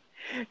know.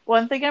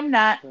 One thing I'm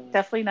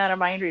definitely not a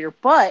mind reader,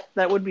 but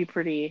that would be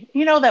pretty,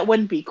 that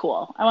wouldn't be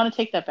cool. I want to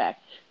take that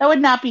back. That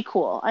would not be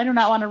cool. I do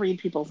not want to read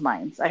people's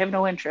minds. I have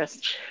no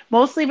interest.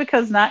 Mostly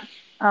because not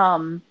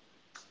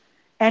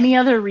any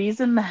other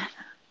reason that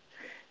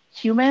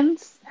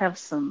humans have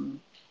some...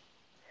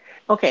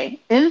 Okay,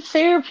 in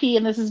therapy,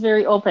 and this is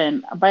very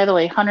open, by the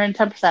way,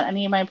 110%,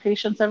 any of my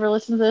patients ever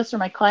listen to this or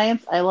my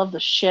clients, I love the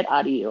shit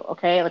out of you,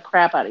 okay? The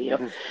crap out of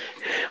you.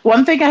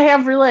 One thing I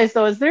have realized,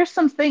 though, is there's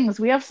some things,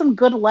 we have some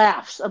good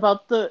laughs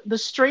about the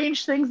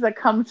strange things that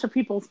come to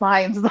people's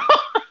minds, though.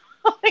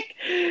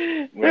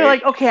 They're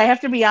like, okay, I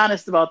have to be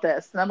honest about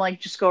this. And I'm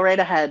like, just go right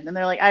ahead. And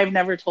they're like, I've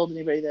never told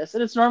anybody this.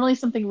 And it's normally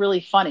something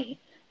really funny.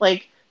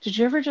 Like, did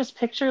you ever just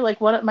picture,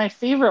 my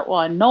favorite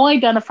one, no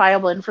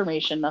identifiable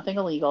information, nothing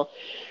illegal.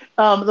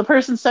 The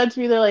person said to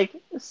me, they're like,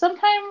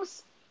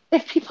 sometimes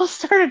if people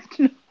started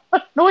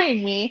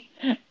annoying me,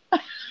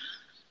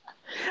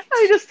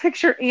 I just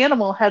picture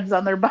animal heads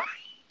on their bodies.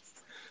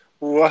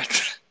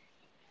 What?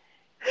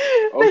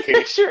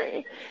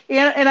 Okay.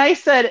 And I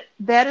said,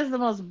 that is the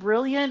most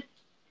brilliant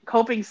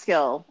coping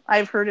skill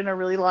I've heard in a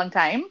really long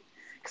time.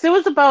 Because it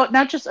was about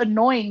not just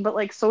annoying,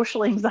 but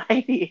social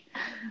anxiety.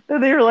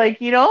 They were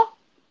like, and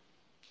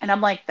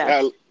I'm like,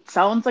 that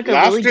sounds like a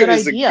really good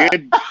idea.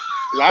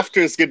 Laughter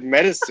is good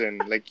medicine.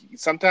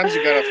 Sometimes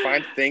you gotta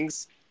find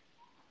things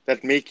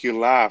that make you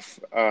laugh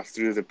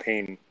through the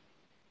pain.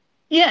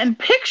 Yeah, and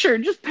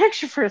just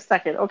picture for a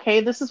second,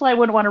 okay? This is why I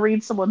wouldn't want to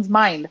read someone's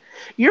mind.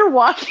 You're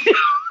walking down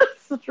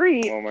the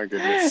street. Oh my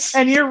goodness.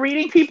 And you're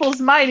reading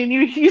people's mind, and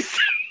you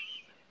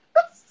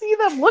see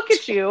them look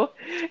at you,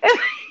 and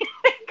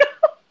they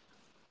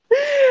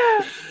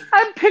go,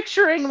 I'm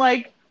picturing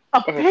a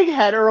pig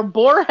head or a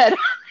boar head.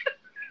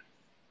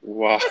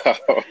 Wow.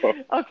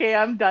 Okay,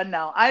 I'm done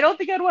now. I don't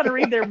think I'd want to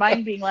read their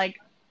mind being like,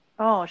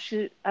 oh,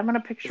 shit, I'm going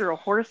to picture a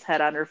horse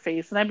head on her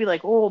face. And I'd be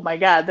like, oh, my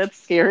God, that's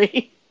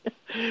scary.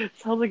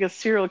 Sounds like a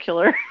serial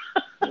killer.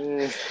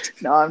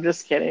 No, I'm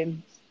just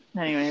kidding.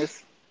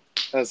 Anyways.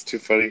 That's too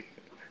funny.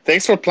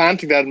 Thanks for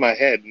planting that in my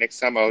head. Next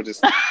time I'll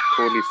just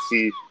totally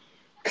see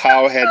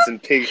cow heads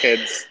and pig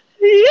heads.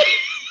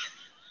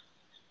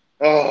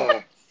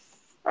 Oh.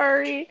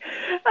 Sorry.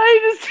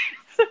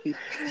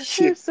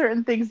 There's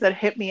certain things that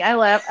hit me.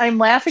 I'm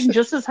laughing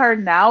just as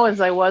hard now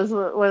as I was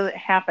when it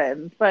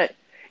happened. But at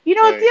the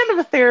end of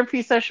a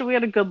therapy session, we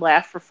had a good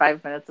laugh for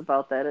 5 minutes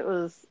about that. It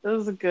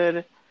was a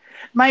good.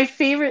 My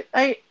favorite.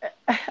 I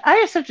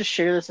just have to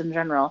share this in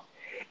general.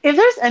 If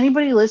there's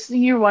anybody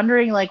listening, you're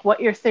wondering what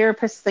your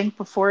therapists think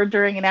before,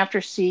 during, and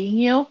after seeing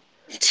you,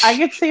 I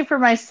could say for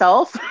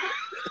myself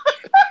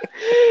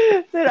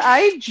that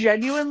I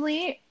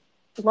genuinely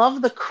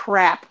love the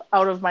crap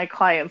out of my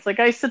clients. Like,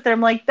 I sit there,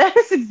 I'm like, that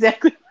is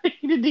exactly what I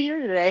needed to hear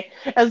today.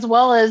 As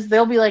well as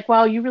they'll be like,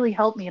 wow, you really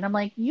helped me. And I'm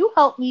like, you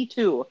helped me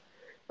too.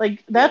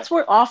 Like, that's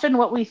where often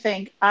what we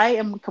think. I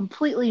am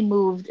completely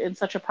moved in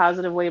such a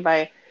positive way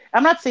by,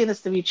 I'm not saying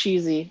this to be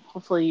cheesy.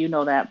 Hopefully you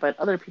know that, but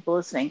other people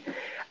listening,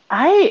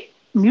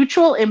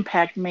 mutual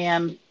impact,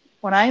 man.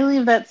 When I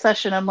leave that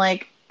session, I'm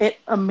like, it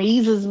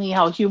amazes me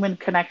how human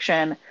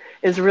connection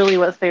is really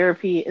what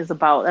therapy is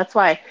about. That's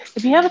why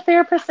if you have a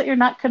therapist that you're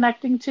not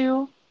connecting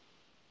to,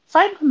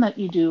 find one that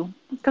you do,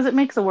 because it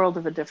makes a world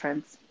of a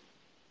difference.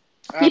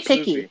 Absolutely. Be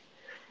picky.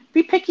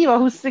 Be picky about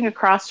who's sitting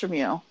across from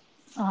you.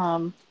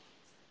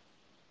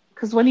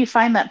 Because when you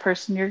find that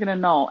person, you're going to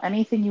know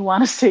anything you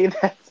want to say.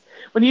 That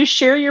when you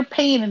share your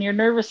pain and you're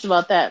nervous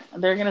about that,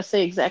 they're going to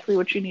say exactly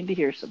what you need to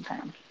hear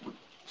sometimes.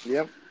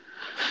 Yep.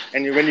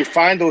 And when you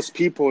find those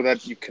people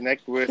that you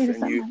connect with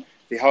and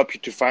they help you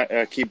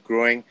to keep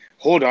growing,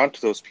 hold on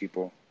to those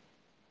people.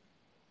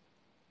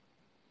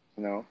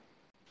 You know?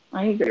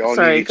 I agree. We all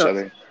need each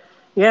other.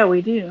 Yeah,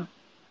 we do.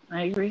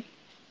 I agree.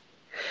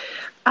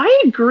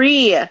 I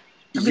agree. I'm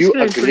just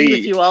going to agree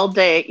with you all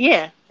day.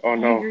 Yeah. Oh,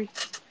 no. I agree.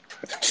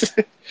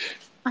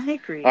 I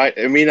agree. All right,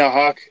 Amina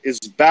Hawk is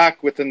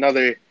back with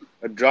a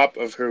drop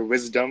of her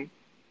wisdom.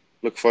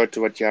 Look forward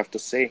to what you have to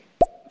say.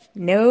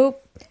 Nope.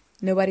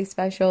 Nobody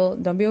special.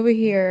 Don't be over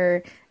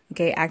here,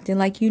 okay, acting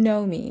like you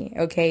know me.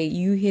 Okay,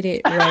 you hit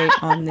it right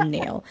on the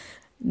nail.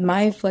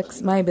 My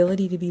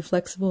ability to be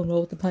flexible and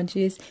roll with the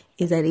punches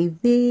is at a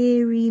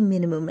very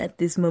minimum at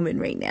this moment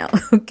right now.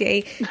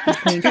 Okay,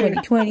 between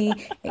 2020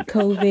 and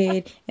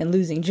COVID and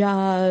losing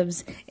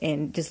jobs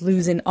and just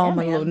losing all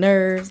my little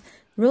nerves.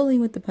 Rolling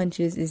with the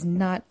punches is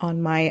not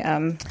on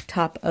my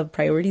top of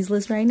priorities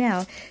list right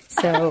now.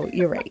 So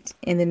you're right.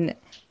 And then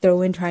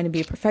throw in trying to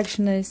be a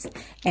perfectionist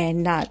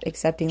and not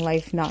accepting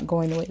life not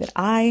going the way that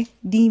I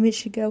deem it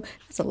should go.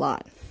 That's a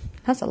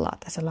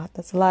lot.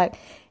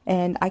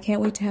 And I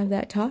can't wait to have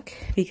that talk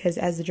because,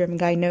 as the German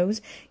guy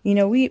knows,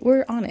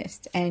 we're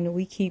honest and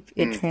we keep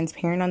it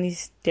transparent on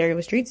these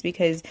stereo streets,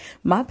 because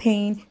my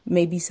pain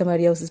may be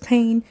somebody else's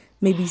pain,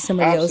 maybe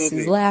somebody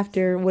else's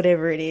laughter,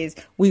 whatever it is.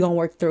 We gonna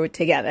work through it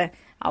together.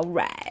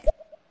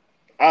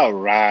 All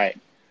right.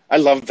 I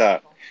love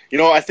that.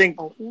 I think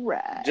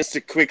just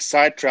a quick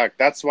sidetrack.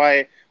 That's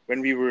why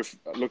when we were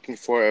looking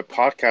for a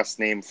podcast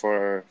name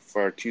for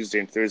Tuesday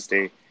and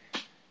Thursday,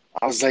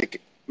 I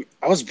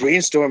was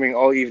brainstorming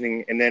all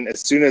evening. And then as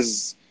soon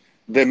as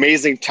the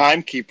amazing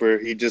timekeeper,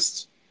 he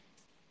just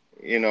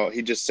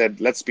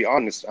said, let's be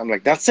honest. I'm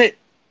like, that's it.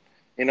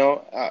 It's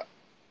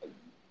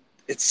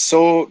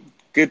so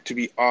good to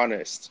be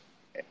honest.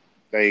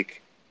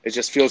 Like, it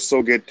just feels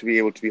so good to be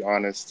able to be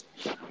honest.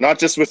 Not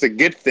just with the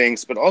good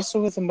things, but also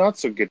with the not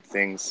so good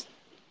things.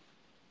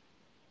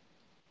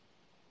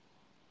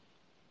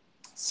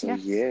 So,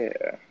 yeah.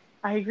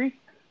 I agree.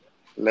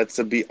 Let's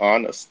be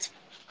honest.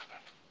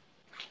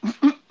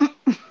 I'm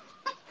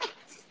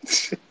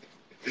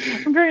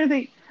trying to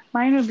think.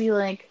 Mine would be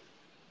like,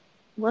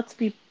 let's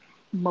be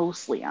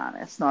mostly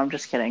honest. No, I'm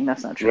just kidding.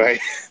 That's not true. Right.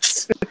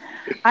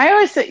 I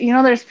always say,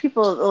 there's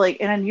people like,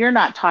 and you're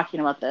not talking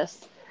about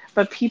this,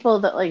 but people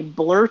that like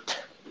blurt,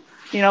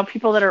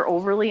 people that are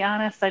overly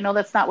honest. I know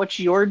that's not what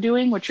you're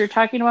doing, what you're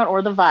talking about,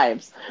 or the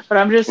vibes. But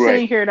I'm just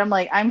sitting here and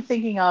I'm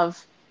thinking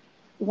of,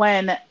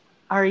 when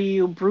are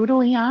you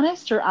brutally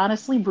honest or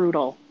honestly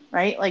brutal,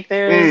 right? Like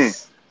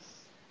that's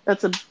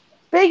a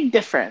big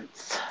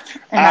difference.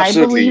 And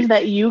absolutely. I believe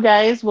that you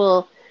guys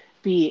will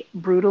be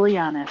brutally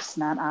honest,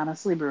 not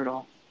honestly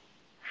brutal.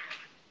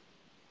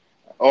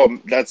 Oh,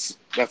 that's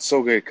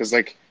so good. Because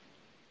like,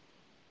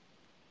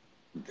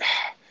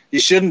 you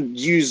shouldn't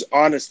use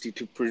honesty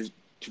to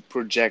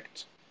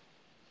project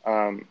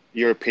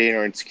your pain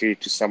or insecurity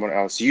to someone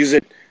else. Use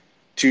it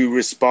to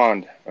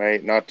respond,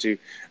 right? Not to.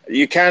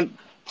 You can't.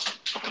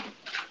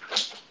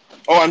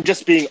 Oh, I'm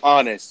just being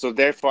honest, so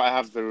therefore I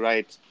have the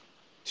right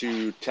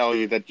to tell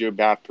you that you're a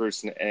bad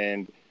person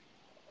and,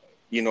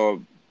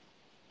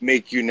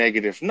 make you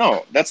negative.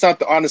 No, that's not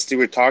the honesty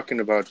we're talking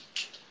about.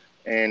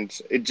 And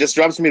it just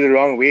rubs me the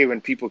wrong way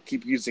when people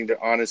keep using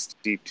their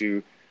honesty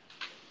to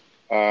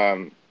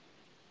come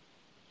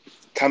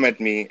at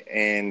me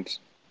and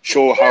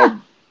show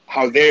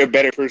how they're a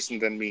better person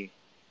than me.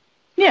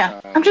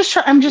 Yeah, I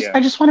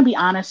just want to be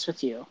honest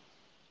with you.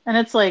 And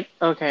it's like,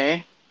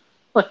 okay.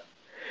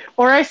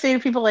 Or I say to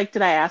people like,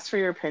 did I ask for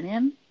your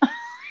opinion?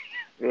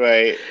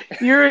 Right.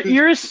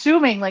 You're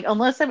assuming, like,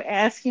 unless I'm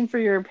asking for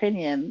your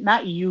opinion,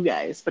 not you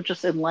guys, but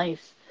just in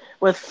life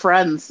with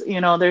friends,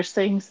 there's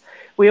things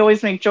we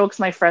always make jokes,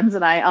 my friends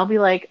and I'll be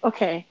like,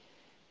 okay,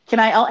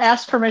 I'll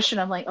ask permission.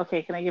 I'm like,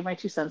 okay, can I give my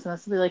 2 cents? And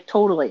this will be like,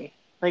 totally.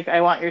 Like,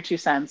 I want your 2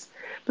 cents.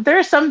 But there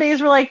are some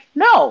days we're like,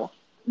 no,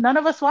 none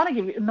of us want to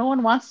give you. No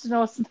one wants to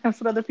know sometimes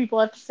what other people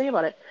have to say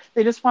about it.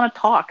 They just want to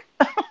talk.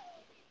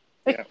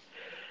 Yeah.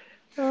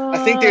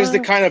 I think there's the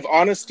kind of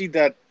honesty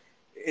that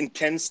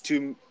intends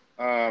to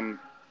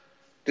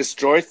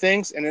destroy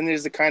things, and then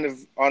there's the kind of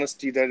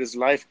honesty that is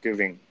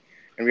life-giving.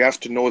 and we have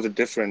to know the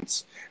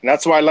difference. And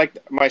that's why I like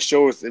my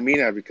show with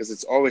Amina, because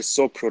it's always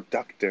so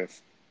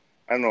productive.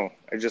 I don't know.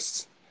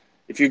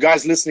 If you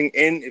guys listening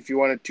in, if you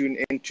want to tune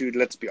into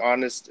Let's Be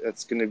Honest,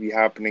 it's going to be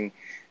happening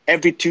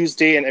every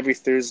Tuesday and every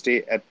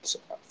Thursday at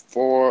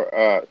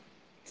 4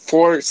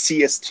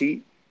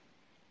 CST.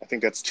 I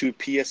think that's 2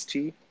 PST.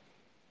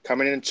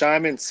 Come in and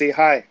chime in, say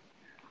hi.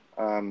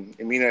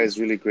 Amina is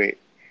really great.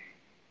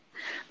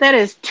 That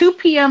is 2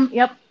 p.m.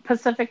 Yep,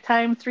 Pacific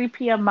time, 3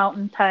 p.m.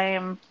 Mountain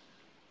time,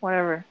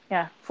 whatever.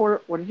 Yeah,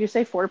 4. What did you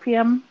say? 4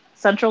 p.m.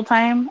 Central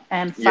time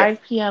and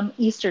 5 p.m.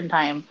 Eastern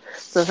time.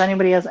 So if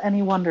anybody has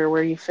any wonder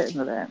where you fit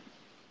into that,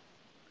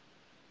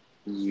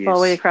 yes. All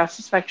the way across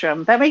the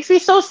spectrum. That makes me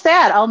so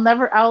sad. I'll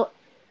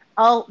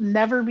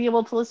never be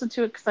able to listen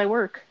to it because I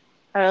work.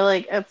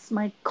 It's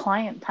my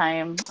client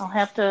time. I'll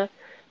have to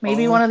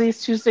maybe one of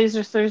these Tuesdays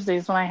or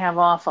Thursdays when I have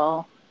off.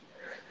 I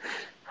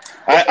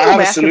have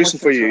a solution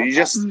for you. You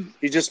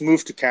just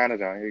moved to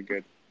Canada. You're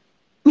good.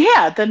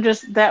 Yeah, then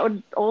that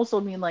would also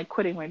mean like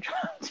quitting my job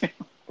too.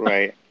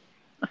 Right.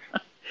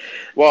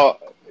 Well,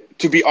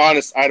 to be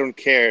honest, I don't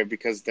care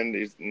because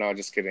then no,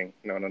 just kidding.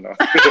 No.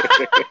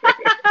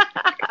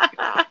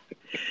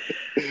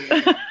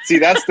 See,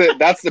 that's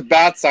the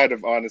bad side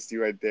of honesty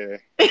right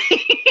there.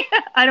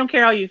 I don't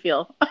care how you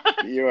feel.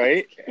 You're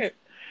right.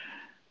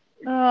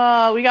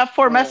 We got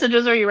 4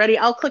 messages. Are you ready?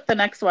 I'll click the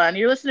next one.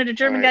 You're listening to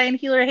German Guy in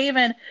Healer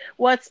Haven.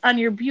 What's on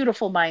your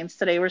beautiful minds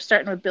today? We're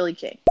starting with Billy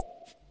King.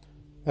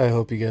 I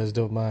hope you guys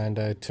don't mind.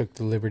 I took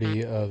the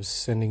liberty of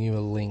sending you a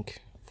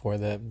link for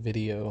that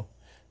video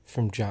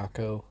from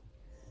Jocko,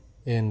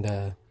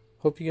 and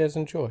hope you guys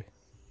enjoy.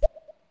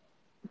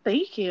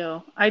 Thank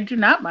you. I do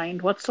not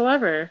mind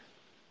whatsoever.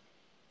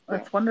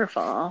 That's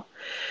wonderful.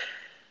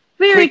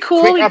 Very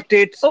cool. Quick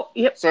update. Oh,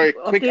 yep. Sorry,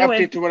 quick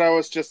update to what I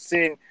was just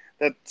saying.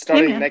 That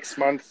starting next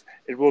month,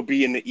 it will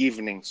be in the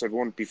evening, so it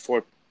won't be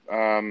 4.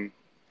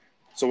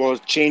 So we'll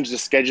change the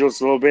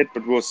schedules a little bit,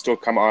 but we'll still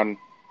come on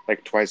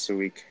like twice a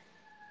week.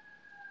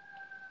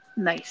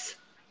 Nice.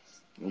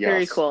 Yes.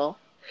 Very cool.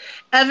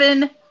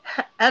 Evan,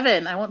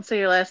 I won't say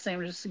your last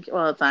name. It's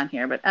on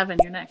here, but Evan,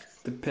 you're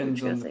next.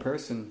 Depends on the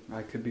person.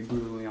 I could be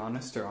brutally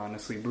honest or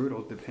honestly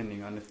brutal,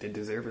 depending on if they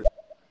deserve it.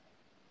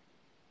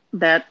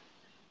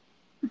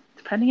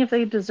 Depending if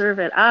they deserve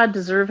it.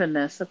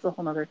 Deservingness. That's a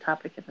whole other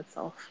topic in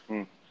itself.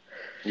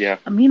 Yeah.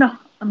 Amina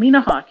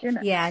Hawk, you're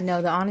next. Yeah,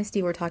 no, the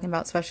honesty we're talking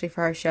about, especially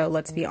for our show,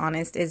 Let's Be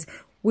Honest, is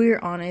we're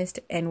honest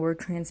and we're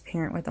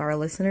transparent with our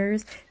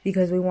listeners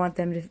because we want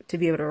them to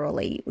be able to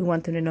relate. We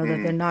want them to know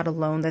that they're not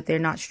alone, that they're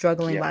not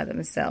struggling by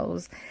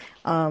themselves.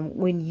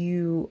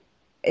 In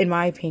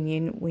my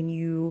opinion, when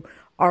you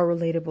are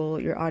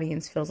relatable, your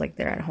audience feels like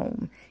they're at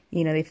home.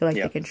 They feel like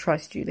they can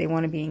trust you. They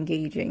want to be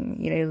engaging.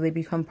 They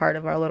become part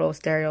of our little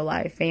Stereo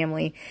Live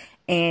family.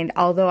 And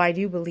although I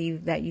do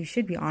believe that you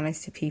should be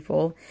honest to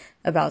people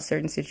about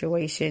certain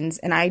situations,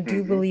 and I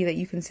do believe that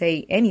you can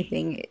say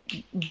anything,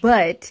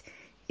 but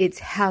it's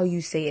how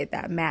you say it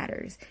that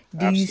matters.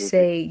 Do you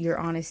say your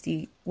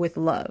honesty with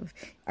love?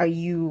 Are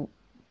you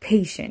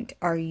patient?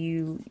 Are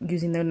you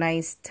using the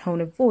nice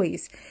tone of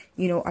voice?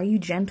 Are you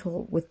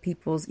gentle with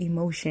people's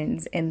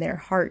emotions and their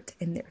heart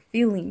and their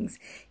feelings?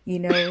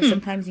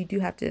 Sometimes you do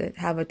have to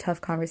have a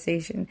tough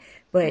conversation,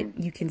 but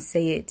you can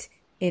say it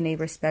in a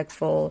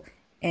respectful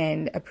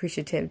and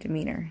appreciative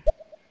demeanor.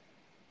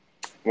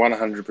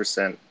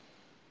 100%.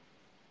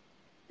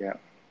 Yeah.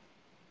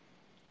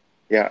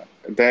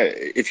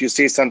 That if you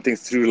say something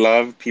through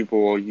love,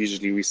 people will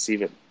usually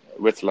receive it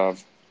with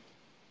love.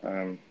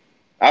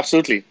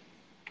 Absolutely.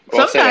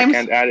 Well Sometimes. said, I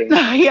can't add it.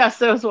 Yes,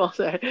 that was well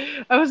said.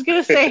 I was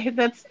going to say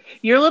that's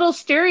your little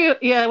stereo.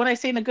 Yeah, when I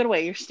say in a good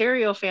way, your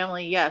stereo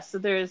family. Yes.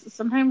 So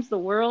sometimes the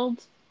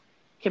world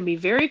can be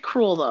very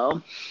cruel,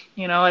 though.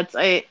 And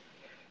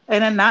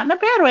then not in a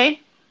bad way.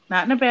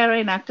 Not in a bad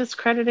way, not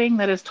discrediting.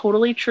 That is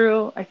totally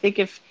true. I think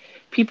if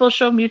people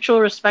show mutual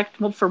respect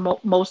for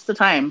most of the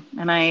time,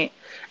 and I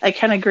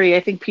kind of agree. I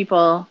think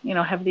people,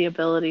 have the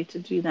ability to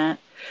do that.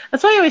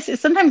 That's why I always say,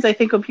 sometimes I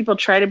think when people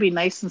try to be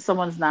nice and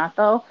someone's not,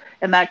 though,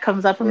 and that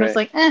comes up, I'm just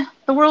like,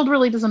 the world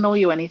really doesn't owe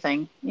you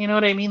anything. You know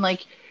what I mean?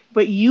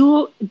 But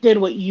you did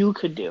what you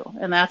could do,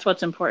 and that's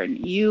what's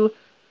important. You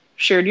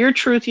shared your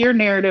truth, your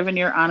narrative, and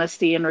your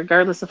honesty, and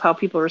regardless of how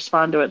people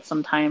respond to it,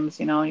 sometimes,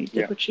 you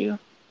did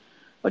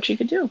what you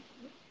could do.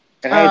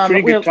 I had a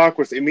pretty good talk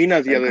with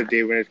Amina the other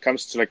day when it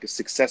comes to a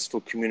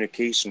successful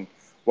communication.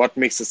 What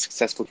makes a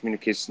successful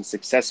communication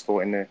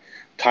successful? And the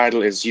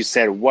title is You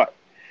Said What?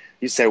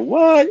 You said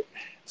what?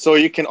 So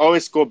you can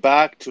always go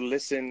back to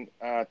listen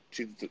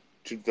to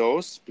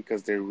those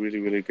because they're really,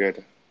 really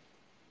good.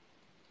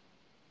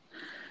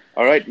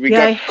 All right, we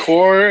got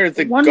Core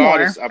the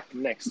Goddess up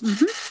next.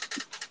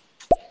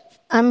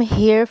 I'm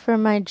here for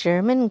my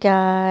German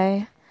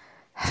guy.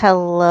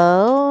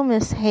 Hello,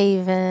 Miss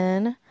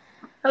Haven.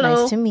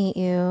 Hello. Nice to meet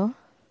you.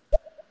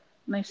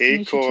 Nice to meet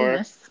you too,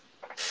 Miss.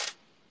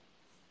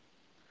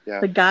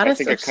 Yeah, the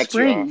Goddess of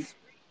Spring.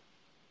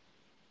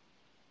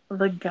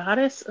 The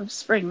Goddess of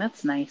Spring.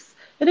 That's nice.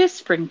 It is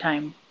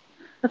springtime.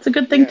 That's a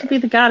good thing to be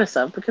the goddess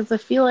of because I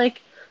feel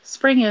like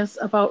spring is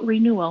about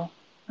renewal,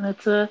 and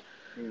it's a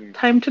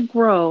time to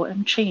grow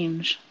and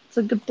change. It's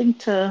a good thing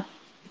to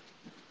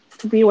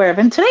be aware of.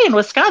 And today in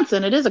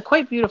Wisconsin, it is a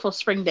quite beautiful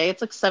spring day.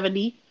 It's like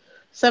 70,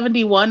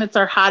 71. It's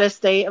our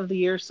hottest day of the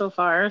year so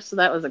far, so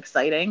that was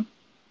exciting.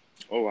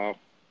 Oh, wow.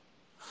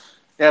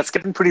 Yeah, it's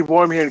getting pretty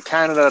warm here in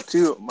Canada,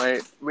 too. My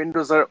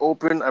windows are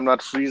open. I'm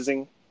not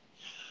freezing.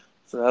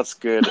 So that's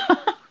good.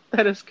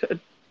 That is good.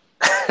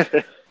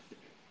 This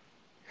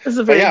is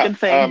a very good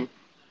thing.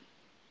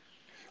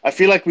 I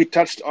feel like we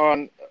touched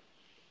on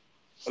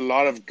a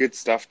lot of good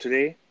stuff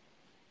today.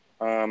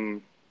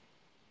 So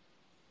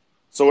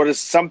what is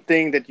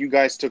something that you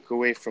guys took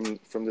away from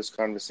this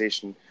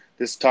conversation?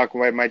 This talk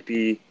might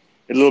be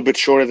a little bit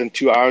shorter than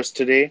 2 hours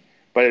today,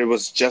 but it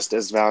was just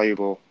as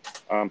valuable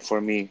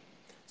for me.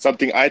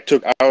 Something I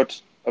took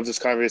out of this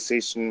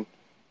conversation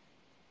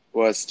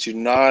was to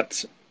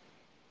not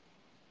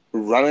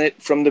run it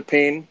from the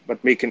pain,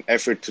 but make an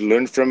effort to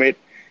learn from it,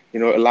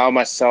 allow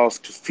myself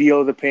to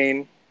feel the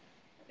pain,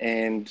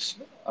 and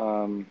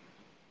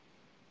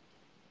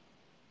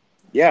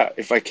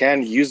if I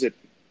can, use it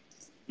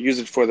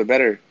for the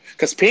better,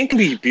 because pain can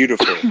be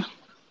beautiful.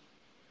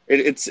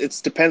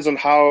 It depends on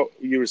how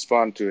you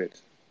respond to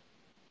it.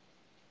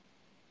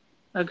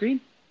 Agreed.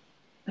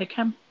 It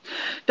can.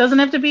 Doesn't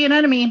have to be an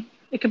enemy.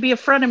 It could be a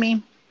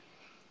frenemy.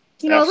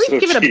 At least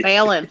give it a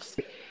balance.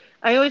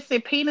 I always say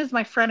pain is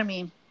my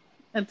frenemy.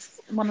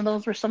 It's one of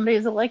those where some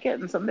days I like it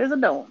and some days I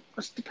don't.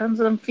 Just depends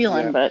what I'm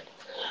feeling. Yeah. But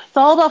it's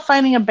all about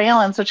finding a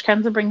balance, which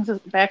kind of brings us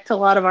back to a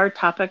lot of our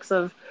topics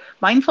of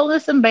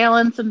mindfulness and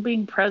balance and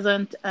being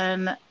present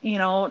and,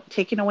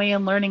 taking away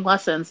and learning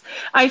lessons.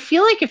 I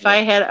feel like if I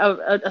had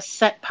a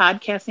set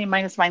podcast name,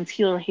 mine's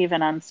Healer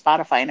Haven on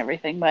Spotify and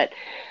everything, but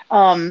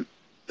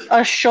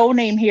a show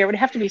name here would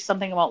have to be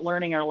something about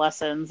learning our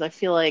lessons. I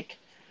feel like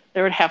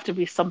there would have to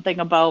be something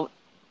about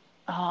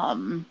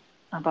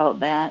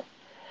that.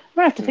 I'm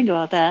going to have to think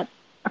about that.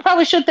 I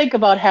probably should think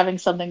about having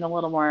something a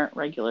little more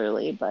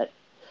regularly, but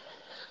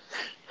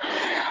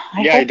I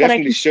hope that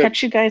I can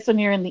catch you guys when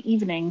you're in the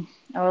evening.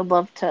 I would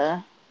love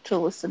to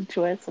listen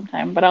to it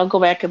sometime, but I'll go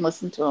back and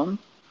listen to them.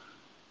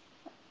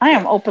 I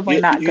am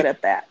openly not good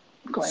at that.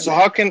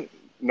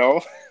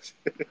 No?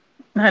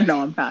 No,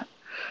 I'm not.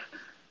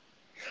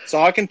 So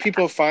how can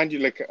people find you?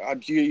 Like,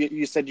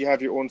 you said you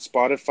have your own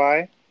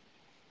Spotify?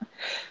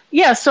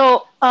 Yeah,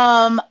 so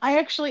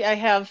I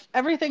have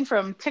everything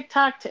from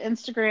TikTok to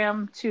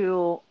Instagram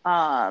to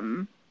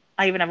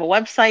I even have a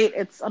website.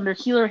 It's under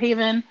Healer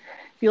Haven.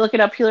 If you look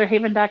it up,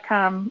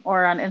 healerhaven.com,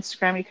 or on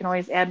Instagram, you can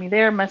always add me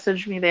there,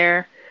 message me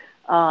there.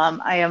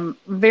 I am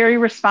very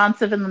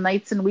responsive in the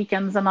nights and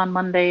weekends and on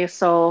Mondays,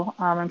 so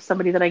I'm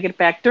somebody that I get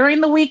back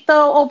during the week,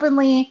 though,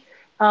 openly,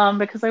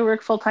 because I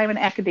work full-time in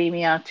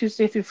academia.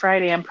 Tuesday through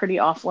Friday, I'm pretty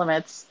off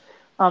limits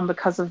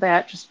because of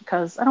that, just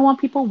because I don't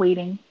want people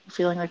waiting,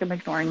 feeling like I'm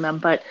ignoring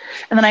them. And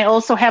then I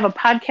also have a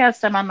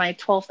podcast. I'm on my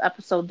 12th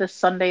episode this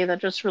Sunday that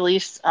just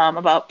released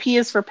about P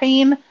is for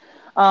Pain.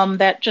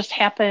 That just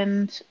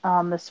happened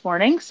this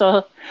morning.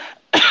 So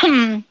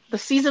the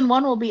season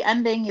 1 will be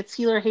ending. It's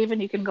Healer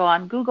Haven. You can go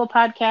on Google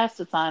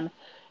Podcasts. It's on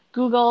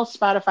Google,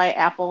 Spotify,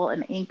 Apple,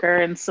 and Anchor,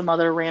 and some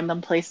other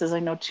random places I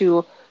know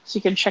too. So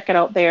you can check it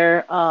out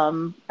there.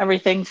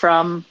 Everything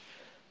from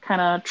kind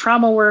of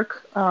trauma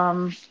work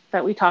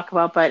that we talk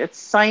about, but it's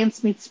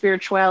science meets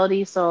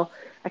spirituality. So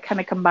I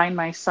kind of combine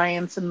my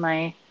science and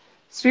my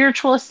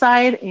spiritualist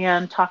side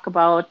and talk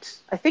about,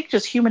 I think,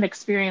 just human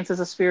experience as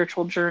a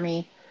spiritual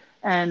journey.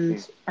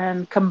 And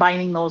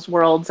combining those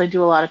worlds. I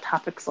do a lot of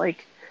topics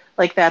like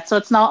that. So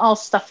it's not all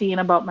stuffy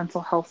and about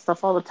mental health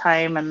stuff all the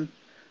time, and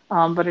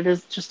but it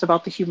is just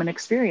about the human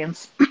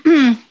experience.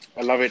 I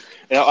love it.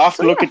 And I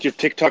often look at your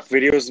TikTok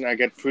videos, and I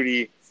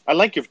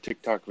like your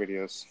TikTok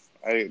videos.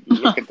 I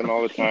look at them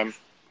all the time.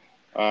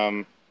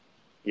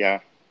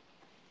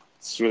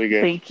 It's really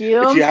good. Thank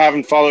you. If you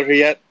haven't followed her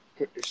yet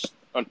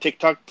on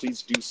TikTok,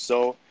 please do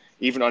so.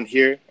 Even on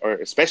here, or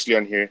especially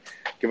on here,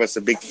 give us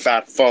a big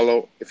fat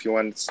follow if you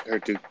want her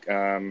to.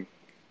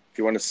 If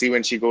you want to see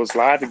when she goes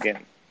live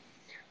again.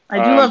 I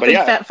do love big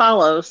fat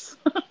follows.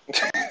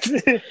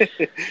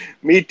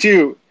 Me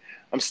too.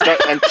 I'm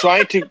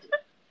trying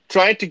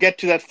to get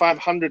to that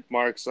 500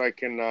 mark so I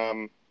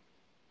can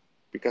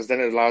because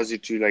then it allows you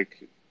to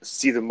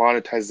see the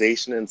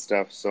monetization and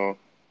stuff. So.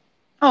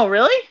 Oh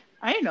really?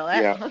 I didn't know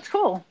that. Yeah. That's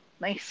cool.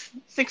 Nice.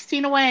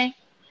 16 away.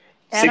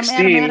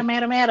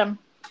 Adam.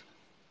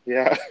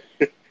 Yeah.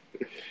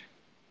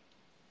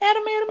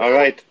 Adam. All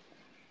right.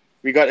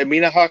 We got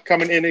Amina Hawk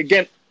coming in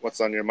again.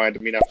 What's on your mind,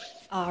 Amina?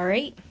 All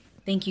right.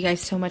 Thank you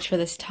guys so much for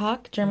this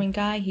talk, German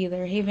Guy,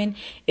 Healer Haven.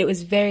 It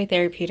was very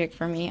therapeutic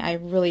for me. I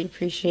really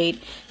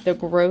appreciate the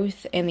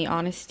growth and the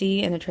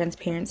honesty and the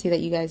transparency that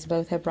you guys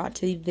both have brought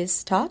to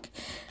this talk.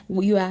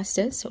 You asked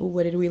us,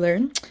 what did we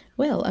learn?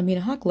 Well,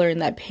 Amina Hawk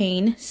learned that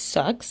pain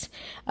sucks,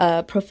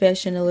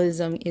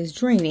 professionalism is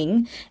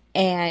draining,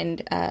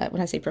 and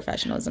when I say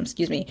professionalism,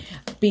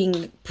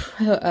 being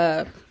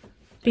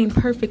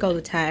perfect all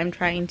the time,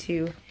 trying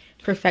to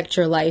perfect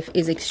your life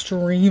is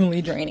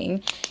extremely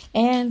draining.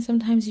 And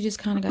sometimes you just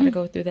kind of got to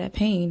go through that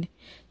pain.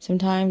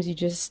 Sometimes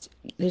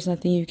there's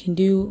nothing you can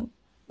do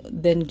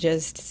than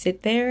just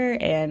sit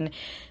there and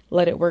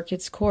let it work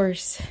its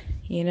course,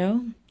 you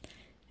know?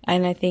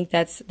 And I think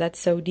that's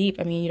so deep.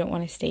 I mean, you don't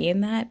want to stay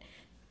in that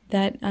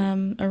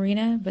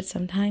arena, but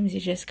sometimes you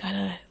just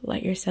gotta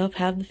let yourself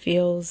have the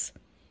feels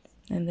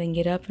and then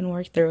get up and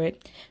work through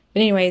it.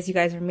 But anyways, you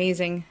guys are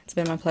amazing. It's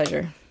been my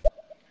pleasure.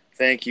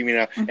 Thank you,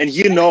 Mina. And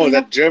you know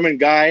that German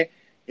guy,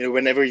 you know,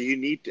 whenever you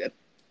need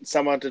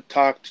someone to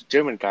talk to,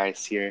 German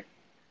guys here.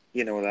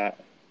 You know that.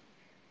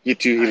 You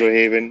too, Hilo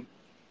Haven.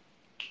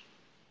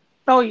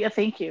 Oh, yeah,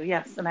 thank you.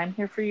 Yes, and I'm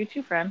here for you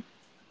too, friend.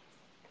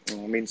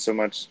 Oh, it means so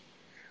much.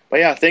 But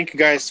yeah, thank you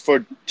guys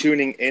for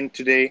tuning in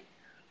today.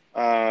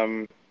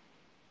 I'm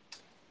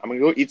gonna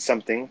go eat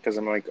something because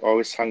I'm like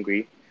always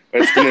hungry.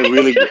 But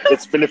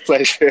it's been a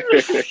pleasure.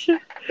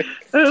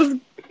 I was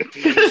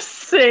gonna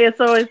say it's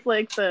always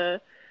like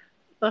the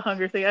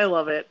hunger thing. I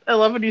love it. I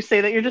love when you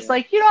say that. You're just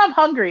like, you know, I'm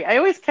hungry. I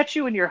always catch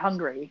you when you're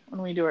hungry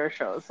when we do our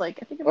shows. Like,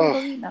 I think I'm gonna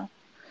go eat now.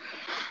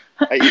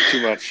 I eat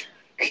too much.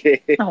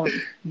 Okay. Oh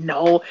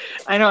no,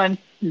 I know.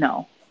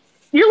 No,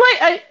 you're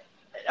like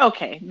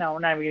Okay, no, we're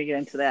not even gonna get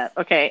into that.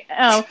 Okay,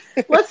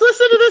 let's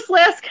listen to this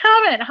last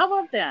comment. How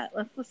about that?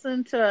 Let's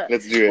listen to.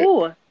 Let's do it.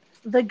 Ooh,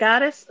 the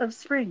goddess of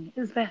spring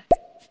is back.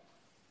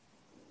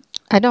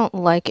 I don't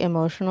like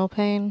emotional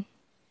pain.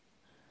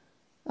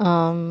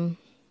 I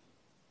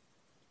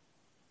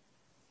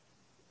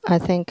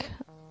think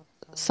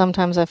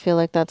sometimes I feel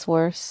like that's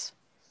worse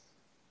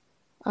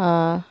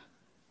than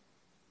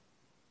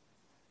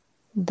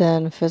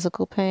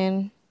physical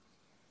pain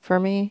for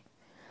me.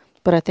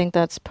 But I think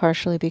that's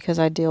partially because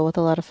I deal with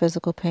a lot of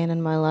physical pain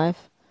in my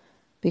life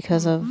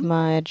because of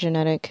my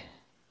genetic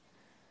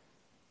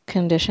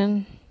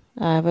condition.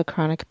 I have a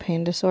chronic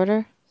pain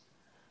disorder.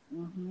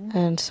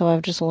 And so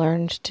I've just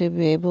learned to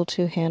be able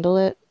to handle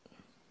it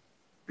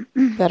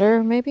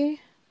better, maybe.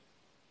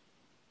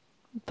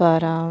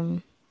 But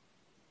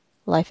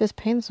life is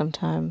pain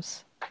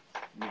sometimes.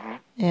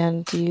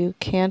 And you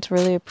can't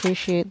really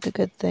appreciate the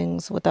good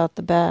things without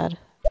the bad.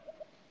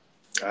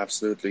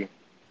 Absolutely.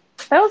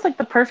 That was like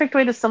the perfect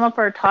way to sum up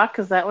our talk,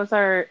 because that was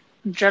our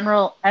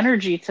general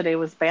energy today,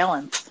 was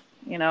balance,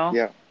 you know?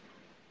 Yeah.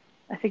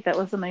 I think that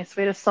was a nice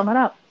way to sum it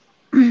up.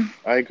 I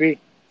agree.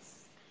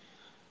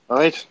 All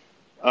right.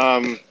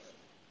 Thank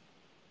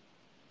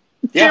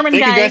you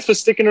guys for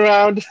sticking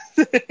around.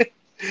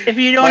 If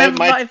you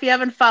if you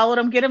haven't followed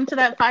him, get him to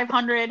that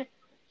 500.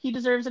 He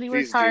deserves it. He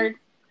works hard.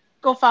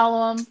 Go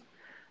follow him.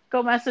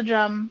 Go message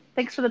him.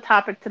 Thanks for the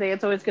topic today.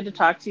 It's always good to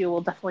talk to you.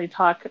 We'll definitely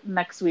talk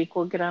next week.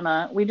 We'll get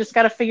on we just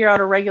got to figure out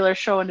a regular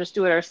show and just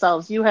do it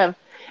ourselves. You have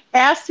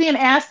asked me,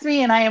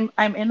 and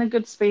I'm in a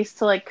good space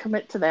to like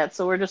commit to that.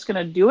 So we're just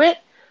gonna do it.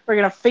 We're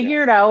gonna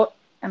figure it out,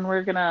 and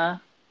we're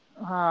gonna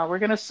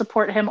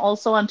support him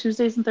also on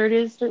Tuesdays and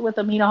Thursdays with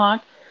Amina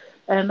Hawk,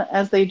 and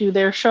as they do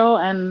their show.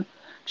 And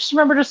just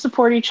remember to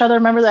support each other.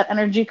 Remember that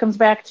energy comes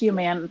back to you,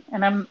 man.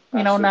 And I'm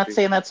not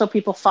saying that so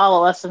people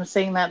follow us. I'm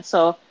saying that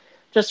so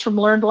just from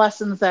learned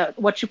lessons that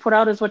what you put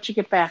out is what you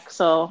get back.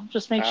 So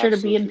just make sure to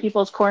be in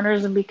people's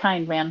corners and be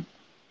kind, man.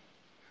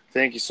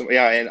 Thank you so much.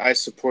 Yeah, and I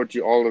support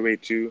you all the way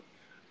too.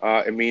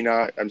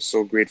 Amina, I'm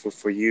so grateful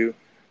for you.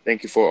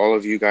 Thank you for all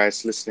of you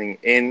guys listening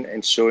in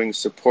and showing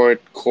support.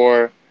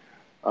 Core,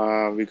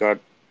 we got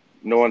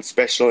No One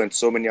Special and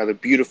so many other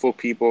beautiful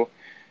people.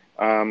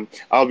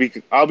 I'll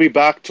be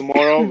back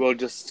tomorrow. We'll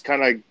just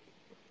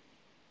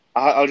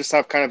I'll just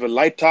have kind of a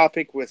light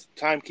topic with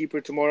Timekeeper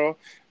tomorrow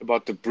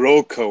about the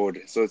bro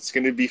code. So it's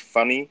going to be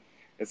funny.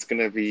 It's going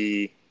to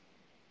be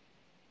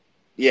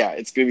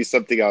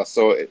something else.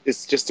 So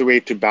it's just a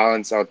way to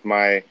balance out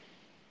my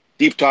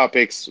deep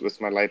topics with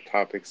my light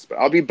topics. But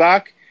I'll be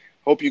back.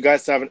 Hope you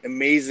guys have an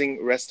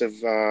amazing rest of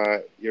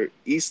your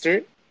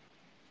Easter.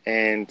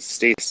 And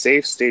stay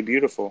safe, stay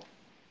beautiful.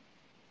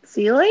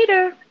 See you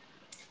later.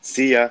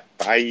 See ya.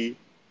 Bye.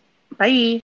 Bye.